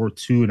lost World War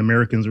II and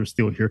Americans are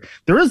still here.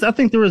 I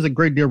think there is a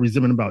great deal of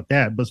resentment about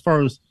that. But as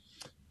far as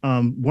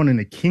wanting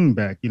a king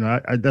back, you know,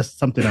 that's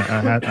something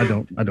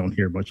I don't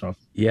hear much of.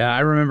 Yeah, I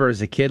remember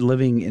as a kid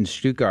living in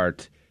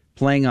Stuttgart,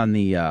 playing on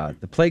the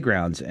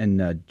playgrounds,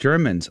 and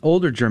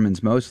older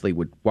Germans mostly,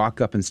 would walk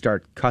up and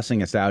start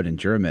cussing us out in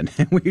German.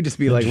 And we could just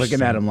be like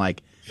looking at them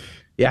like,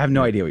 yeah, I have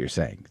no idea what you're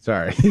saying.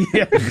 Sorry.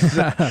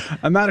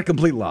 I'm at a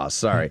complete loss.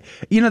 Sorry.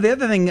 You know, the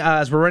other thing,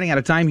 as we're running out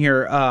of time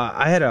here,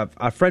 I had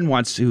a friend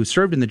once who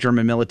served in the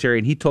German military,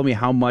 and he told me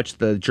how much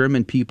the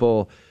German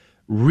people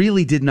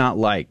really did not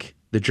like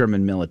the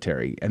German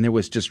military. And there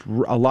was just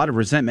a lot of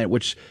resentment,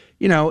 which,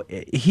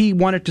 he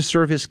wanted to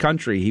serve his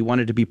country. He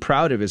wanted to be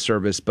proud of his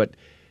service, but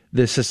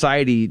the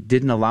society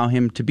didn't allow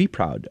him to be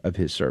proud of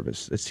his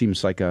service. It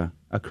seems like a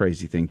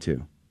crazy thing,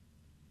 too.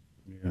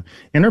 Yeah.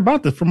 And they're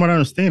about to, from what I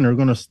understand, they're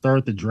going to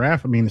start the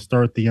draft.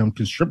 Start the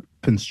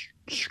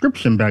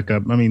conscription back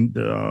up.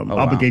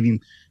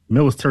 Obligating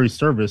military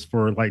service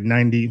for like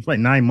 9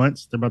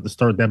 months. They're about to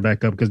start that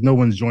back up because no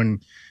one's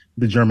joining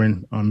the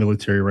German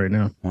military right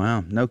now.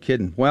 Wow, no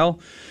kidding.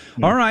 Well,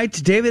 all right,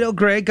 David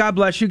O'Gray, God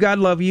bless you. God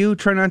love you.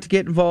 Try not to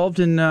get involved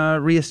in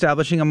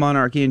reestablishing a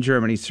monarchy in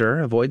Germany, sir.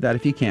 Avoid that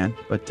if you can.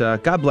 But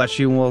God bless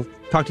you, and we'll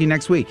talk to you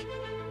next week.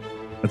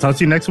 I'll talk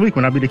to you next week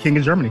when I'll be the king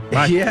of Germany.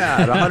 Bye. Yeah,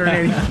 at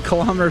 180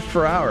 kilometers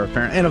per hour,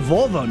 apparently, and a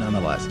Volvo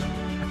nonetheless.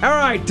 All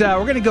right,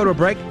 we're going to go to a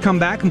break, come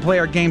back and play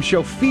our game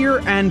show,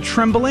 Fear and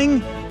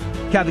Trembling,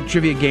 Catholic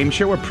Trivia Game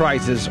Show, where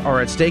prizes are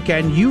at stake,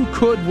 and you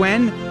could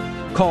win.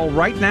 Call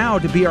right now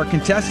to be our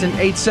contestant,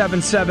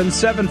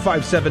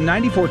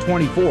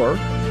 877-757-9424,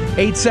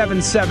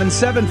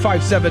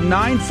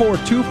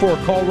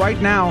 877-757-9424. Call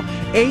right now,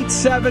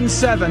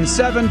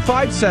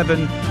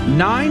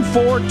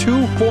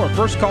 877-757-9424.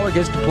 First caller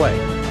gets to play.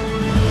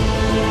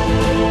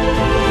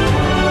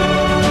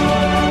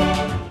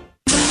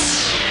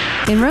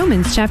 In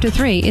Romans chapter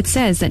 3, it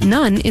says that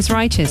none is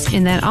righteous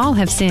and that all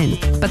have sinned.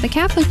 But the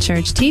Catholic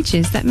Church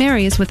teaches that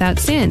Mary is without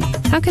sin.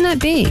 How can that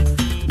be?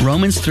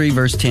 Romans 3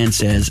 verse 10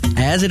 says,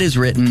 "As it is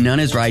written,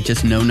 none is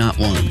righteous, no, not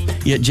one."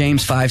 Yet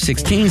James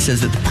 5:16 says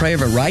that the prayer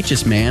of a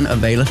righteous man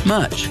availeth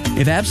much.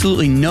 If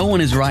absolutely no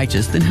one is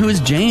righteous, then who is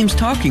James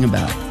talking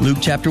about? Luke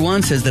chapter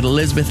 1 says that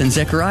Elizabeth and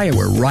Zechariah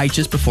were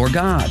righteous before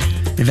God.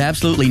 If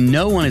absolutely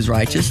no one is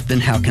righteous, then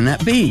how can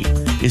that be?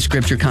 Is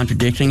Scripture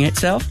contradicting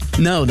itself?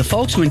 No, the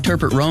folks who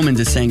interpret Romans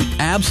as saying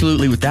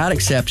absolutely without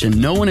exception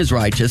no one is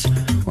righteous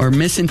are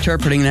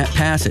misinterpreting that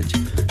passage.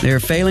 They are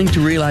failing to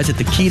realize that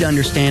the key to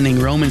understanding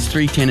Romans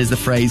 3:10 is the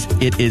phrase,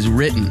 "it is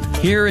written."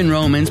 Here in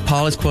Romans,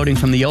 Paul is quoting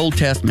from the Old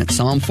Testament,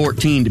 Psalm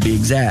 14 to be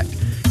exact.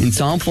 In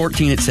Psalm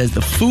 14 it says,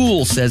 "The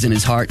fool says in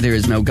his heart, there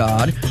is no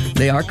God.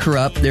 They are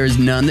corrupt, there is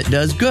none that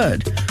does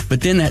good."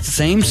 But then that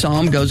same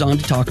psalm goes on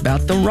to talk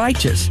about the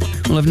righteous.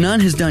 Well, if none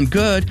has done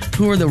good,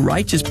 who are the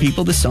righteous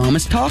people the psalm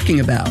is talking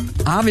about?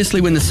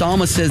 Obviously, when the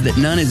psalmist says that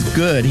none is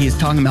good, he is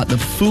talking about the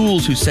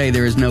fools who say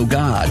there is no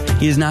God.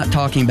 He is not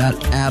talking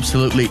about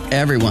absolutely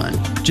everyone.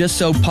 Just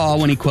so Paul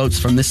when he quotes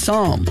from this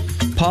psalm.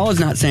 Paul is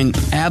not saying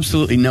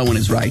absolutely no one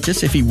is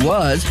righteous. If he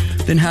was,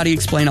 then how do you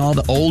explain all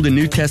the Old and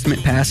New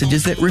Testament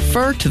passages that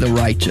refer to the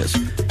righteous?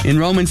 In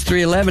Romans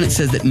 3:11 it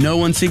says that no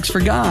one seeks for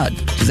God.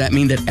 Does that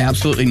mean that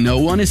absolutely no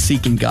one is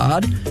seeking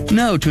God?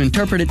 No, to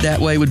interpret it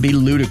that way would be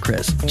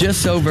ludicrous.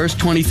 Just so verse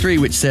 23,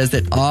 which says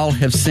that all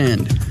have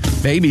sinned.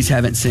 Babies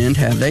haven't sinned,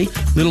 have they?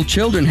 Little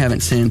children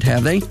haven't sinned,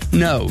 have they?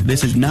 No,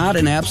 this is not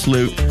an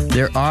absolute.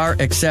 There are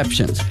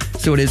exceptions.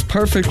 So it is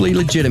perfectly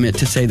legitimate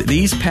to say that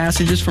these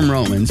passages from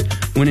Romans,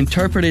 when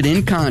interpreted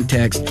in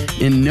context,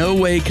 in no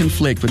way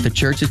conflict with the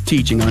Church's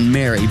teaching on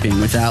Mary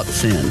being without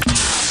sin.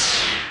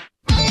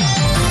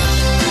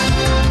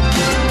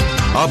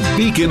 A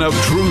beacon of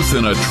truth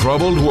in a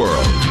troubled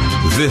world.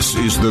 This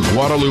is the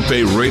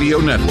Guadalupe Radio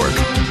Network,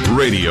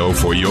 radio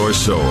for your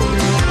soul.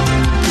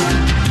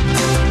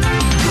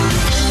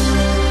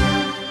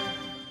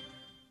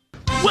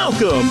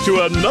 Welcome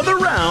to another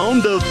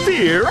round of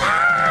Fear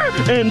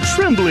and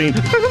Trembling,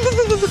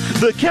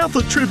 the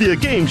Catholic Trivia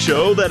Game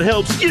Show that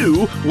helps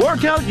you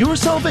work out your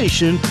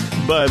salvation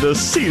by the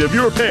seat of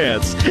your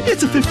pants.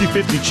 It's a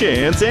 50-50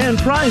 chance and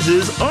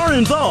prizes are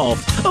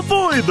involved.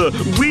 Avoid the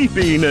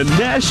weeping and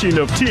gnashing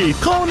of teeth.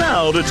 Call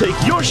now to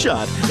take your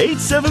shot.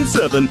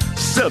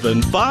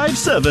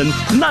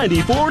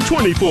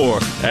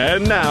 877-757-9424.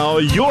 And now,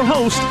 your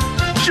host,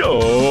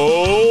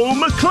 Joe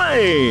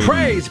McClain.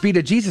 Praise be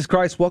to Jesus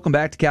Christ. Welcome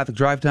back to Catholic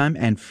Drive Time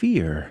and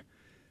Fear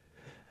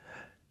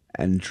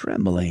and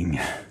Trembling,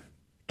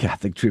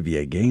 Catholic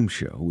Trivia Game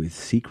Show with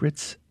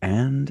secrets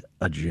and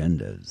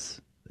agendas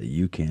that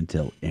you can't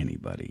tell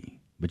anybody.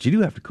 But you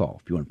do have to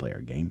call if you want to play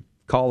our game.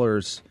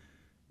 Callers,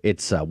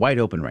 it's wide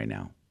open right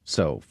now.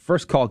 So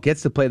first call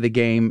gets to play the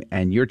game,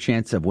 and your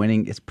chance of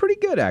winning is pretty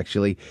good,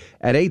 actually,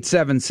 at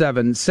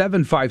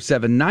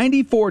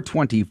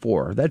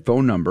 877-757-9424. That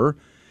phone number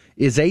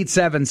is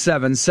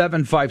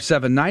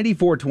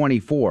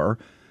 877-757-9424.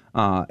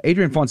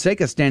 Adrian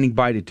Fonseca standing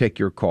by to take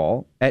your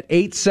call at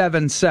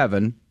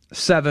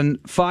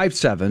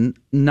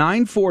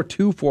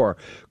 877-757-9424.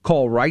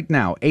 Call right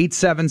now,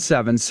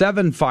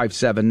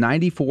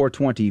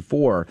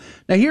 877-757-9424.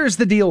 Now, here's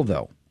the deal,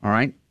 though, all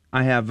right?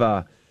 I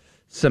have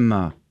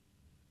some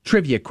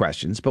trivia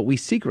questions, but we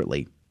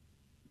secretly,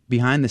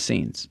 behind the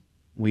scenes,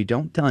 we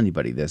don't tell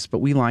anybody this, but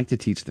we like to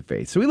teach the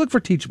faith. So we look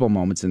for teachable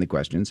moments in the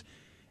questions.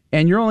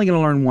 And you're only going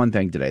to learn one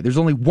thing today. There's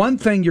only one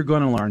thing you're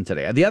going to learn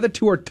today. The other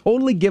two are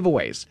totally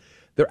giveaways.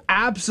 They're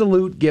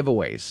absolute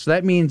giveaways. So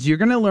that means you're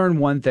going to learn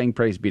one thing,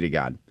 praise be to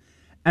God.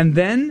 And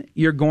then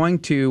you're going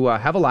to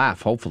have a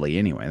laugh, hopefully,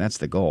 anyway. That's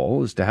the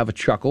goal, is to have a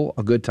chuckle,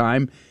 a good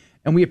time.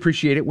 and we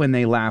appreciate it when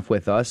they laugh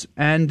with us.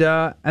 And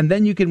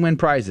then you can win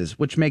prizes,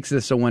 which makes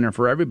this a winner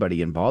for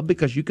everybody involved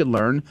because you could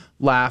learn,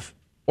 laugh,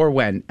 or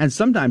win. And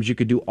sometimes you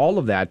could do all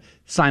of that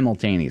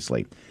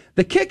simultaneously.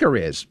 The kicker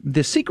is,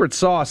 the secret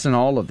sauce in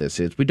all of this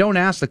is we don't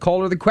ask the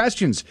caller the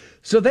questions,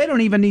 so they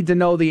don't even need to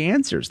know the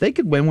answers. They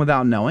could win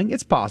without knowing.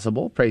 It's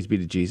possible. Praise be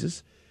to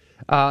Jesus.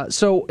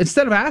 So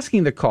instead of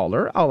asking the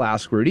caller, I'll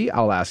ask Rudy,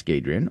 I'll ask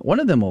Adrian. One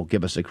of them will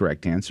give us a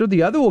correct answer.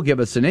 The other will give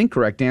us an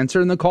incorrect answer,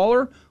 and the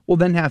caller will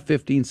then have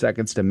 15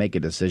 seconds to make a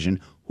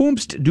decision.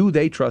 Whomst do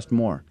they trust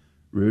more,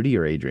 Rudy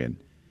or Adrian?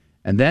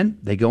 And then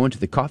they go into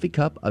the coffee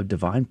cup of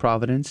divine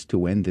providence to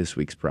win this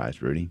week's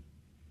prize, Rudy.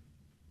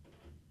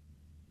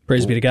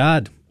 Praise be to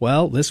God.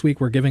 Well, this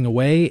week we're giving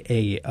away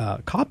a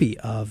copy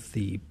of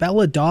the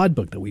Bella Dodd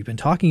book that we've been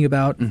talking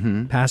about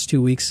past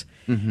 2 weeks.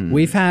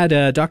 We've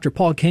had Dr.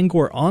 Paul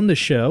Kengor on the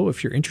show.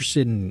 If you're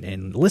interested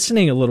in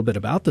listening a little bit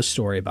about the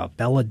story about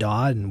Bella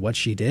Dodd and what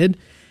she did,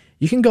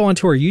 you can go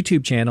onto our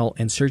YouTube channel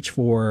and search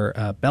for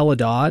Bella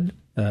Dodd.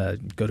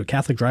 Go to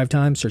Catholic Drive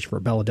Time, search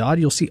for Bella Dodd.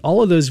 You'll see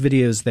all of those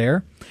videos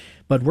there.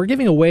 But we're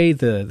giving away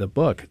the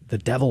book, The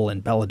Devil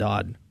and Bella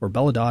Dodd, or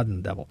Bella Dodd and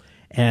the Devil.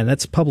 And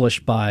that's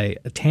published by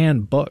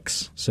Tan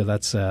Books. So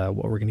that's what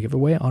we're going to give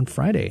away on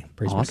Friday.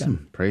 Praise awesome. be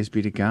to God. Praise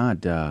be to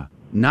God.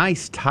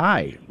 Nice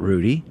tie,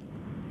 Rudy.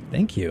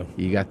 Thank you.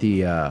 You got the...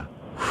 you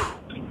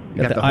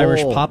got the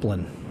Irish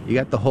poplin. You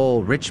got the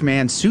whole rich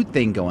man suit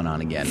thing going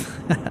on again.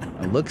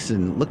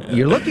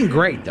 You're looking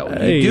great, though.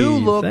 Hey, you do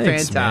look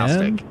thanks,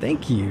 fantastic. Man.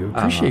 Thank you.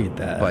 Appreciate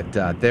that.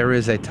 But there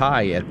is a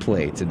tie at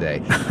play today.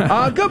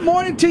 Good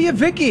morning to you,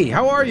 Vicky.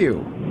 How are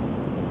you?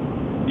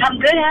 I'm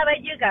good. How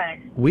about you guys?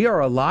 We are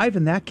alive,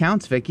 and that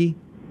counts, Vicky.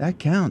 That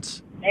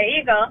counts. There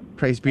you go.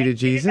 Praise be to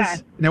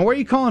Jesus. Now, where are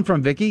you calling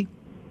from, Vicky?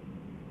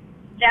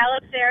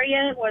 Dallas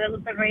area,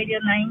 Guadalupe Radio,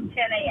 9:10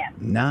 a.m.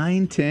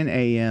 9:10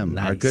 a.m.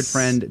 Nice. Our good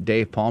friend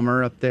Dave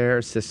Palmer up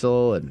there,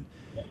 Sissel,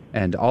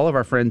 and all of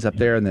our friends up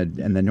there in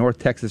the North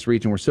Texas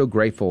region. We're so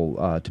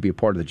grateful to be a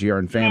part of the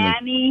GRN family.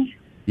 Annie.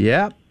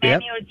 Yep.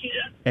 Annie Ortiz.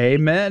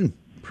 Amen.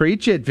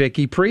 Preach it,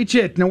 Vicky. Preach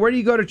it. Now, where do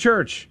you go to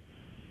church?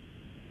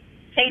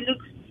 St.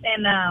 Luke's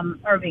and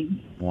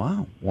Irving.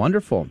 Wow.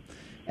 Wonderful.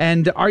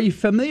 And are you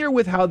familiar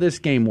with how this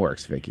game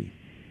works, Vicky?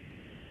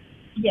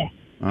 Yes.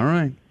 All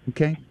right.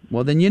 Okay.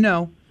 Well, then you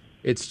know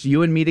it's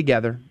you and me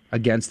together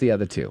against the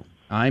other two.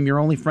 I'm your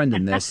only friend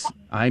in this.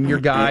 I'm your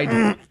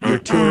guide, your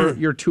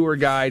tour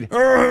guide,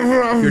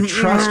 your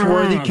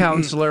trustworthy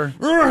counselor,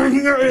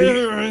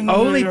 the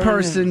only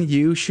person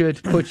you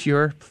should put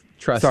your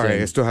trust in.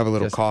 Sorry, I still have a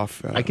little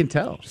cough. I can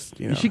tell.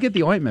 You should get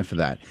the ointment for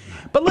that.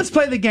 But let's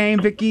play the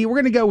game, Vicky. We're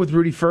going to go with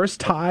Rudy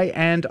first, tie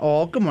and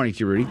all. Good morning to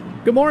you, Rudy.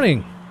 Good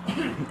morning.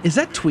 Is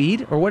that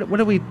tweed or what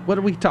are we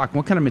talking?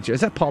 What kind of material?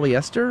 Is that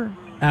polyester?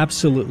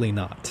 Absolutely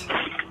not.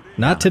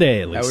 Not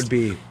today, at least. That would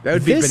be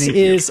This beneath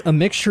is you. a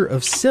mixture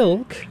of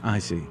silk. I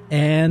see.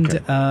 And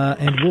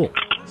wool.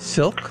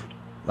 Silk,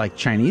 like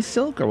Chinese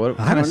silk, or what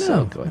kind of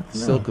silk?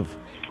 Silk of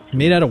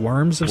made out of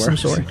worms of some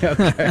sort.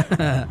 Okay.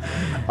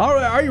 All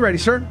right, are you ready,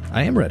 sir?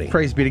 I am ready.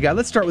 Praise be to God.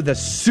 Let's start with a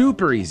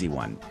super easy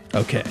one.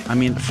 Okay. I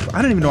mean,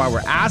 I don't even know why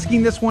we're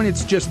asking this one.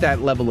 It's just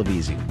that level of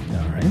easy.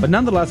 All right. But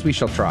nonetheless, we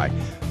shall try.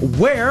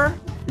 Where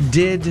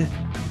did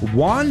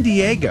Juan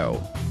Diego,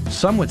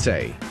 some would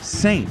say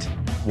Saint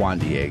Juan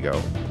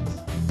Diego,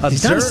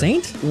 He's not a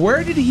saint?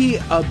 Where did he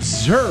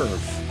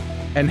observe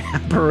an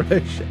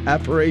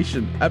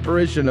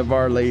apparition of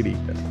Our Lady?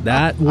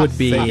 That would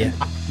be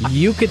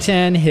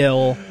Yucatan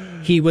Hill.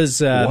 He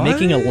was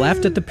making a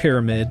left at the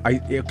pyramid.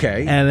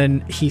 Okay. And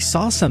then he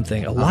saw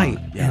something, a light,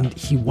 and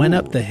he went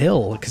up the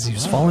hill because he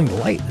was following the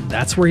light. And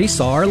that's where he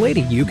saw Our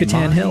Lady,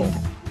 Yucatan Hill.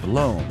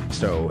 Blown.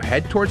 So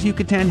head towards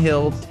Yucatan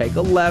Hill, take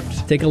a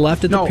left. Take a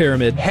left at the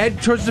pyramid.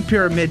 Head towards the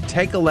pyramid,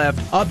 take a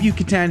left, up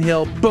Yucatan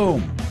Hill,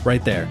 boom.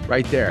 Right there.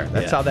 Right there.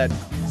 That's how that...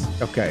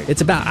 Okay.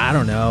 It's about, I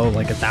don't know,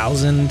 like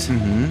 1,000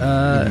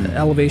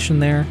 elevation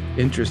there.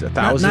 Interesting.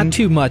 1,000? Not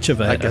too much of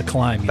a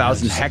climb.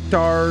 1,000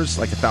 hectares,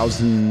 like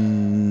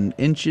 1,000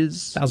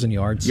 inches? 1,000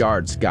 yards.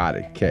 Yards, got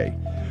it. Okay.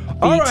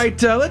 All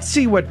right, let's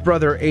see what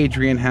Brother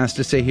Adrian has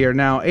to say here.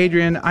 Now,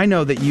 Adrian, I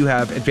know that you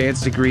have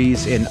advanced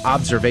degrees in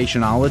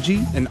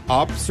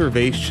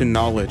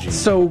observationology.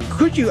 So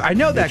could you, I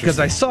know that because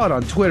I saw it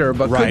on Twitter,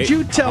 but could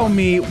you tell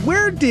me,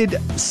 where did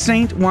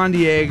Saint Juan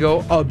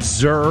Diego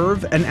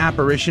observe an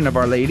apparition of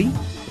Our Lady?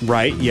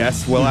 Right,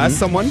 yes. Well, as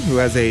someone who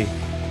has a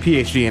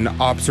PhD in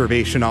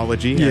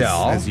observationology,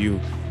 as you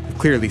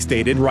clearly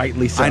stated.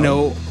 Rightly so. I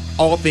know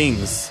all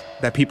things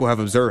that people have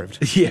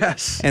observed.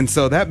 Yes. And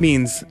so that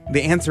means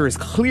the answer is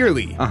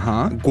clearly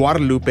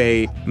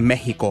Guadalupe,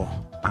 Mexico.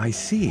 I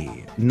see.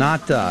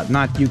 Not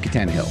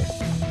Yucatan Hill.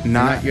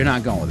 You're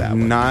not going with that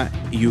one. Not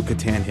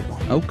Yucatan Hill.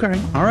 Okay.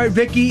 All right,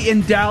 Vicky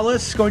in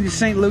Dallas, going to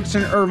St. Luke's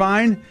in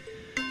Irvine.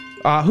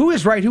 Who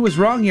is right, who is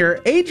wrong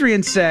here?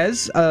 Adrian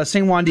says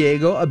St. Juan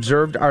Diego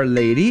observed Our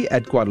Lady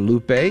at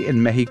Guadalupe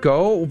in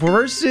Mexico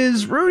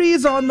versus Rudy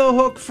is on the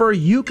hook for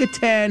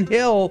Yucatan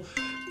Hill.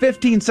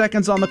 15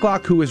 seconds on the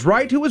clock. Who is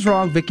right? Who is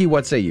wrong? Vicky,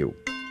 what say you?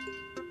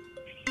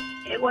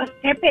 It was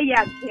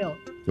Tepeyac Hill.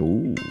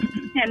 Ooh.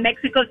 And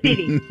Mexico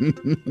City.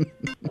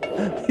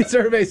 The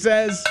survey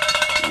says.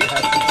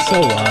 Yes,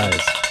 so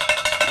wise.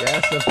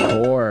 Yes, of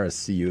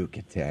course.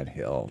 Yucatan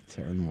Hill.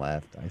 Turn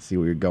left. I see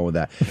where you're going with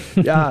that.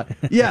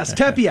 Yes,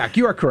 Tepeyac,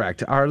 you are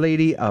correct. Our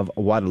Lady of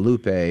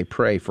Guadalupe,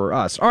 pray for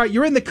us. All right,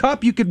 you're in the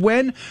cup. You could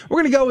win.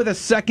 We're going to go with a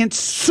second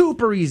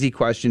super easy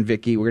question,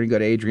 Vicky. We're going to go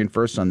to Adrian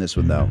first on this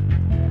one, though.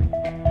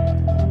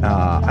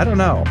 I don't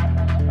know.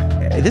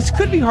 This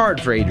could be hard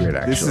for Adrian,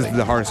 actually. This is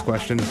the hardest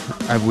question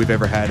we've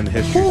ever had in the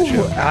history of the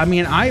show. I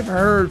mean, I've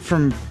heard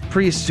from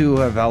priests who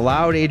have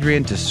allowed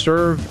Adrian to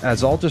serve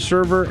as altar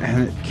server,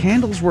 and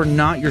candles were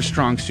not your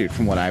strong suit,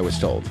 from what I was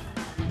told.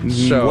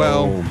 So,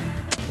 well,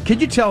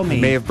 could you tell me?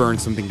 I may have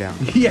burned something down.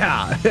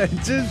 Yeah.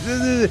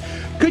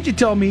 Could you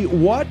tell me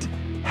what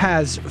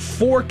has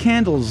 4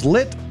 candles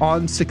lit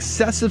on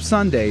successive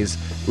Sundays,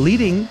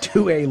 leading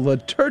to a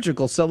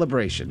liturgical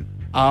celebration?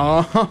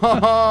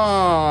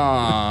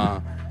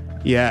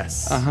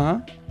 Yes.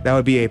 That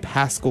would be a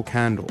Paschal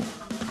candle.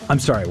 I'm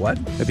sorry,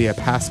 what? That'd be a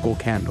Paschal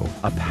candle.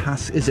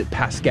 Is it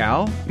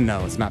Pascal?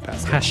 No, it's not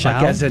Pascal. Pascal?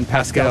 Like as in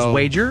Pascal's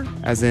wager?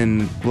 As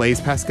in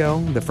Blaise Pascal,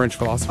 the French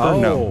philosopher? Oh,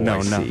 no,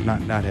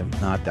 not him.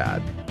 Not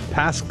that.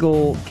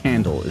 Paschal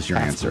candle is your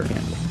Paschal answer.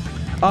 candle.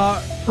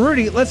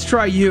 Rudy, let's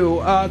try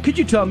you. Could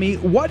you tell me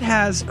what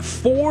has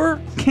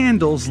 4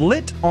 candles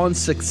lit on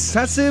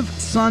successive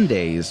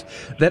Sundays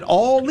that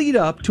all lead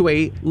up to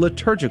a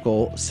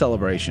liturgical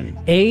celebration?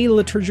 A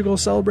liturgical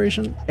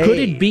celebration? Could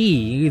it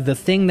be the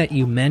thing that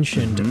you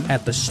mentioned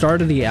at the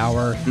start of the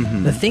hour,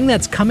 the thing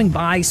that's going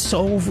by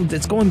so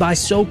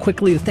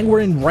quickly, the thing we're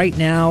in right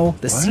now,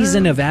 the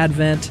season of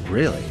Advent?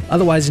 Really?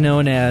 Otherwise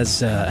known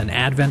as an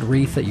Advent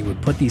wreath that you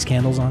would put these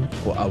candles on?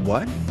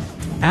 What?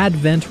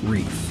 Advent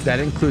wreath. That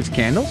includes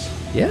candles?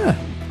 Yeah.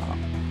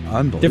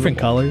 Unbelievable. Different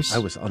colors. I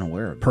was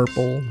unaware of this.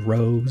 Purple,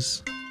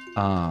 rose.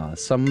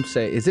 Some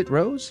say, is it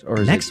rose? Or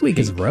is Next week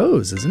is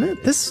rose, isn't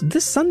it? This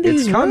Sunday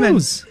It's is coming.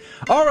 rose.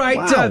 All right,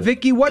 Wow.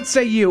 Vicky, what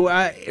say you?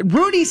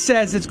 Rudy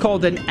says it's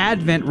called an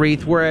Advent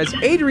wreath, whereas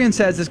Adrian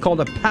says it's called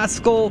a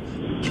Paschal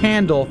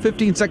candle.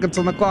 15 seconds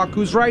on the clock.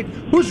 Who's right?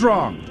 Who's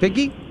wrong?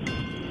 Vicky?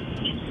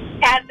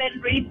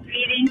 Advent wreath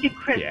leading to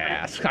Christmas.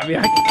 Yes. I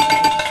mean,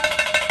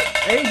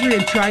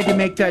 Adrian tried to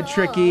make that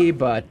tricky,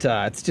 but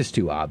it's just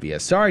too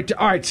obvious. All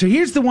right. So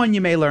here's the one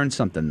you may learn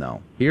something,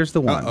 though. Here's the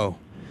one. Uh-oh.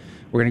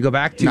 We're going to go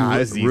back to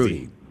this is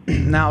Rudy.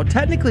 Now,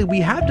 technically, we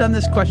have done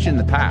this question in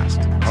the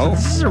past. So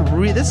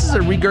this is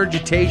a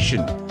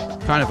regurgitation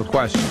kind of a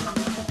question.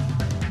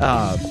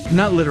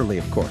 Not literally,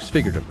 of course,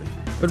 figuratively.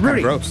 But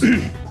Rudy,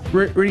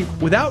 Rudy,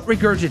 without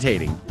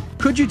regurgitating,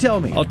 could you tell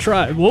me? I'll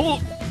try. Whoa.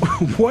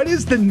 What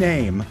is the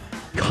name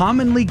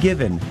commonly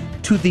given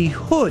to the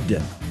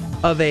hood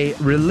of a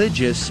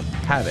religious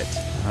habit?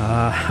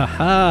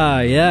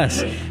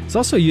 Yes. It's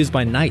also used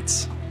by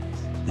knights,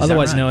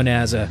 otherwise known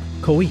as a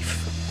coif.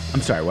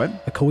 I'm sorry, what?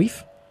 A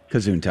coif?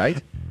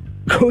 Gesundheit.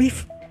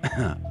 Coif?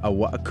 A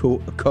what?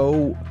 Coif?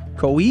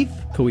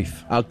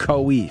 Coif. A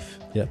coif.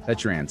 Yep.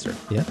 That's your answer.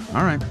 Yep.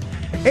 All right.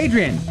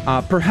 Adrian,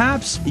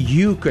 perhaps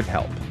you could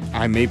help.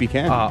 I maybe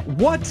can.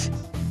 What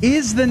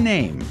is the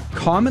name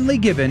commonly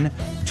given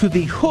to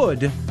the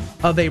hood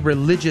of a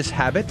religious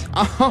habit?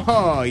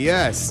 Oh,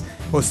 yes.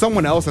 Well,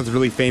 someone else that's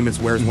really famous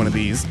wears one of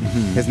these.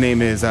 His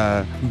name is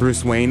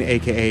Bruce Wayne,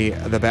 a.k.a.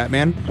 the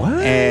Batman.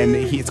 What? And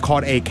it's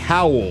called a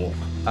cowl.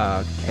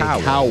 A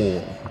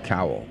cowl.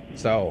 Cowl.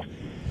 So,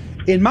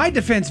 in my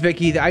defense,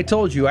 Vicky, I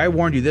told you, I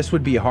warned you, this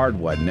would be a hard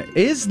one.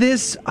 Is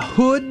this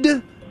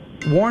hood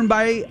worn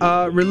by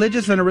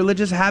religious and a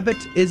religious habit?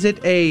 Is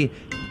it a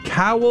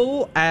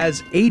cowl,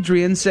 as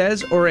Adrian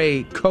says, or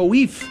a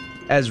coif,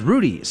 as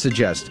Rudy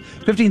suggests?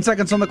 15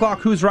 seconds on the clock.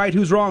 Who's right?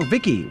 Who's wrong?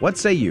 Vicky, what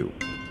say you?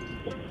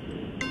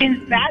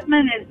 Since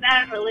Batman is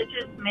not a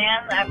religious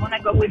man, I want to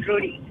go with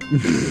Rudy.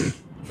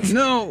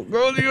 No,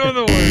 go the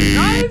other way.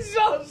 I'm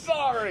so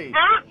sorry.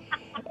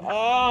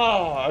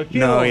 Oh,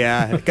 no,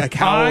 yeah. A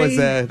cowl is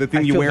the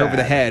thing you wear over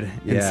the head.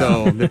 Yeah. And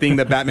so the thing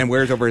that Batman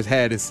wears over his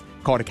head is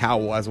called a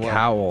cowl as well.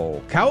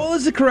 Cowl. Cowl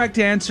is the correct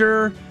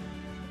answer.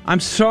 I'm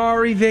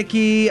sorry,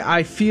 Vicky.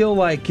 I feel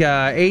like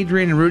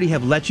Adrian and Rudy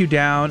have let you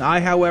down. I,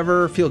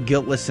 however, feel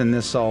guiltless in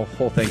this whole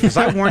thing because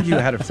I warned you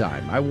ahead of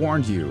time. I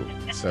warned you.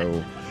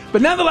 So,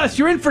 but nonetheless,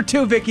 you're in for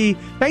 2, Vicky.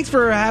 Thanks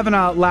for having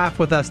a laugh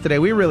with us today.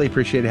 We really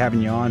appreciate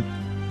having you on.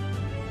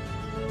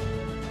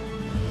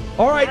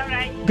 All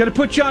right. Going to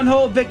put you on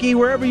hold, Vicky.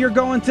 Wherever you're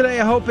going today,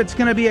 I hope it's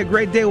going to be a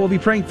great day. We'll be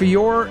praying for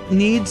your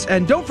needs.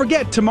 And don't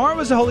forget, tomorrow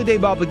is a Holy Day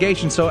of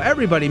Obligation, so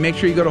everybody make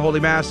sure you go to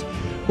Holy Mass.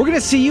 We're going to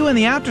see you in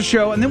the after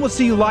show, and then we'll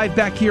see you live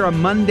back here on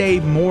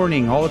Monday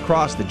morning all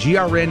across the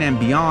GRN and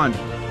beyond.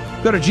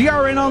 Go to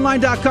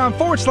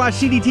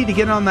grnonline.com/CDT to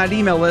get on that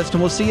email list,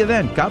 and we'll see you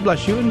then. God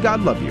bless you, and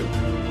God love you.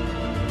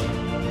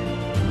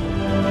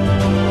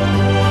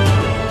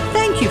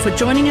 Thank you for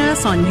joining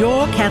us on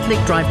Your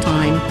Catholic Drive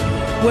Time,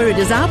 where it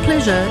is our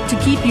pleasure to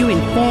keep you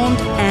informed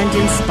and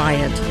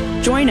inspired.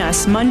 Join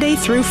us Monday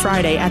through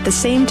Friday at the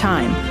same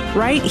time,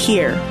 right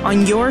here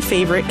on your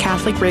favorite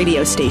Catholic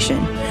radio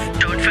station.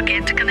 Don't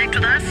forget to connect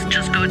with us.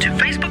 Just go to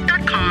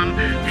facebook.com/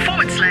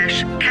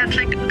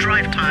 Facebook.com/Catholic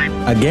Drive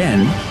Time.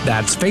 Again,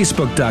 that's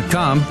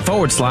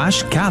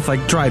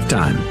Facebook.com/Catholic Drive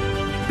Time.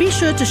 Be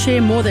sure to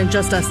share more than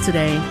just us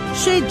today.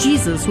 Share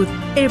Jesus with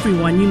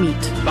everyone you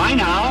meet. Bye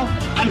now,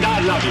 and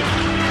God love you.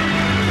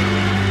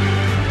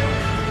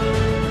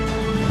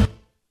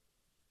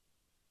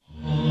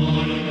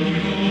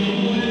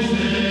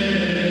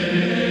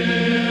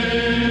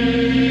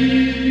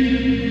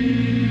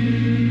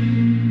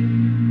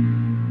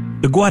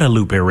 The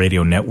Guadalupe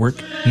Radio Network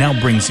now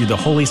brings you the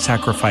Holy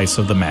Sacrifice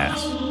of the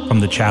Mass from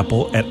the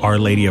chapel at Our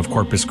Lady of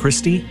Corpus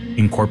Christi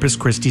in Corpus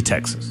Christi,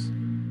 Texas.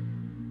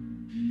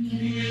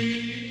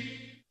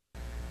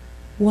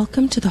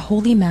 Welcome to the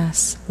Holy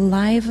Mass,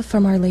 live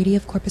from Our Lady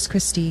of Corpus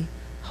Christi,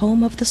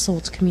 home of the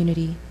SOLT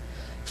community.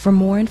 For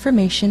more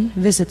information,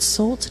 visit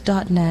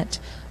solt.net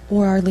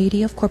or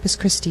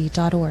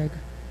ourladyofcorpuschristi.org.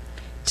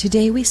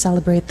 Today we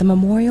celebrate the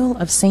memorial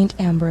of Saint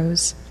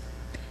Ambrose.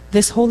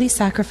 This holy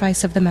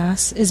sacrifice of the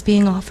Mass is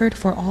being offered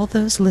for all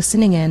those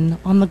listening in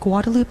on the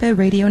Guadalupe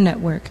Radio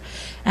Network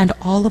and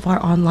all of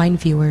our online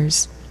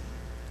viewers.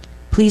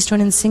 Please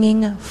join in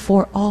singing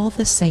For All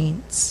the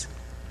Saints.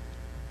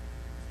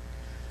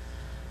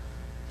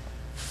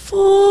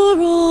 For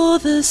all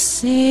the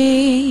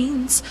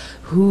saints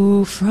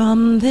who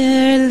from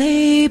their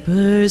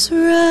labors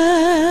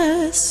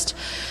rest,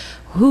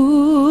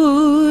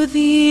 who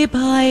thee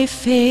by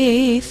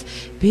faith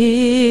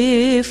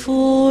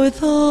before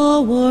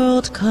the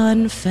world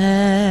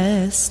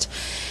confessed,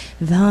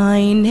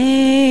 thy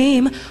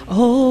name,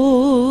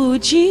 O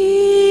Jesus,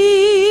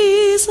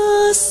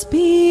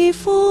 be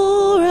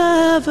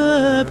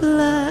forever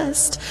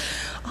blessed.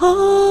 Alleluia,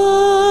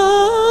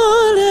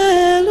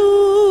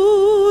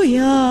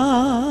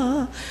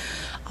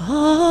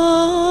 alleluia.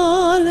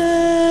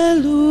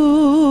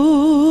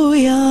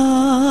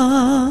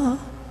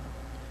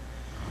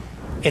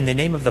 In the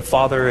name of the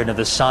Father, and of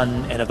the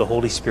Son, and of the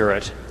Holy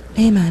Spirit.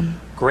 Amen.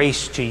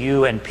 Grace to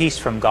you and peace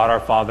from God our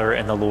Father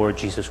and the Lord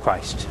Jesus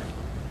Christ.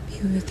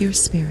 Be with your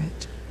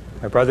spirit.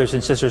 My brothers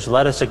and sisters,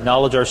 let us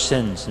acknowledge our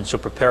sins and so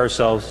prepare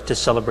ourselves to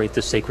celebrate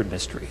the sacred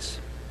mysteries.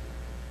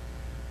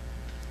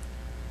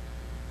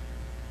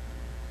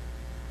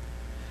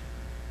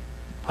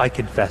 I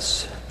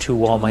confess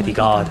to Almighty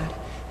God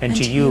and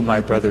to you,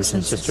 my brothers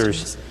and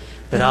sisters,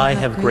 that I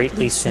have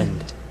greatly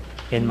sinned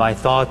in my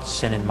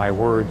thoughts and in my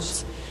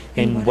words,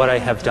 in what I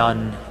have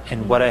done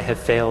and what I have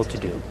failed to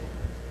do,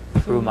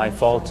 through my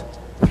fault,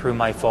 through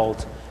my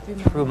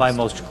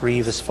most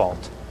grievous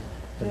fault.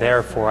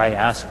 Therefore I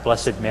ask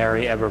Blessed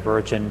Mary, ever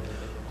Virgin,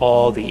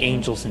 all the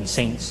angels and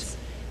saints,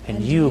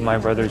 and you, my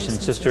brothers and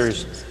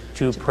sisters,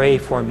 to pray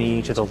for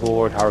me to the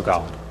Lord our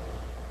God.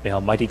 May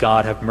Almighty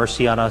God have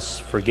mercy on us,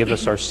 forgive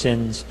us our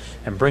sins,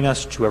 and bring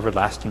us to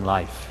everlasting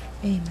life.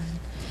 Amen.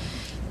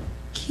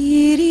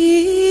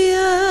 Kyrie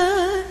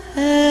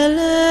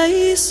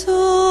eleison.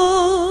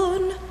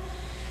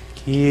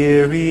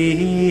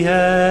 Kyrie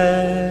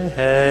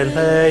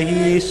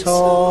eleison.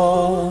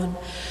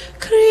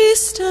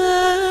 Christe eleison.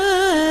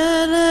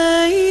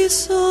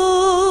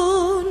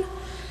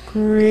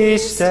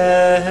 Christe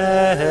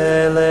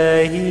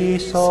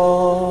eleison.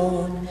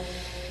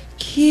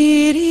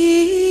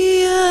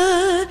 Kyrie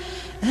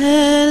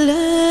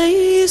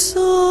eleison.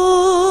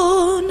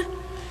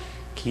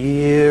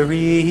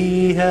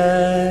 Kyrie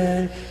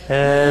eleison.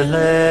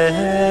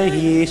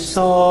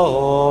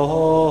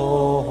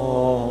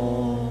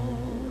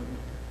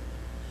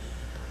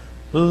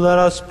 Let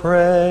us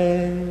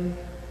pray.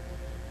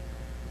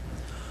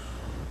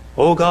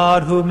 O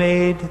God, who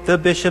made the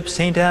Bishop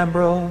St.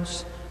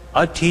 Ambrose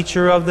a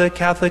teacher of the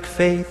Catholic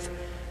faith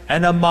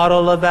and a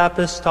model of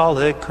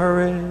apostolic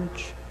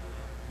courage,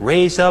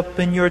 raise up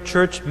in your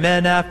church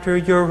men after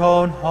your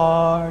own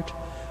heart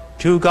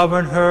to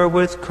govern her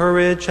with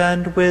courage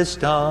and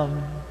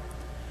wisdom.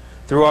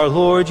 Through our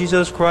Lord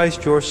Jesus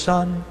Christ, your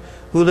Son,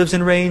 who lives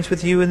and reigns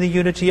with you in the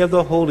unity of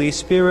the Holy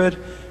Spirit,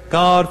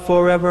 God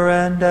forever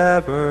and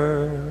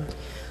ever.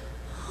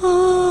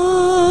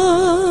 Amen.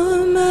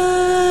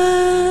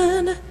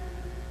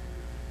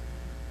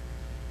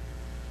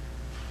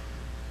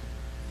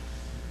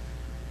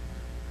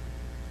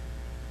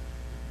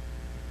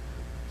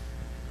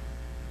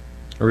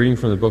 A reading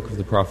from the book of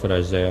the prophet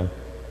Isaiah.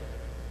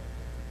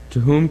 To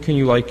whom can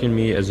you liken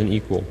me as an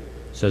equal,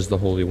 says the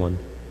Holy One.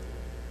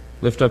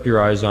 Lift up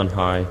your eyes on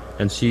high,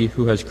 and see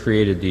who has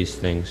created these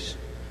things.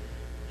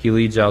 He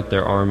leads out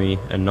their army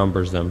and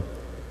numbers them,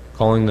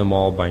 calling them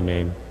all by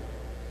name.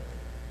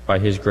 By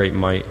his great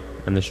might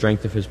and the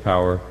strength of his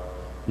power,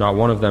 not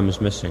one of them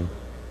is missing.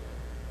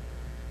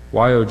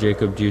 Why, O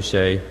Jacob, do you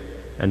say,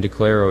 and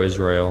declare, O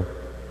Israel,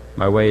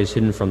 my way is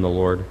hidden from the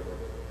Lord,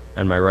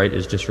 and my right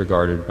is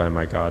disregarded by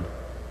my God?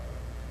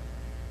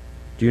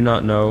 Do you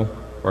not know,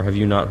 or have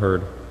you not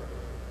heard?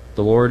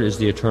 The Lord is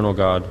the eternal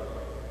God,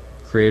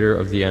 creator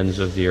of the ends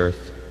of the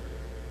earth.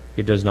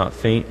 He does not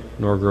faint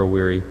nor grow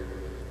weary,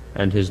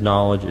 and his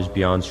knowledge is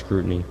beyond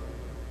scrutiny.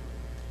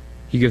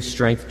 He gives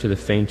strength to the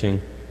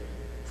fainting,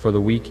 for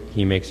the weak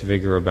he makes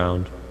vigor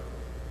abound.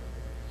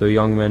 Though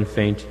young men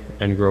faint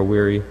and grow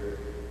weary,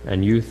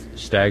 and youth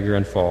stagger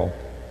and fall,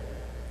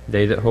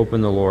 They that hope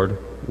in the Lord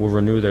will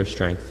renew their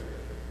strength.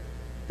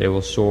 They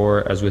will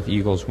soar as with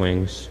eagle's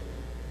wings.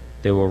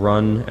 They will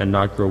run and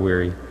not grow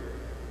weary,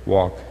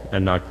 walk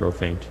and not grow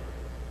faint.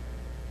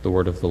 The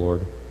word of the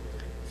Lord.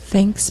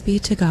 Thanks be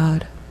to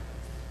God.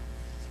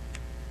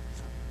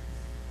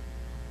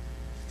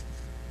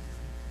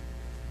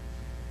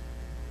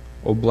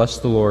 O bless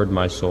the Lord,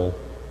 my soul.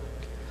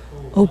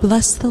 O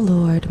bless the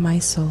Lord, my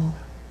soul.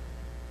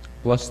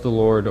 Bless the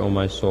Lord, O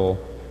my soul,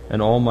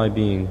 and all my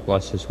being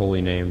bless his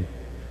holy name.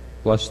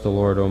 Bless the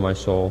Lord, O my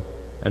soul,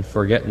 and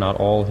forget not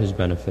all his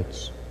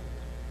benefits.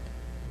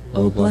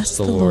 O bless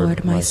the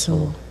Lord, my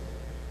soul.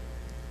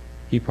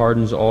 He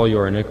pardons all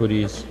your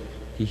iniquities.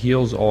 He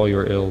heals all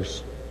your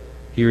ills.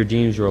 He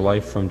redeems your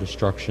life from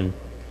destruction.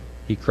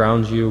 He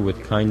crowns you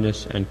with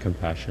kindness and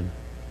compassion.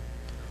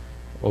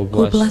 O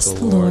bless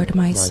the Lord,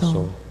 my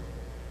soul.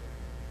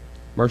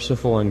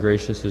 Merciful and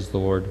gracious is the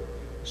Lord,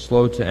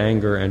 slow to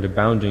anger and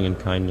abounding in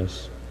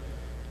kindness.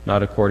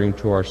 Not according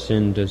to our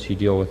sin does he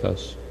deal with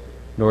us,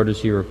 nor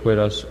does he requite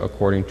us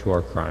according to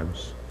our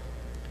crimes.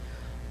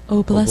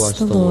 O bless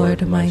the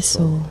Lord, my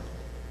soul.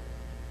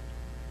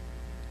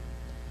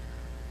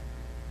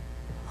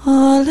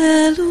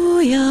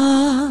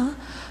 Alleluia,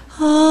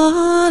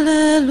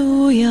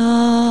 alleluia,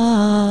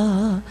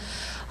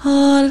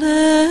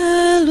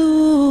 alleluia,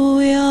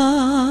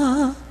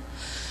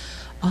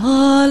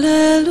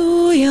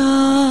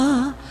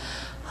 alleluia,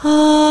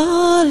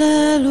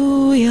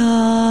 alleluia,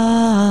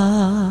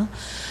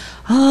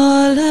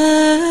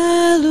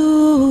 alleluia.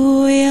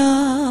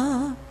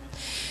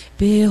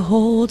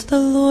 Behold, the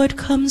Lord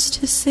comes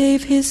to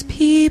save his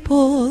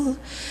people.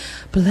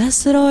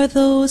 Blessed are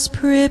those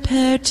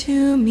prepared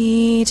to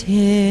meet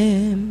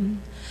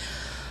him.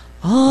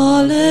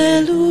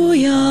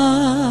 Alleluia,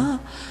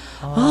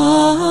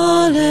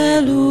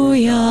 alleluia,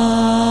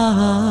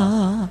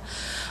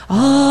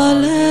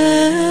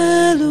 alleluia.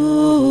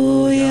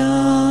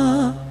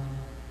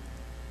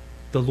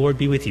 The Lord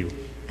be with you.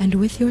 And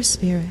with your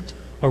spirit.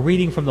 A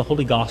reading from the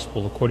Holy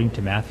Gospel according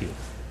to Matthew.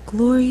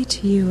 Glory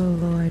to you, O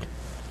Lord.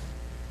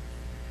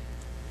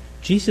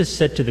 Jesus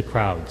said to the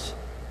crowds,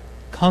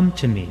 "Come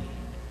to me,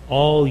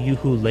 all you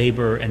who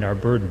labor and are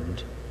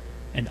burdened,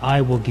 and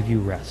I will give you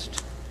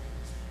rest.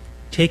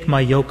 Take my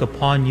yoke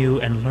upon you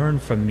and learn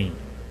from me,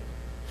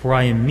 for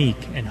I am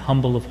meek and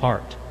humble of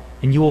heart,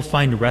 and you will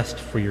find rest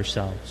for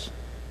yourselves.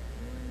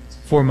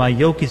 For my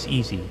yoke is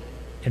easy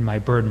and my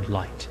burden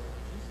light."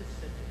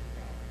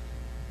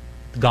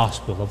 The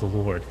Gospel of the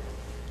Lord.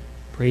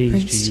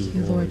 Praise to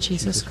you, Lord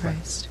Jesus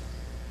Christ.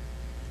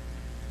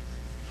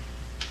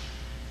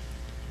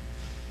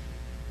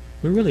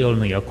 We're really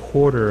only a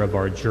quarter of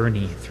our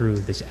journey through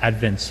this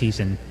Advent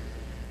season,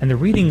 and the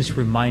readings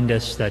remind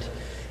us that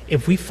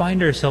if we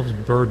find ourselves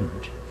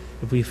burdened,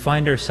 if we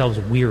find ourselves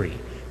weary,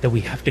 that we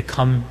have to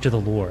come to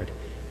the Lord.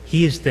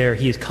 He is there,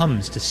 He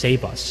comes to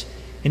save us,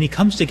 and He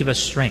comes to give us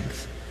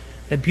strength.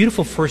 That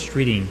beautiful first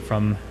reading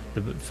from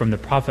the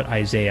prophet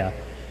Isaiah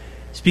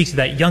speaks of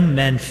that young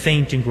men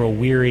faint and grow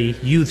weary,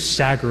 youths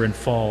stagger and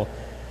fall.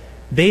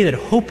 They that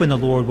hope in the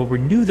Lord will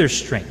renew their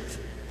strength.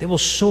 They will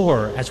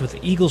soar as with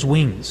eagle's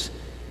wings.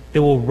 They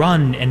will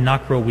run and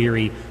not grow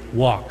weary,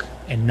 walk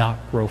and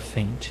not grow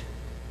faint.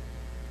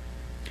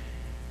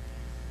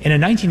 In a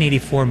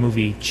 1984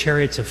 movie,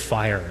 Chariots of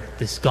Fire,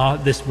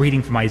 this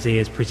reading from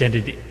Isaiah is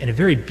presented in a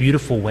very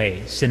beautiful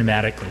way,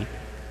 cinematically.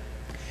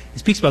 It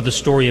speaks about the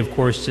story, of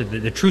course,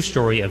 the true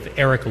story of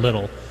Eric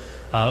Liddell,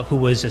 who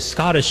was a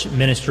Scottish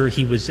minister.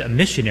 He was a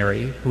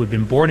missionary who had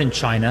been born in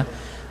China,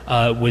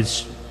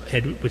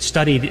 had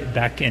studied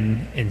back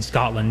in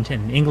Scotland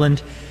and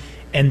England,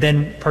 and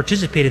then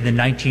participated in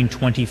the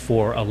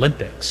 1924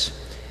 Olympics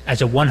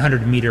as a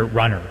 100-meter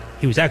runner.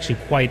 He was actually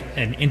quite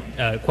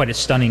a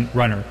stunning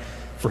runner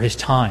for his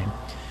time.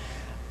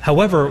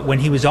 However, when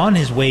he was on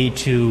his way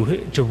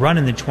to run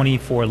in the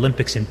 24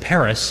 Olympics in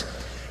Paris,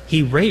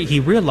 he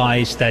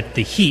realized that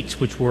the heats,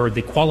 which were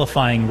the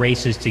qualifying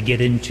races to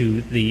get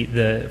into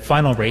the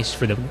final race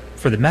for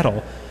the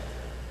medal,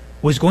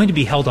 was going to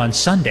be held on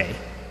Sunday.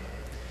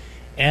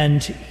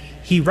 And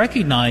he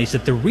recognized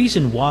that the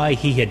reason why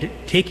he had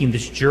taken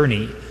this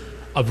journey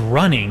of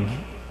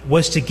running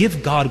was to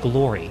give God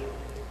glory.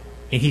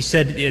 And he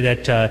said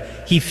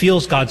that he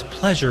feels God's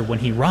pleasure when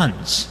he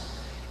runs.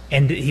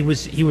 And he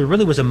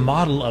really was a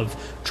model of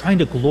trying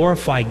to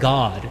glorify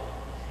God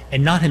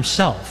and not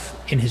himself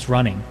in his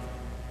running.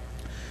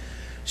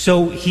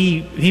 So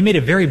he made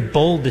a very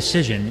bold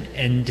decision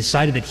and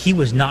decided that he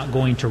was not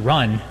going to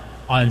run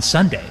on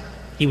Sunday.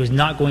 He was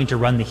not going to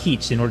run the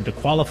heats in order to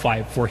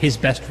qualify for his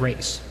best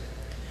race.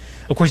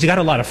 Of course, he got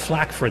a lot of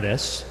flack for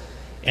this,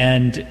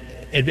 and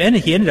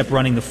he ended up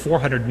running the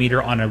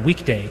 400-meter on a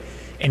weekday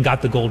and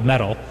got the gold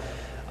medal.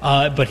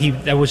 But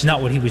that was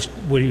not what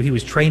he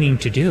was training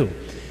to do.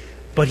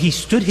 But he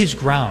stood his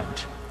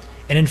ground.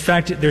 And in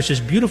fact, there's this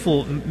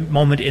beautiful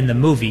moment in the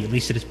movie, at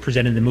least it is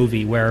presented in the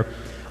movie, where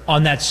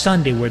on that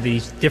Sunday where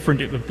these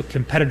different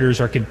competitors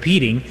are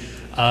competing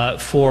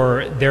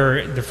for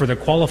their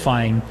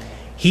qualifying,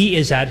 he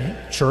is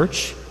at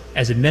church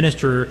as a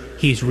minister.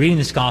 He's reading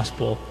this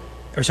gospel,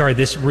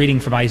 this reading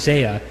from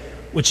Isaiah,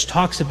 which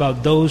talks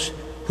about those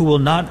who will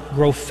not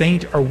grow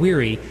faint or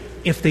weary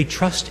if they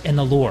trust in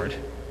the Lord.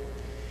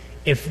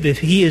 If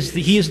he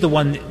is the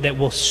one that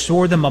will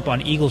soar them up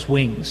on eagle's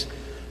wings.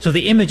 So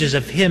the images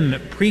of him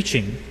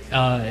preaching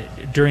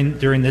during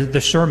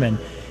the sermon,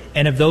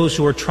 and of those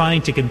who are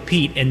trying to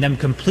compete and them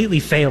completely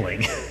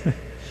failing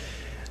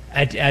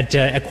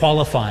at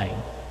qualifying.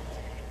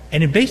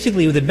 And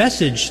basically the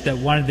message that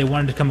they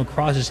wanted to come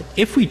across is,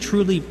 if we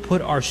truly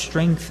put our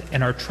strength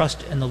and our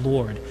trust in the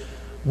Lord,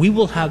 we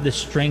will have the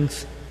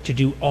strength to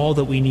do all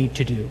that we need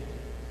to do.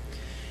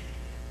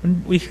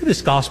 When we hear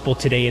this gospel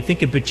today, I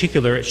think in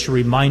particular it should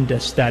remind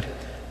us that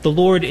the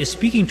Lord is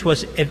speaking to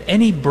us of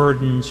any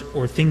burdens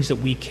or things that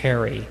we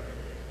carry,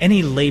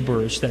 any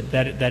labors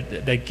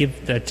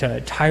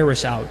that tire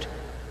us out.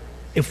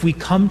 If we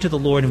come to the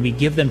Lord and we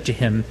give them to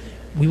Him,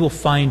 we will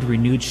find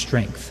renewed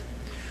strength.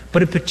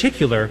 But in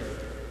particular,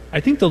 I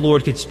think the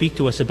Lord could speak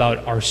to us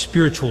about our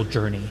spiritual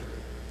journey.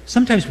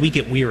 Sometimes we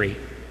get weary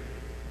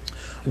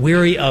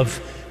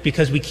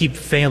because we keep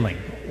failing,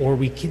 or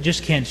we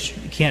just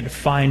can't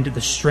find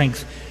the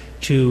strength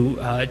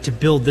to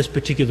build this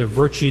particular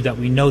virtue that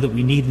we know that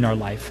we need in our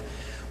life.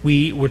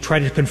 We're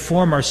trying to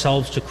conform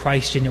ourselves to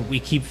Christ, and we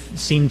can't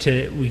seem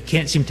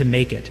to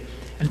make it.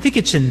 And I think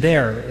it's in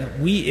there that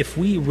if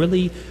we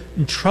really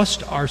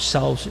entrust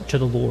ourselves to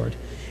the Lord,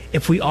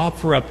 if we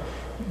offer up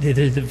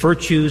the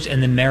virtues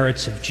and the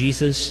merits of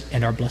Jesus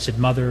and our Blessed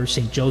Mother,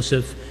 St.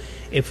 Joseph,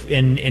 if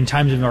in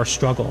times of our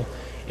struggle,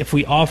 if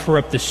we offer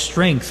up the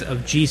strength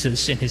of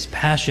Jesus and His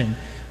passion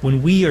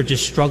when we are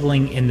just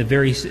struggling in the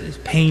various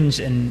pains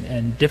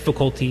and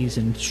difficulties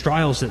and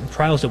trials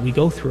that we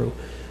go through,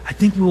 I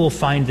think we will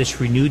find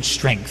this renewed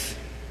strength.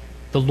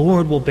 The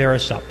Lord will bear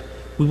us up.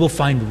 We will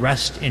find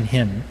rest in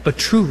Him, but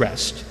true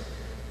rest,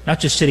 not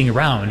just sitting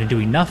around and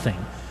doing nothing,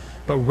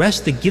 but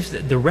rest that gives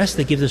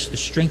us the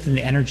strength and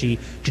the energy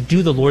to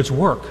do the Lord's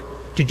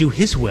work, to do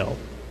His will.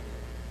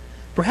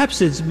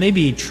 Perhaps it's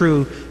maybe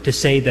true to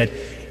say that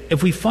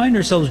if we find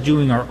ourselves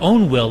doing our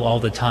own will all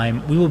the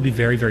time, we will be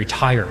very, very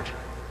tired.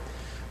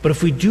 But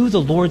if we do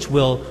the Lord's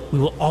will, we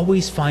will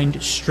always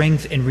find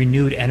strength and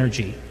renewed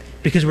energy,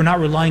 because we're not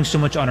relying so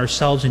much on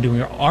ourselves and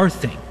doing our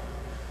thing,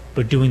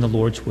 but doing the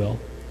Lord's will.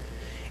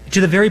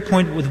 To the very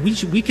point with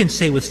which we can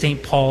say with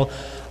St. Paul,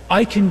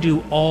 I can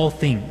do all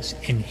things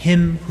in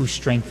Him who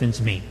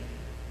strengthens me.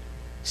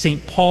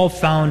 St. Paul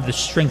found the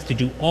strength to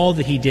do all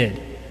that he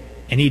did,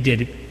 and he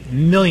did a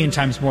million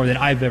times more than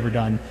I've ever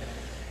done.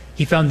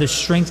 He found the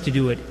strength to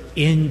do it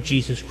in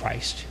Jesus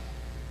Christ.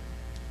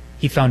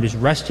 He found his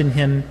rest in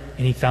Him,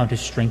 and he found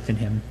his strength in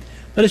Him.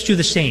 Let us do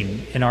the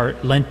same in our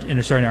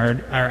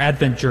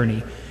Advent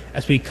journey,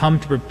 as we come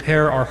to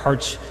prepare our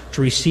hearts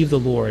to receive the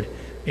Lord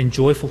in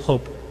joyful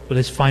hope. Let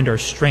us find our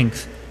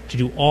strength to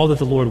do all that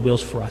the Lord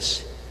wills for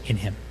us in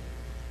Him.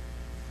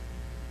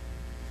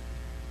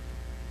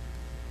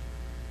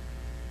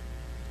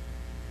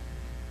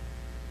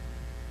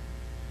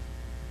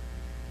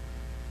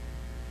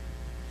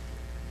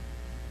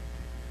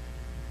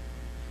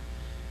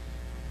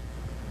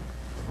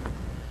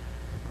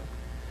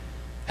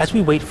 As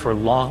we wait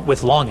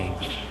with longing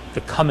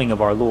the coming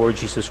of our Lord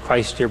Jesus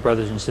Christ, dear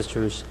brothers and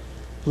sisters,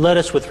 let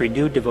us with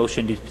renewed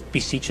devotion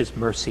beseech His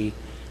mercy,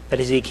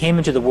 that as He came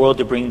into the world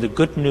to bring the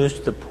good news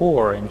to the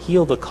poor and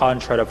heal the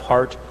contrite of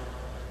heart,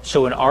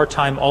 so in our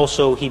time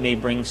also He may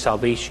bring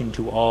salvation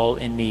to all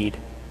in need.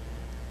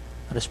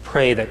 Let us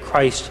pray that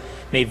Christ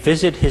may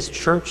visit His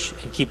church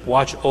and keep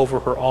watch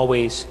over her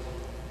always.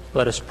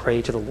 Let us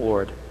pray to the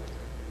Lord.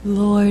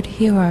 Lord,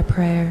 hear our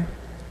prayer.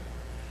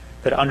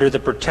 That under the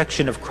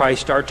protection of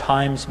Christ our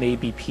times may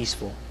be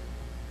peaceful.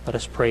 Let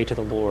us pray to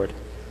the Lord.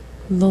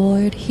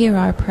 Lord, hear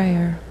our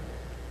prayer.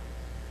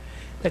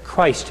 That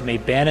Christ may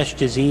banish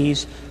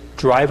disease,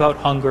 drive out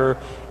hunger,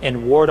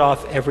 and ward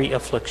off every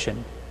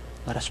affliction.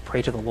 Let us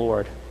pray to the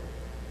Lord.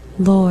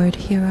 Lord,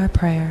 hear our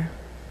prayer.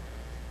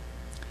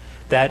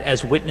 That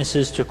as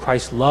witnesses to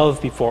Christ's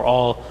love before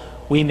all,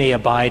 we may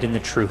abide in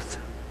the truth.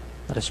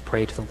 Let us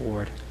pray to the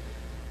Lord.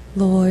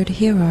 Lord,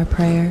 hear our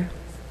prayer.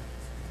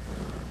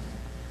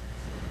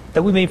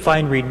 That we may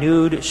find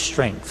renewed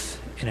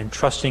strength in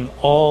entrusting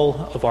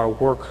all of our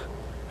work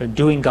and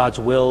doing God's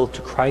will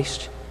to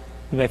Christ.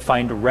 We may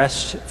find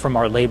rest from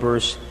our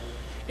labors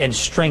and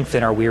strength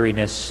in our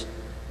weariness.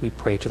 We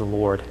pray to the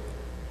Lord.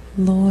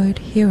 Lord,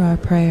 hear our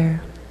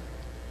prayer.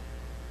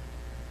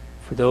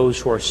 For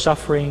those who are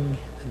suffering,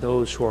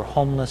 those who are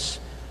homeless,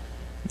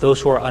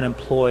 those who are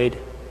unemployed,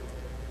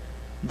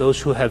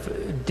 those who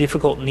have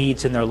difficult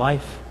needs in their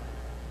life,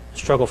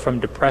 struggle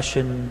from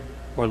depression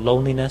or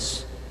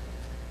loneliness,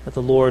 that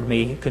the Lord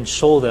may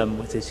console them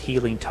with His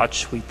healing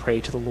touch, we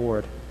pray to the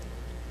Lord.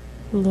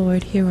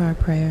 Lord, hear our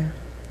prayer.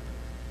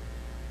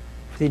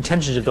 For the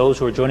intentions of those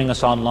who are joining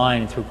us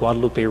online through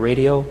Guadalupe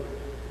Radio,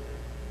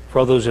 for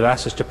all those who have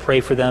asked us to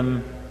pray for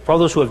them, for all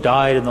those who have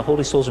died and the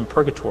holy souls in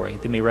purgatory,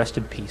 they may rest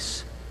in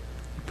peace.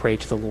 We pray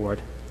to the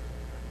Lord.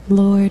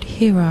 Lord,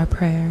 hear our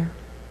prayer.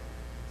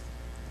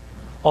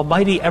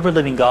 Almighty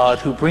ever-living God,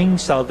 who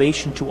brings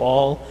salvation to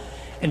all,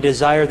 and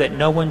desire that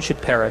no one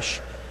should perish.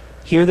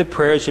 Hear the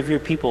prayers of your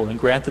people and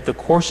grant that the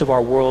course of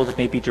our world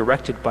may be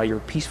directed by your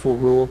peaceful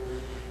rule,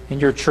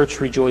 and your church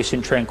rejoice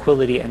in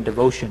tranquility and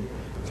devotion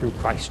through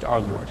Christ our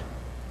Lord.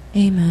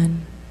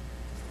 Amen.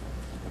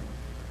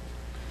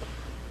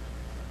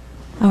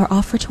 Our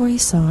offertory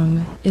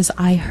song is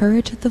I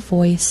Heard the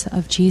Voice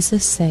of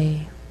Jesus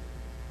Say.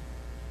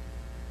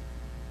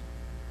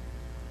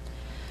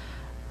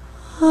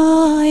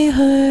 I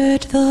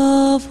heard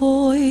the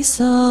voice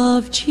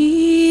of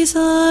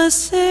Jesus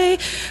say,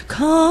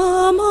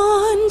 Come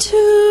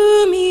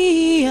unto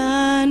me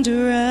and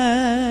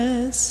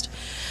rest.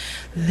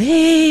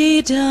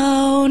 Lay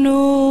down,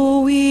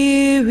 O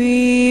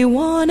weary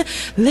one,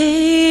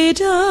 lay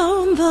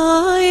down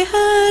thy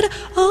head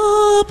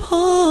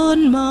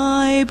upon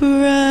my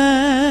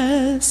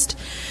breast.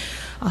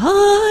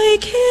 I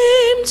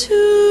came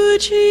to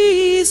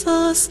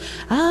Jesus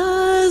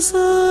as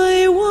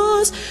I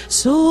was,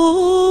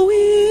 so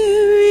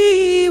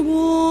weary,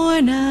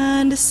 worn,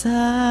 and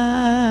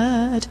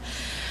sad.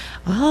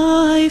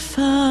 I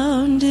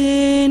found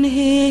in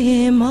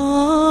him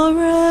a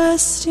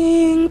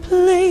resting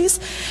place,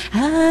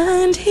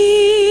 and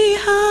he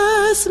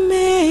has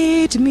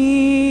made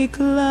me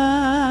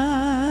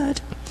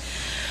glad.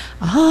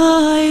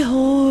 I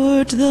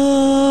heard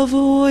the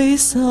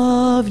voice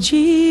of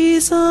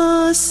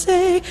Jesus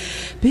say,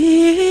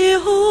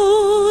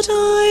 Behold,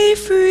 I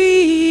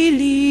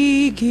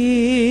freely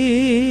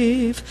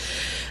give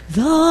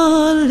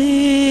the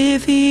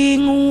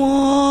living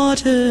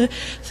water.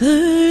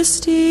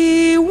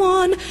 Thirsty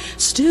one,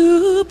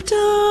 stoop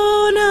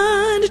down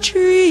and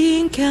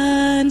drink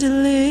and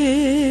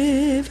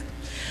live.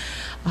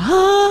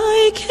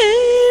 I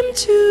came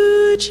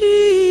to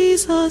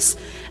Jesus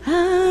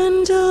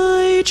and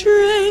I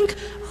drank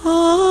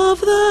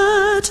of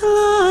that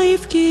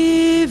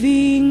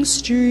life-giving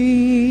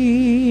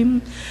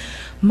stream.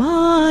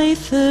 My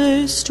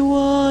thirst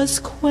was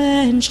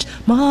quenched,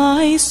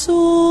 my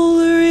soul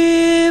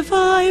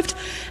revived,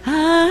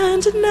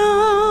 and now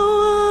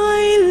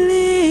I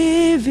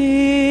live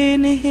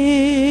in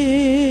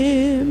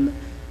him.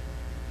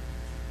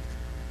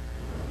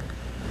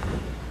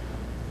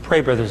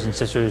 Pray, brothers and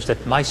sisters,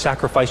 that my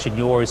sacrifice and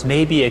yours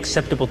may be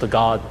acceptable to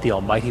God, the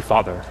Almighty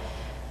Father.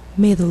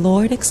 May the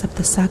Lord accept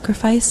the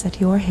sacrifice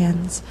at your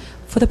hands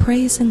for the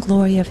praise and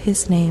glory of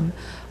his name,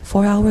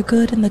 for our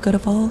good and the good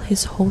of all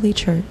his holy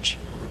church.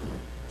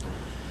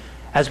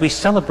 As we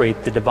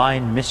celebrate the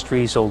divine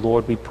mysteries, O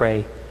Lord, we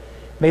pray,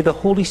 may the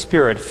Holy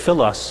Spirit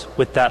fill us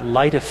with that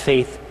light of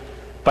faith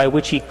by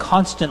which he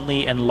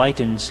constantly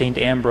enlightened St.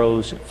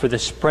 Ambrose for the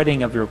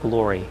spreading of your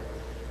glory,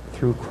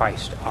 through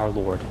Christ our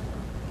Lord.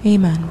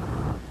 Amen.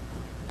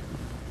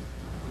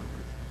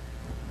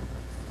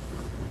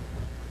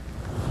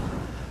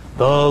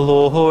 The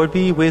Lord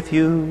be with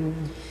you.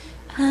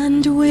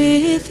 And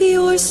with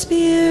your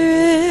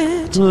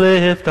spirit.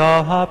 Lift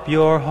up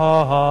your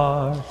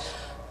hearts.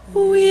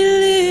 We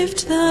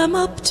lift them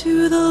up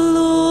to the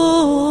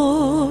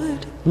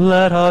Lord.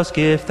 Let us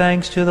give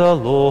thanks to the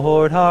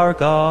Lord our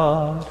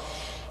God.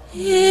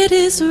 It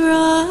is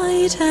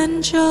right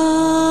and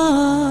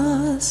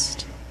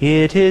just.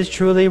 It is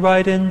truly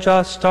right and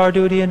just, our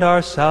duty and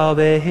our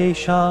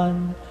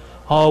salvation,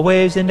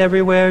 always and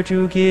everywhere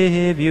to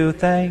give you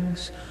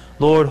thanks,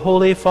 Lord,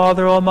 Holy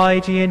Father,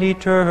 Almighty and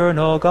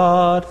Eternal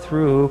God,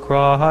 through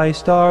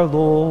Christ our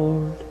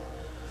Lord.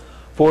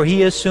 For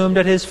he assumed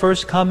at his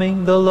first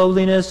coming the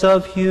lowliness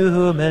of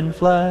human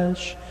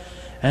flesh,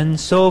 and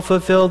so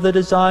fulfilled the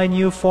design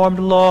you formed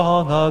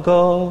long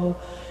ago,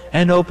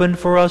 and opened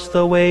for us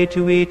the way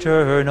to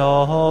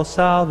eternal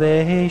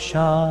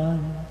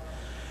salvation.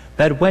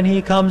 That when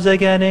he comes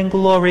again in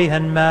glory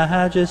and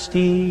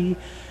majesty,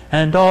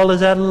 and all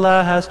is at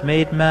last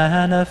made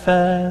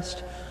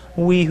manifest,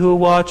 we who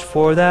watch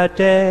for that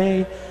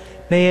day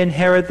may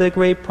inherit the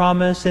great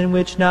promise in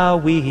which now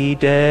we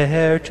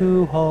dare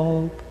to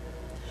hope.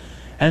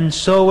 And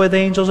so with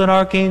angels and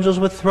archangels,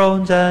 with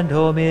thrones and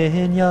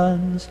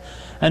dominions,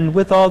 and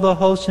with all the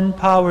hosts and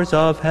powers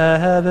of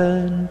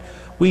heaven,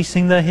 we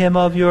sing the hymn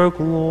of your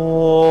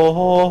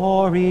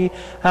glory,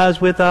 as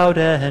without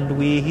end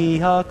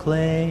we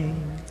acclaim.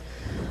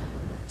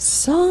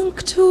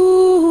 Sanctus,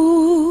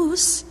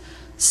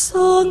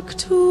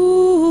 Sanctus,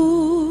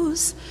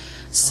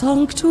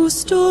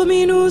 Sanctus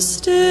Dominus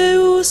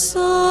Deus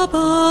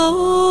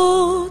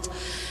Sabaoth,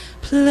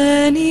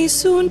 pleni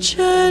sunt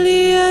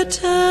caeli et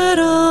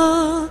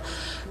terra,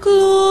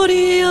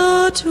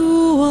 gloria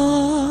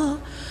tua,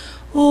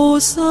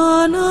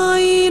 Hosanna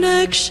in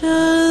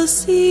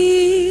excelsis,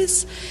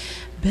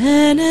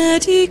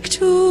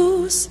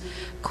 benedictus,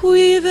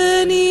 qui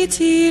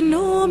venit in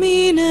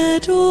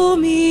nomine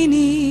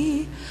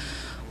Domini,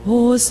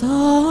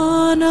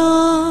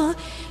 Hosanna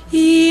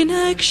in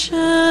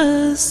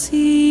excelsis.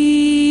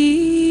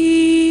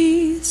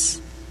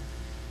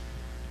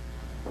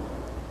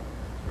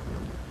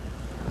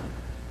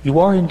 You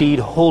are indeed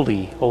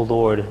holy, O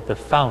Lord, the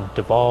fount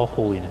of all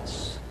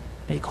holiness.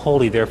 Make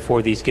holy,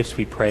 therefore, these gifts,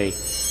 we pray,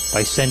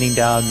 by sending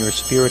down your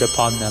Spirit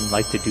upon them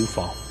like the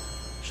dewfall.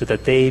 so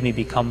that they may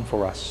become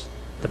for us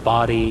the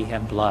body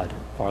and blood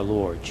of our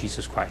Lord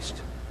Jesus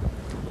Christ.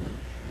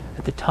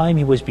 At the time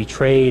he was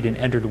betrayed and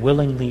entered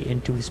willingly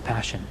into his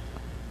passion,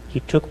 he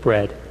took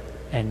bread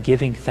and,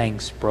 giving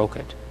thanks, broke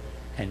it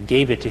and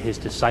gave it to his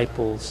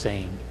disciples,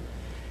 saying,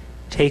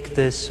 "Take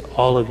this,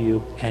 all of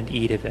you, and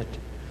eat of it,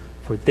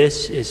 for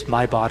this is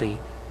my body,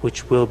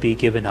 which will be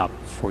given up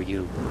for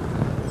you."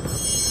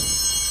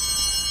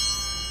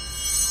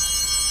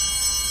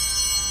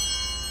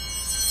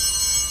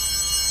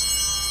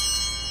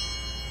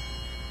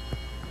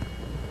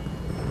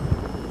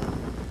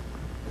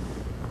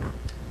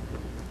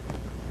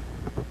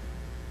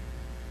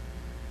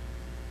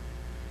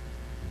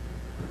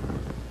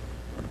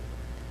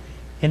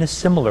 In a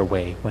similar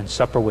way, when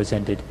supper was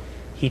ended,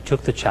 he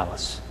took the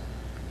chalice,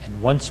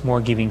 and once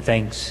more giving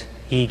thanks,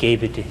 he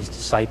gave it to his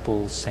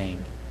disciples,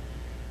 saying,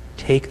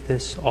 "Take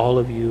this, all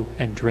of you,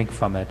 and drink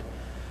from it,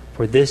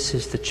 for this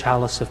is the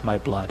chalice of my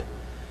blood,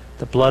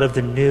 the blood of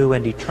the new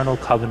and eternal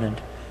covenant,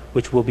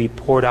 which will be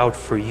poured out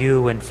for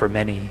you and for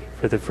many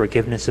for the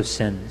forgiveness of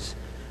sins.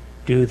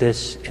 Do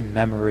this in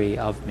memory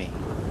of me."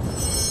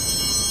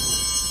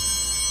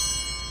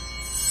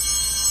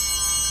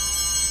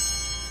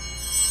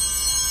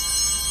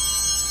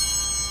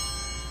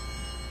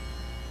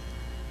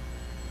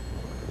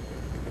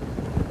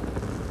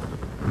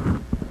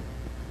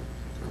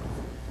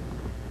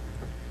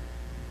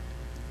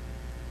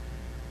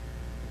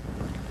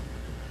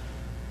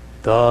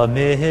 The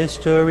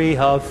mystery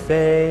of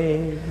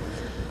faith.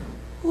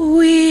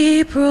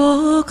 We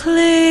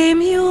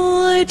proclaim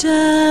your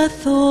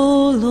death,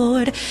 O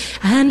Lord,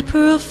 and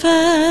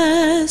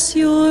profess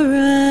your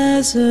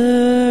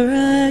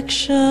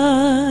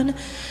resurrection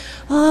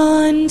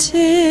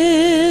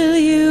until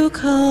you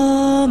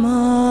come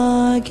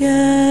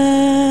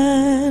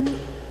again.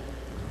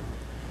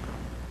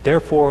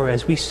 Therefore,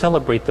 as we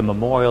celebrate the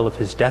memorial of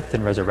his death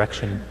and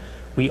resurrection,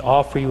 we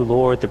offer you,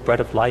 Lord, the bread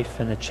of life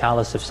and the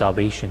chalice of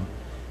salvation,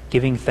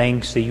 giving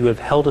thanks that you have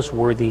held us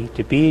worthy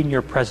to be in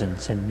your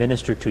presence and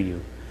minister to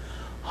you.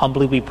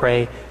 Humbly we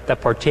pray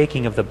that,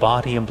 partaking of the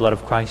body and blood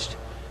of Christ,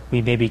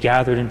 we may be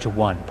gathered into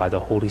one by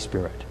the Holy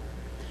Spirit.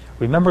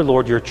 Remember,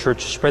 Lord, your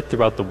church spread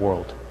throughout the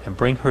world, and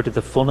bring her to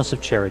the fullness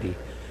of charity,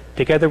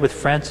 together with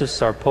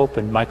Francis, our Pope,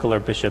 and Michael, our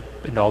Bishop,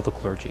 and all the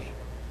clergy.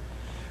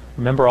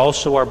 Remember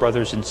also our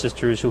brothers and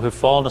sisters who have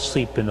fallen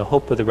asleep in the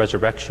hope of the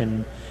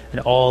resurrection,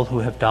 and all who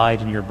have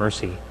died in your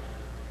mercy.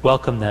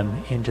 Welcome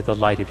them into the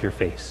light of your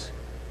face.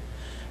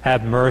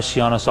 Have mercy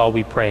on us all,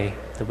 we pray,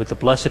 that with the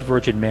Blessed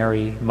Virgin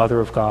Mary, Mother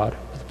of God,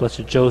 with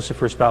Blessed Joseph,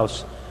 her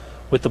spouse,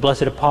 with the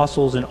blessed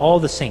apostles and all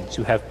the saints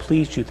who have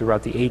pleased you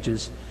throughout the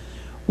ages,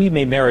 we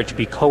may merit to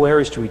be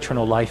co-heirs to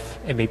eternal life,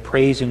 and may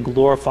praise and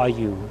glorify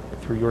you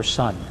through your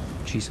Son,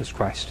 Jesus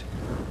Christ.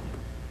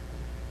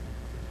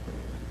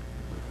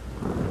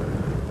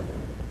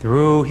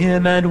 Through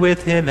him and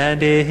with him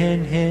and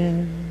in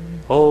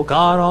him, O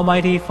God,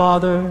 Almighty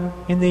Father,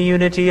 in the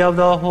unity of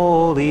the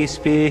Holy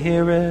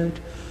Spirit,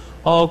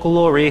 all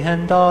glory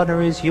and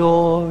honor is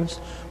yours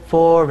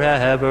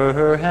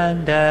forever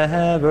and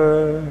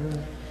ever.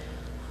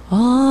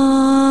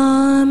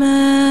 Amen.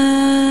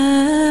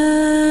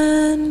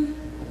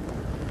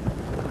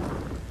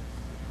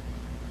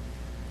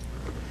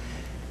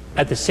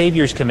 At the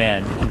Savior's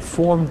command,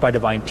 informed by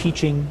divine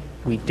teaching,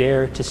 we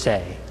dare to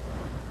say,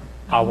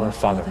 Our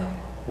Father,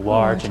 who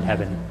art in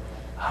heaven,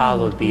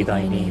 hallowed be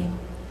thy name.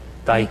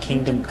 Thy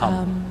kingdom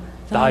come,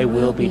 thy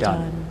will be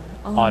done,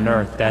 on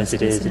earth as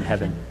it is in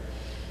heaven.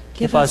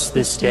 Give us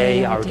this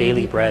day our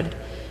daily bread,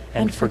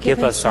 and forgive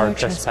us our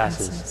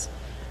trespasses,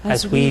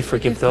 as we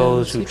forgive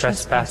those who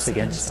trespass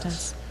against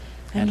us.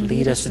 And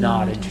lead us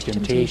not into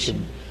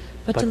temptation,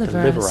 but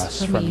deliver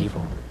us from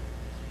evil.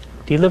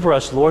 Deliver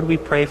us, Lord, we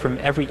pray, from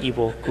every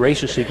evil.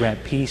 Graciously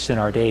grant peace in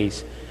our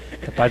days,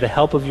 that by the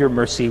help of your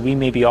mercy we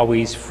may be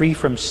always free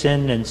from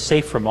sin and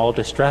safe from all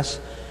distress,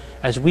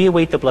 as we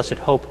await the blessed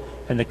hope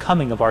and the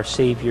coming of our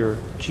Savior,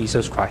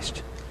 Jesus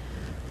Christ.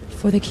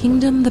 For the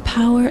kingdom, the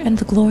power, and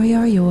the glory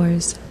are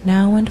yours,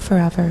 now and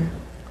forever.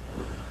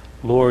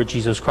 Lord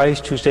Jesus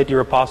Christ, who said to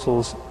your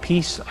apostles,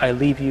 Peace I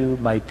leave you,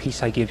 my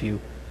peace I give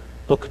you,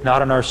 look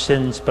not on our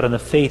sins, but on the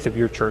faith of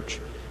your church,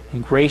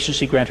 and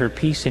graciously grant her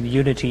peace and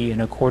unity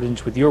in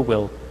accordance with your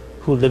will,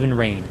 who live and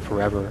reign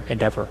forever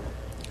and ever.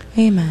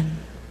 Amen.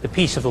 The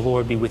peace of the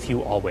Lord be with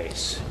you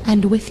always.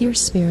 And with your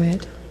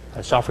spirit.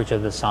 Let's offer each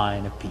other the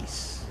sign of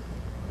peace.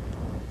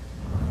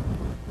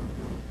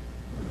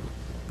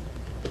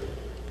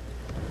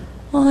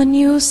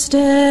 Agnus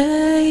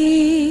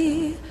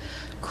Dei,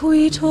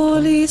 qui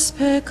tollis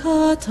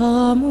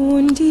peccata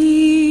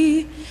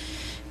mundi,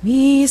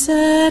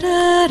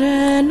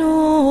 miserere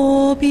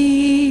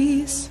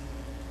nobis.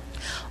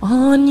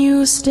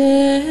 Agnus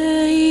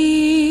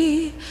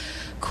Dei,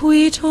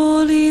 qui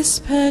tollis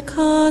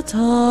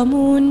peccata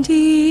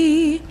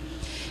mundi,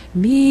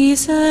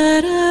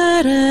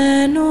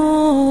 miserere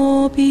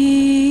nobis.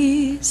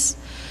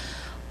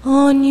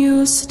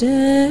 Agnus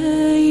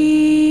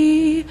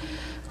Dei,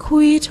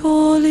 qui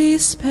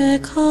tollis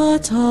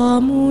peccata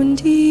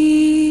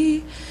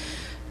mundi,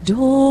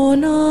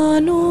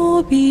 dona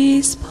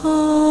nobis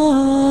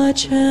pacem.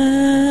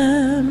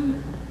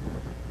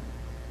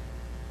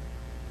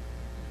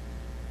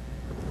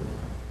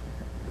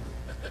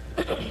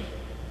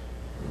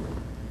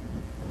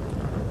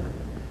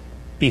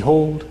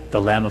 Behold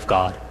the Lamb of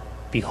God.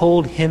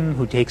 Behold him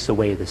who takes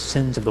away the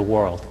sins of the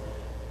world.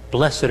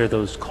 Blessed are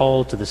those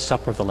called to the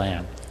supper of the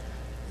Lamb.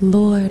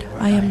 Lord,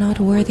 I am not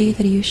worthy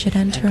that you should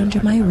enter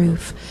under my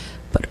roof,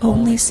 but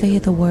only say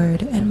the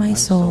word, and my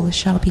soul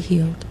shall be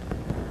healed.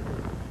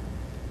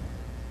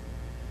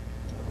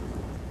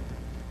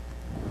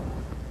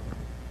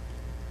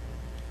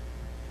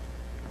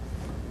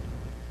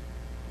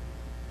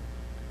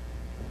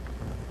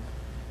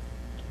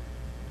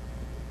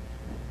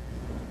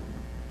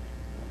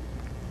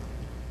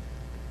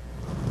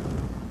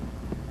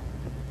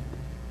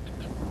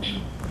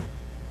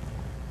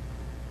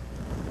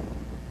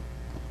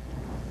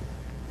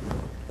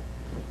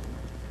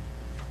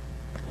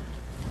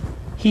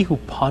 He who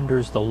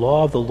ponders the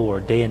law of the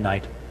Lord day and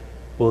night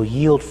will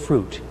yield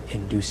fruit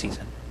in due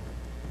season.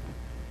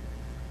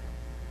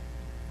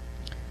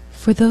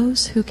 For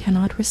those who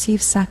cannot receive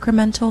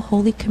sacramental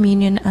Holy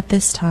Communion at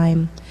this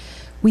time,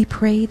 we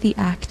pray the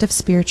act of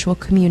spiritual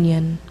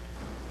communion.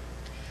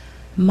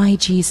 My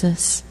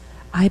Jesus,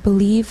 I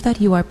believe that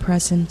you are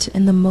present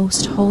in the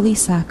most holy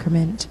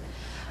sacrament.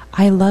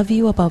 I love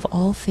you above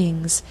all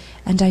things,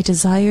 and I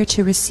desire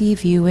to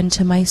receive you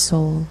into my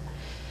soul.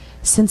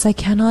 Since I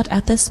cannot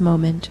at this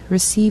moment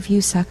receive you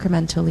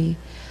sacramentally,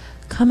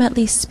 come at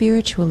least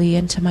spiritually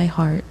into my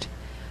heart.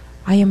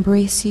 I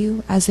embrace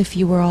you as if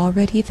you were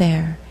already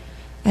there,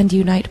 and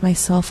unite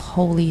myself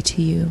wholly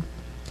to you.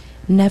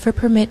 Never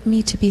permit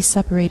me to be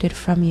separated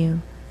from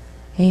you.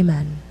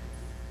 Amen.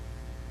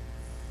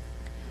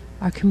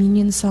 Our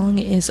communion song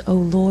is, O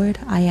Lord,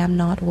 I am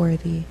not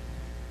worthy.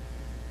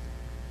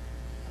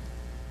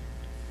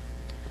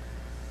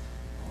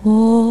 O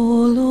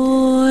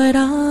Lord,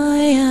 I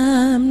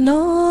am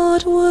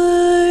not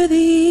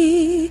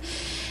worthy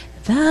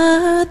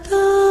that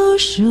thou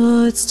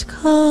shouldst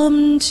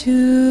come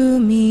to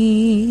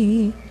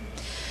me,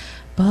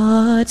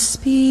 but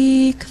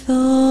speak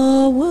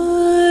the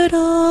word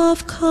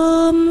of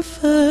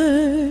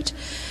comfort,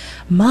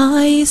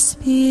 my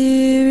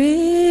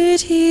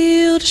spirit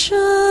healed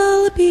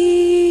shall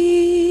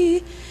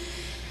be,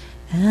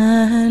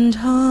 and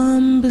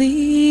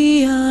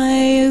humbly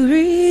I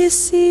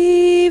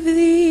receive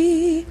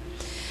thee,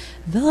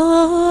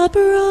 the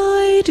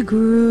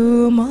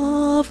bridegroom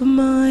of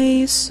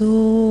my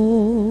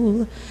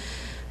soul.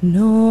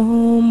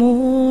 No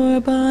more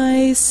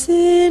by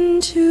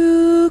sin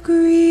to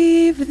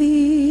grieve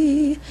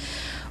thee,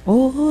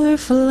 or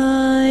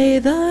fly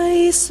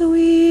thy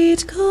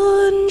sweet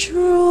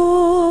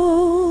control.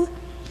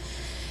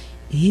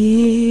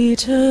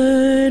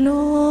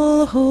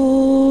 Eternal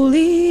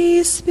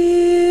Holy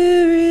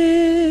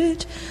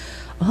Spirit,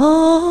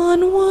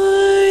 unworthy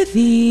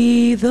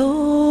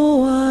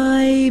though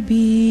I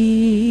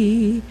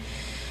be,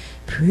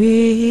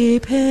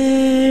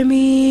 prepare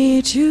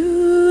me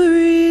to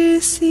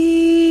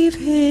receive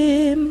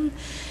him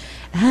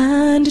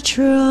and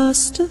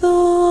trust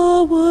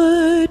the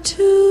word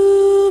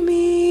to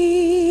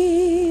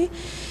me.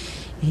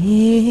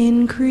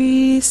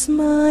 Increase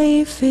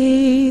my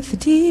faith,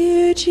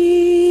 dear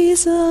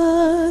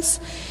Jesus,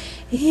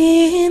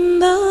 in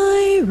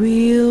thy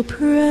real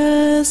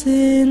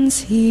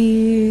presence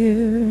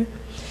here,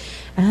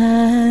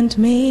 and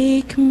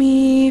make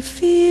me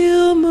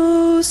feel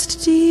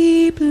most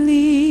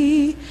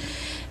deeply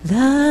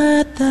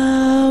that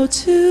thou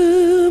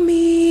to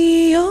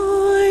me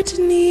art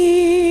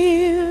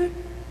near.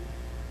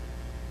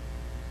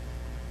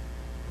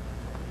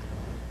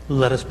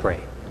 Let us pray.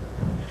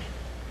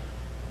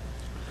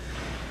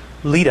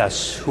 Lead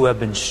us, who have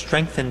been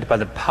strengthened by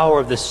the power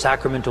of this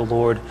sacrament, O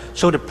Lord,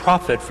 so to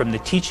profit from the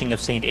teaching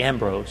of St.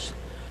 Ambrose,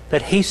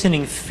 that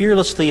hastening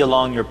fearlessly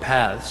along your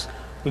paths,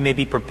 we may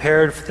be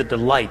prepared for the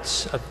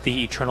delights of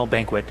the eternal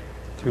banquet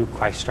through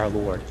Christ our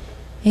Lord.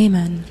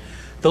 Amen.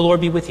 The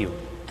Lord be with you.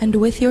 And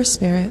with your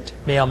spirit.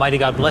 May Almighty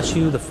God bless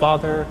you, the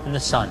Father, and the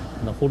Son,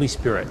 and the Holy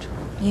Spirit.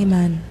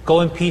 Amen. Go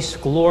in peace,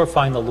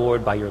 glorifying the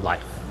Lord by your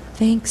life.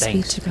 Thanks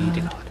be to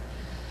God.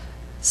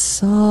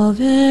 Salve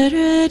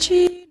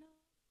Regina.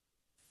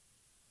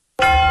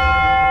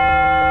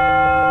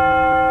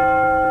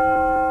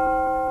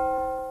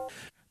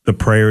 The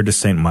Prayer to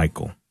Saint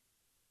Michael.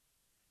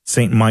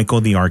 Saint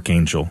Michael the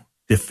Archangel,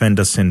 defend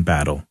us in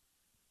battle.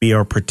 Be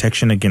our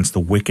protection against the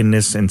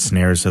wickedness and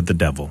snares of the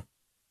devil.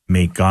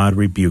 May God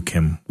rebuke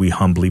him, we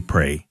humbly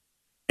pray.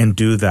 And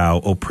do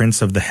thou, O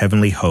Prince of the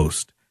heavenly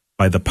host,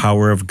 by the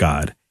power of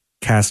God,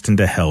 cast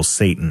into hell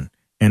Satan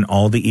and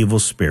all the evil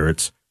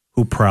spirits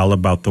who prowl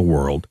about the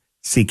world,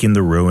 seeking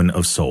the ruin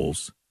of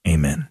souls.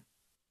 Amen.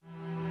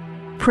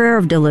 prayer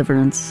of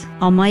deliverance.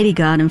 Almighty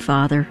God and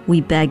Father,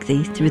 we beg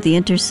Thee, through the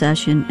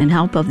intercession and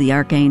help of the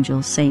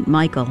archangels, Saint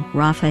Michael,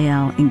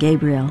 Raphael, and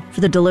Gabriel,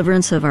 for the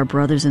deliverance of our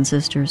brothers and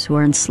sisters who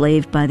are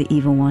enslaved by the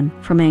evil one,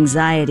 from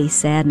anxiety,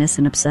 sadness,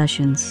 and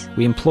obsessions.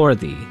 We implore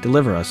Thee,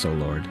 deliver us, O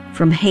Lord.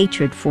 From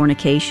hatred,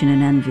 fornication,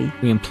 and envy.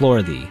 We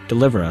implore Thee,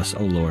 deliver us,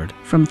 O Lord.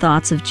 From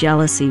thoughts of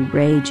jealousy,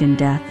 rage, and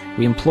death.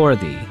 We implore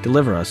Thee,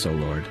 deliver us, O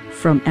Lord.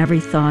 From every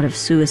thought of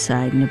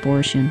suicide and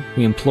abortion.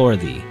 We implore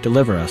Thee,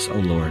 deliver us, O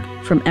Lord.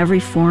 From every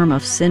form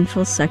of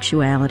sinful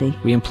sexuality.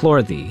 We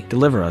implore Thee,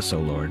 deliver us, O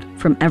Lord.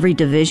 From every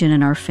division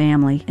in our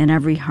family and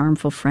every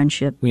harmful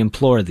friendship. We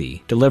implore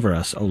Thee, deliver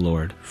us, O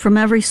Lord. From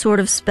every sort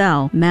of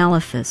spell,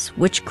 malefice,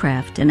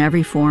 witchcraft, and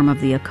every form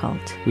of the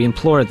occult. We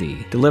implore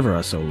Thee, deliver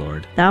us, O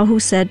Lord. Thou who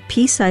said,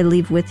 Peace I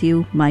leave with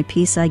you, my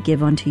peace I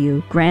give unto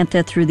you, grant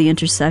that through the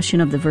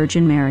intercession of the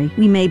Virgin Mary,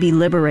 we may be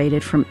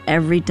liberated from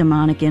every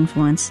demonic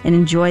influence and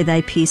enjoy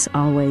Thy peace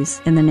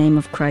always. In the name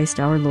of Christ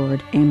our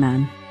Lord.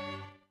 Amen.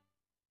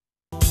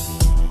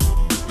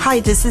 Hi,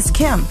 this is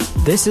Kim.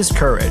 This is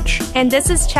Courage. And this is Chad.